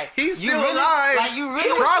 bro, like He's you still really, alive. Like you He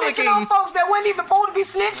really was Frolicking. snitching on folks that wasn't even supposed to be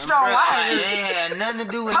snitched on. Bro, I like, it had nothing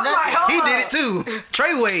to do with I'm nothing. like, hold He up. did it too.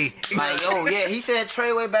 Treyway. Like, yo, yeah, he said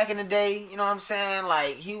Treyway back in the day, you know what I'm saying?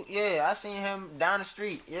 Like, I seen him down the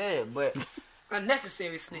street, yeah, but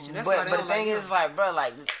unnecessary snitching. That's why but they the don't thing like is, him. like, bro,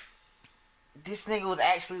 like, this nigga was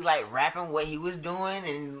actually, like, rapping what he was doing,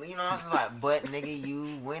 and, you know, I was like, but, nigga,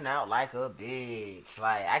 you went out like a bitch.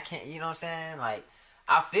 Like, I can't, you know what I'm saying? Like,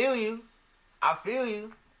 I feel you,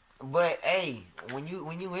 but, hey, when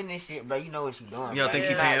you in this shit, bro, you know what you doing. Y'all bro. think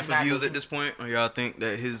he You're paying not- for you're not views gonna at this point? Or y'all think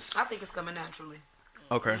that his... I think it's coming naturally.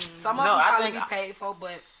 Okay. Some of No, them I probably think- be paid for,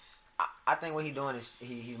 but I think what he's doing is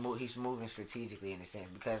he's moving strategically in a sense,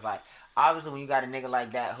 because like obviously when you got a nigga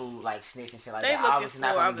like that who like snitch and shit like They that, looking obviously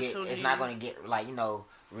not for gonna get opportunity. it's not gonna get like, you know,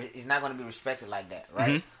 it's not gonna be respected like that,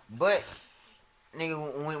 right? But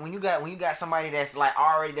nigga, when you got somebody that's like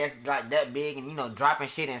already that's like that big and, you know, dropping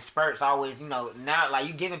shit in spurts, always, you know, now like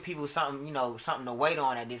you giving people something, you know, something to wait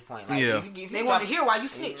on at this point. Like, Yeah. if you they want to hear why you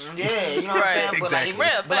snitch. Yeah, you know what I'm saying. But like,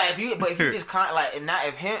 exactly. if you just like not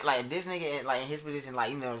if him like if this nigga like in his position,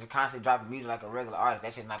 like, you know, is constantly dropping music like a regular artist,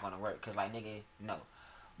 that shit's not gonna work, cause like, nigga, no.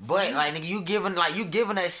 But like, nigga, you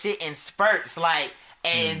giving that shit in spurts, like,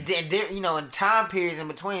 and then you know, in time periods in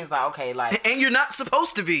between, it's like, okay, like, And you're not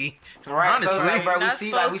supposed to be. right? Honestly. So it's like, bro, Not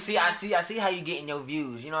I see how you getting your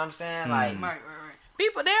views. You know what I'm saying? Like, Right.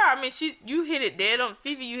 People there, I mean, you hit it dead on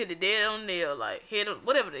Fifi, you hit it dead on nail, like hit on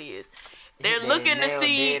whatever it is. They're hit that looking to nail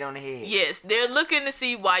see. dead on the head. Yes, they're looking to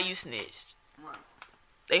see why you snitched.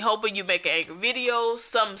 They hoping you make an angry video,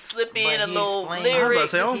 something slip in But a he little explained- lyric. I was about to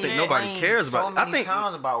say, I don't He think nobody explained cares so about it. many I think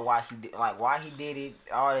times about why he did it,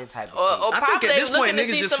 all that type of Or shit. I think probably at they this point, looking to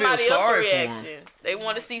niggas see just feel somebody else's sorry for 'em. reaction. They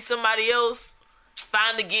want to see somebody else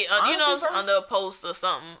finally get, you know, Honestly, bro. under a post or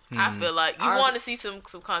something. I feel like you Honestly- want to see some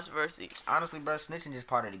controversy. Honestly, bro, snitching is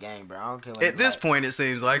part of the game, bro. I don't care what At this like, point, it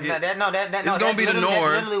seems like it. It's It's gonna be the norm. That's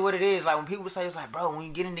literally what it is. Like when people say it's like, bro, when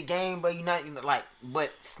you get in the game, bro, you know, like,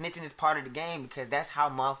 but snitching is part of the game because that's how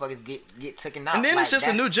motherfuckers get taken out. And then like, it's just a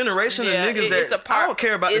that's- new generation Yeah, of niggas it's a that part- I don't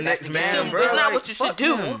care about the it's- next that's man, the bro. game. It's not Like, what you should fuck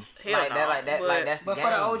do. them. Hell like that, no. like that, But- like that's. But the for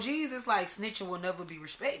the game. OGs, it's like snitching will never be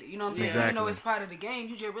respected. You know what I'm saying? Exactly. Even though it's part of the game,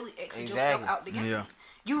 you just really exit Exactly. yourself out the game. Yeah.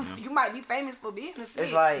 You might be famous for being a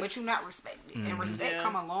snitch, like- but you're not respected. And respect Yeah.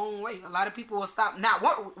 come a long way. A lot of people will stop not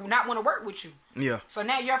want to work with you. Yeah. So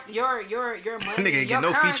now your money, Nigga ain't your get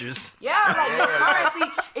no currency, features. Yeah, like your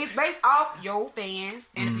currency is based off your fans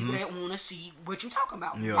and the people that want to see what you talking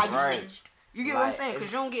about. Yeah. Like you Right. snitched. You get what I'm Like, saying?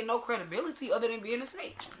 Because you don't get no credibility other than being a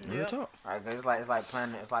snitch. Real talk. Right, 'cause it's like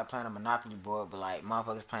playing a Monopoly board, but like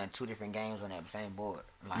motherfuckers playing two different games on that same board.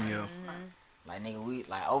 Like, Yeah. like nigga, we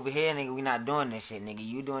like over here, nigga, we not doing that shit, nigga.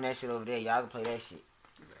 You doing that shit over there? Y'all can play that shit.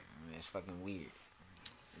 I mean, it's fucking weird,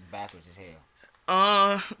 backwards as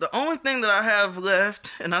hell. The only thing that I have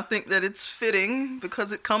left, and I think that it's fitting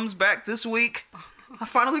because it comes back this week. I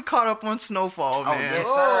finally caught up on Snowfall, Oh man. yes,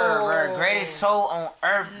 sir, bro. Greatest show on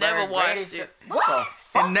earth, bro. Never watched Greatest it. show- What the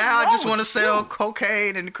fuck? And now is I just wrong want to with sell you?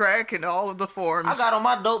 cocaine and crack in all of the forms. I got on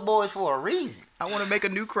my dope boys for a reason. I want to make a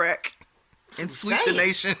new crack and you sweep the saying?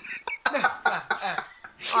 nation.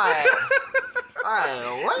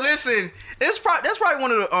 What? Listen, that's probably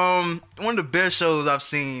one of the best shows I've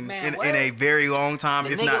seen in a very long time,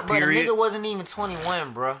 if not period. The nigga wasn't even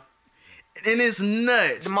 21, bro. And it's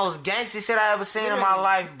nuts. The most gangster shit I ever seen in my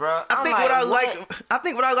life, bro. I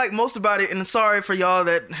think what I like most about it, and sorry for y'all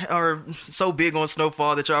that are so big on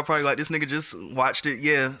Snowfall that y'all probably like, this nigga just watched it.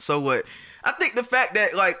 Yeah, so what? I think the fact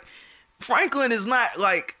that like Franklin is not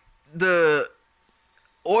like the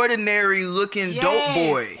ordinary looking dope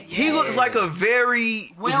boy. He looks like a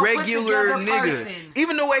very regular nigga. Person.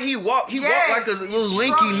 Even the way he walked like a little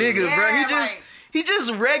lanky nigga, bro. He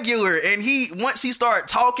just regular, and once he start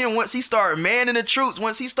talking, once he start manning the troops,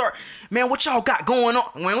 once he start, man, what y'all got going on?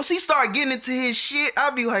 Once he start getting into his shit,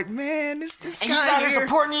 I'll be like, man, this and guy out here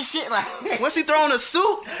supporting this shit. Like, once he throw on a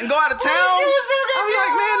suit and go out of town, I'll be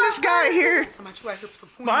like, man, this guy here.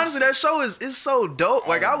 But honestly, that show is so dope.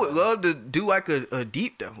 Like, I would love to do like a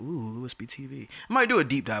deep dive. Ooh, USB TV. I might do a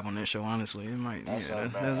deep dive on that show. Honestly, it might.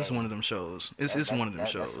 That's one of them shows. It's one of them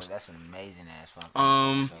shows. That's an amazing ass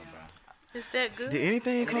fucking show, bro. Is that good? Did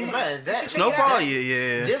anything come out? Snowfall?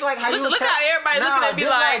 Yeah. Just like how look how everybody looking at me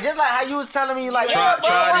like. Just like how you was telling me like,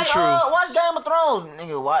 tried and true. Watch Game of Thrones,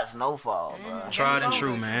 nigga. Watch Snowfall, bro. Tried and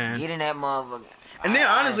true, man. Get in that motherfucker. And then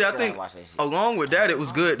honestly, I think along with that, it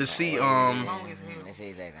was good to see. It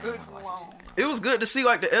was good to see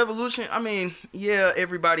like the evolution. I mean, yeah,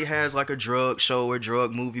 everybody has like a drug show or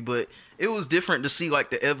drug movie, but it was different to see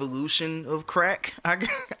like the evolution of crack. I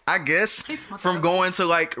guess from going to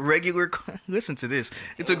like regular. Listen to this.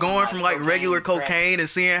 It's going from like regular cocaine and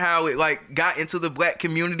seeing how it like got into the black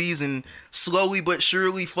communities and slowly but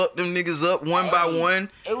surely fucked them niggas up one by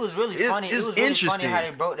one. It was really funny. It's it was really interesting. Funny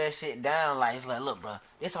how they broke that shit down. Like it's like, look, bro,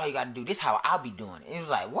 this all you got to do. This how I'll be doing it. It was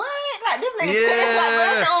like, what? Like this nigga. Yeah. Like, bro,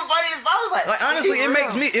 that's so funny. I was like honestly, it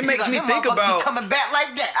makes me think about coming back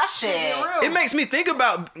like that. I said it makes me think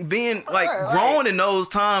about being like grown in those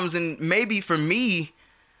times, and maybe for me,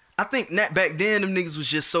 I think that back then them niggas was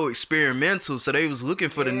just so experimental, so they was looking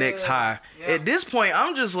for the next high. Yeah. At this point,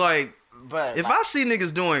 I'm just like, if I see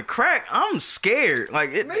niggas doing crack, I'm scared.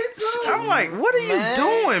 Like it, me too. I'm like, what are you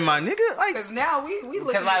doing, my nigga? Like, cause now we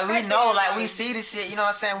look. Cause like we know, like we see the shit. You know what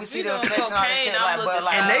I'm saying? We see the effects and all that shit. Like, but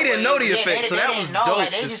like, and they didn't know the effects, so that was dope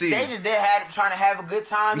like, to see. They just trying to have a good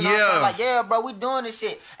time. You know what I'm saying? Like, yeah, bro, we doing this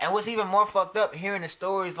shit. And what's even more fucked up, hearing the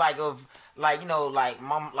stories like of. Like, you know, like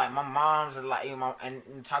my moms and like, you know, and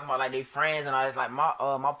talking about like they friends and I was like my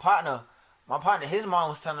partner, his mom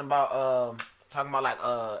was talking about like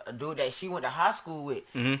a dude that she went to high school with.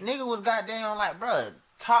 Mm-hmm. Nigga was goddamn like, bro,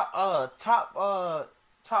 top baller,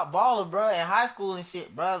 bro, in high school and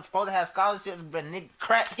shit, bro. Supposed to have scholarships, but nigga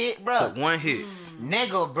crack hit, bro. Took one hit,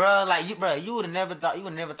 nigga, bro. Like you would have never thought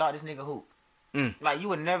this nigga hoop. Like you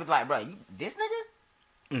would never like, bro, this nigga.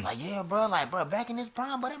 Like, yeah, bro, back in this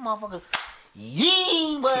prime, but that motherfucker,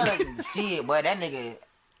 bro, like, shit, boy, that nigga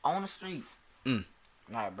on the street.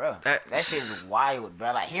 Like, bro, that shit is wild,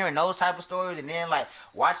 bro. Like, hearing those type of stories and then, like,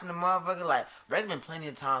 watching the motherfucker, like, there's been plenty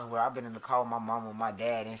of times where I've been in the car with my mom and my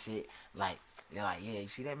dad and shit, like, they're like, yeah, you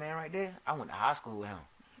see that man right there? I went to high school with him.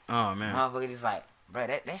 Oh, man. Motherfucker just like, bro,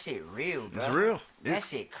 that shit real, bro. It's real. That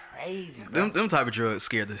shit crazy, bro. Them type of drugs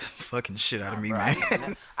scare the fucking shit out of me, bro,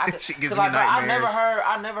 man. That shit gives me nightmares.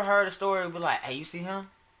 I never heard a story be like, hey, you see him?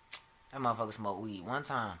 That motherfucker smoked weed one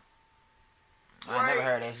time. Right. I never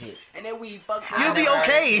heard that shit. And then we fucked. You'll be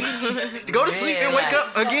okay. Go to sleep and wake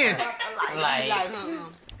up again.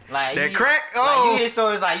 Like that crack. Oh, like you hear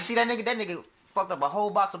stories like, you see that nigga fucked up a whole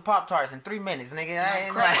box of Pop-Tarts in 3 minutes, nigga.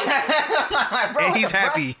 Like, bro, and he's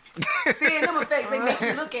happy. Seeing them effects, they make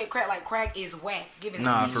you look at crack like crack is whack. Giving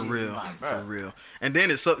for real, like, for real. And then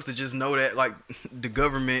it sucks to just know that like the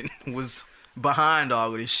government was behind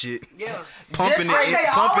all of this shit. Yeah. Pumping it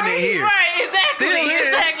here. Right, exactly. Still is.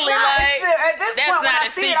 Exactly. Like, at this that's point, not when I a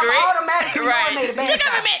see secret. it, I'm automatically knowing they the bad The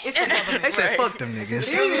guy. government. It's the government. They said, fuck them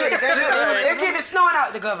niggas. They're getting snowing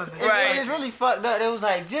out the government. Right. It's really fucked up. It was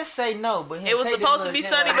like, just say no. But it was supposed to be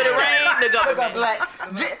sunny, but it rained. The government. Like,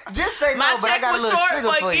 just say no, but I got a little sugar for you. My check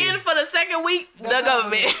was short, but again, for the second week, the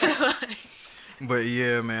government. But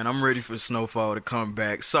yeah, man, I'm ready for Snowfall to come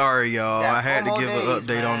back. Sorry, y'all. I had to give an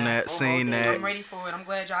update on that. Seen that. I'm ready for it. I'm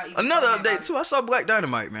glad y'all even another update too. I saw Black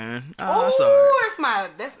Dynamite, man. Oh,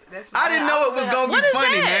 that's I didn't know it was gonna be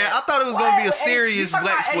funny, man. I thought it was gonna be a serious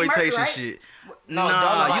black exploitation shit.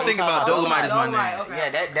 Nah, you think about Dolomite is my name. Yeah,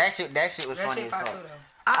 that shit was funny as fuck.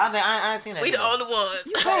 I ain't seen that. We the only ones.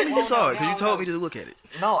 You told me you saw it because you told me to look at it.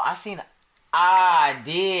 No, I seen it. I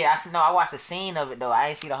did. I watched a scene of it though. I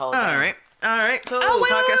ain't see the whole thing. All right. So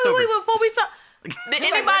podcast over. Wait, before we talk, did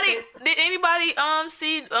anybody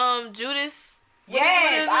see Judas?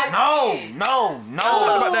 Yes, No.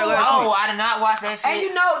 about that last week. I did not watch that shit. And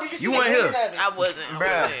you know, did you see You the weren't ending here. of it? I wasn't.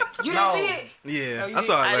 You didn't see it? Yeah, you I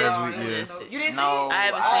saw it didn't? last I week. didn't. Yeah. You didn't No. see it? I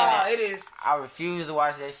haven't seen It is. I refuse to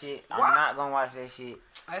watch that shit. I'm What? not gonna watch that shit.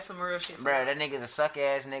 That's some real shit. Bruh, that nigga's a suck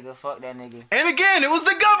ass nigga. Fuck that nigga. And again, it was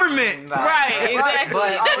the government. Like, Right, exactly.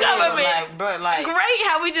 But, The government. like, Great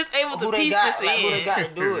how we just able who to they piece got? this Like, in. who they got to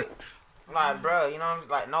do it? Like, bro, you know,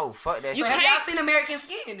 like, no, fuck that So shit. have y'all seen American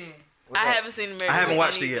Skin then? I haven't seen American I haven't Skin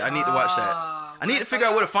watched it either. yet. I need to watch that. I need to figure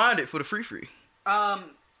out where to find it for the free. I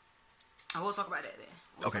will talk about that then.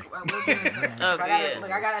 We'll get into that.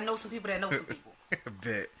 I gotta know some people that know some people.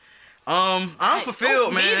 Bet. I'm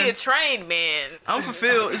fulfilled, man. Media trained, man. I'm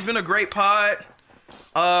fulfilled. It's been a great pod.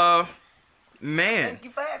 Man. Thank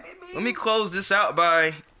you for having me. Let me close this out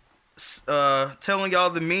by telling y'all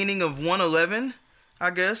the meaning of 111, I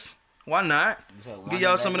guess. Why not? Give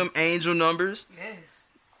y'all some of them angel numbers. Yes.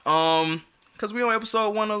 Cause we on episode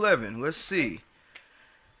 111. Let's see.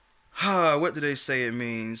 What do they say it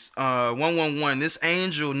means? 111. This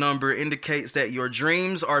angel number indicates that your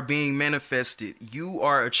dreams are being manifested. You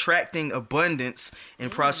are attracting abundance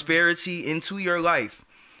and prosperity into your life.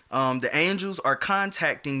 The angels are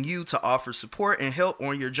contacting you to offer support and help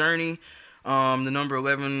on your journey. The number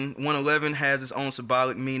 111 has its own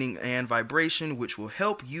symbolic meaning and vibration, which will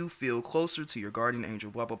help you feel closer to your guardian angel,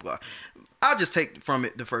 blah, blah, blah. I'll just take from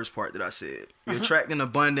it the first part that I said. You're attracting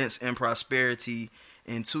abundance and prosperity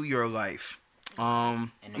into your life. Yeah,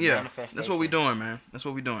 that's what we're doing, man. That's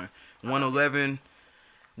what we're doing. 111,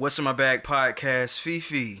 What's in My Bag podcast.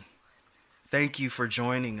 Fifi, thank you for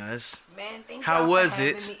joining us. Man, thank you. How was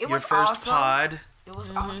it? It Your was first awesome. pod? It was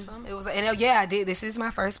awesome. It was, and yeah, I did. This is my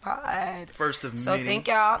first pod. First of So many. thank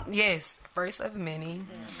y'all. Yes, first of many.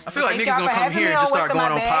 I feel like thank niggas y'all gonna for come having here me and just on start What's in going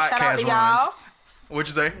My on Bag. Shout out podcast to y'all. runs. What'd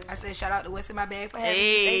you say? I said shout out to What's in My Bag for having me.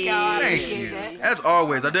 Hey. Thank y'all. I Thank appreciate you. that. As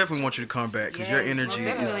always, I definitely want you to come back because your Yes, energy most is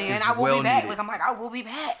definitely. And I will well be back. needed. I will be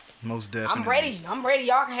back. Most definitely. I'm ready.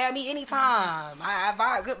 Y'all can have me anytime. I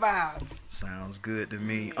vibe, good vibes. Sounds good to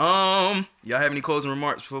me. Y'all have any closing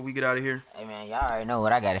remarks before we get out of here? Hey, man, y'all already know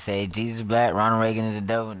what I gotta say. Jesus is black, Ronald Reagan is the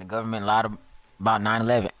devil, and the government lied about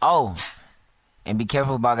 9/11. Oh, and be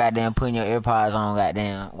careful about goddamn putting your AirPods on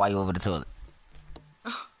goddamn while you over the toilet.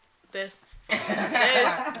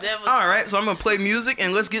 That was All right, so I'm gonna play music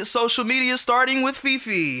and let's get social media starting with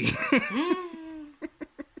Fifi.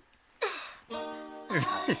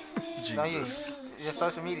 Jesus. Your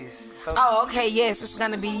social medias. Oh, okay, yes, it's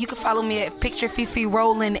gonna be. You can follow me at Picture Fifi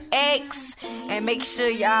Rollin X, and make sure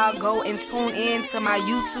y'all go and tune in to my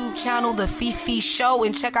YouTube channel, The Fifi Show,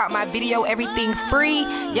 and check out my video, Everything Free.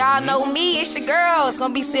 Y'all know me, it's your girl. It's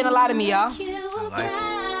gonna be seeing a lot of me, y'all. I like it.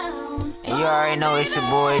 And you already know it's your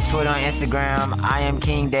boy, Twitter and Instagram. I am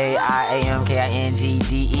King Day,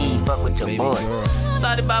 IAMKINGDE. Fuck with your boy.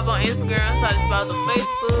 Saudi Bob on Instagram, Saudi Bob on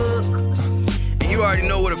Facebook. And you already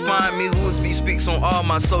know where to find me. Louis V Speaks on all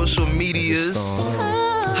my social medias.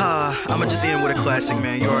 I'ma just end with a classic,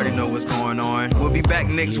 man. You already know what's going on. We'll be back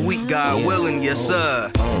next week, God willing. Yes,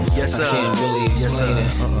 sir. Yes, sir. I can't really explain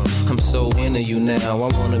it. I'm so into you now. I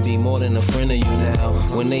wanna be more than a friend of you now.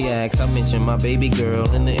 When they ask, I mention my baby girl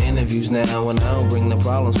in the interviews now. And I don't bring the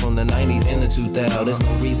problems from the 90s into 2000. There's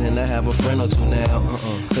no reason to have a friend or two now.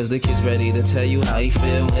 Cause the kid's ready to tell you how he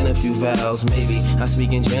feel in a few vows. Maybe I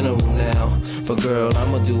speak in general now. But girl,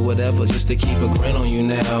 I'ma do whatever just to keep a grin on you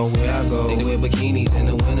now. Where I go, they wear bikinis in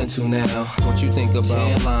the winter too now. What you think about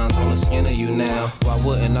tan lines on the skin of you now? Why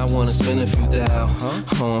wouldn't I wanna spend a few thou?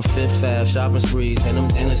 On Fifth Ave, shopping sprees and them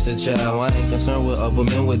dinners to chow. I ain't concerned what other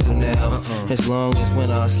men would do now. As long as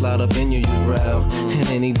when I slide up in you, you growl. And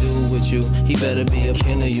any dude with you, he better be a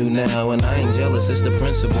kin of you now. And I ain't jealous, it's the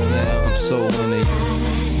principle now. I'm so into you.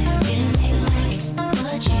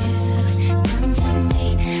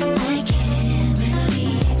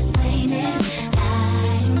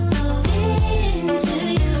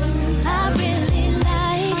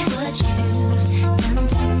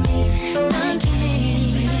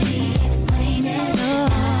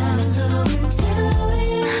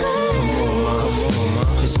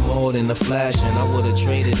 In the flashing, I would've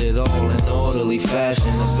traded it all in orderly fashion.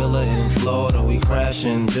 The villa in Florida, we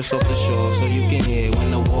crashing just off the shore, so you can hear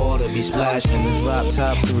when the water be splashing. The drop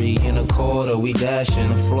top 3 in a quarter, we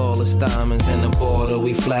dashing. The flawless diamonds in the border,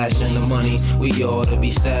 we flashing. The money we oughta be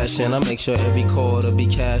stashing. I make sure every quarter be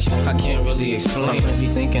cashing. I can't really explain. My friends be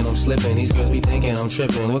thinking I'm slipping, these girls be thinking I'm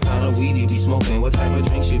tripping. What kind of weed you be smoking? What type of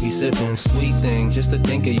drinks you be sipping? Sweet thing, just to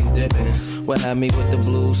think of you dipping. What had me with the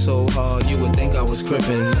blues so hard, you would think I was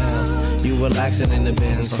crippin'. Now You relaxing in the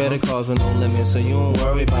bins. Credit cards with no limits, so you don't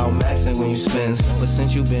worry about maxing when you spend. But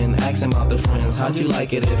since you been asking about the friends, how'd you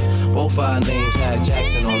like it if both our names had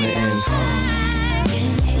Jackson on the ends?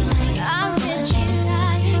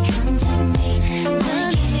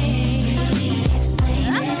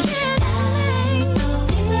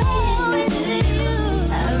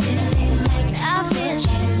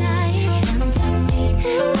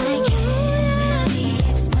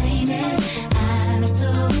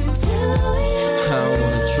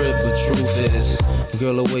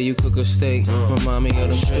 Girl, the way you cook a steak remind me of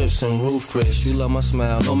them strips and roof crisps. You love my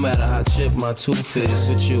smile, no matter how chipped my tooth is.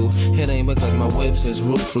 With you, it ain't because my whips is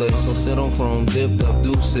ruthless. So sit on chrome, dipped up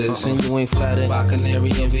deuces. And you ain't flattered by Canary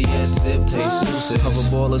and VS dip taste suited. Cover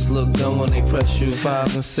ballers look dumb when they press you.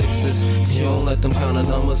 5s and 6s, you don't let them count the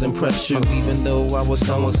numbers impress you. Even though I was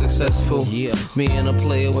somewhat successful, me and a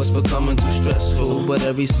player was becoming too stressful. But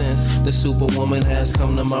ever since the superwoman has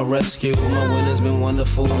come to my rescue, my winter's been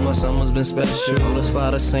wonderful, my summer's been special. Let's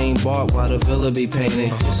fly the same bark while the villa be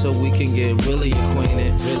painted, just so we can get really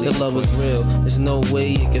acquainted. The love is real, there's no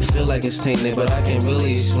way it can feel like it's tainted, but I can't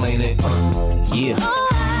really explain it. Yeah.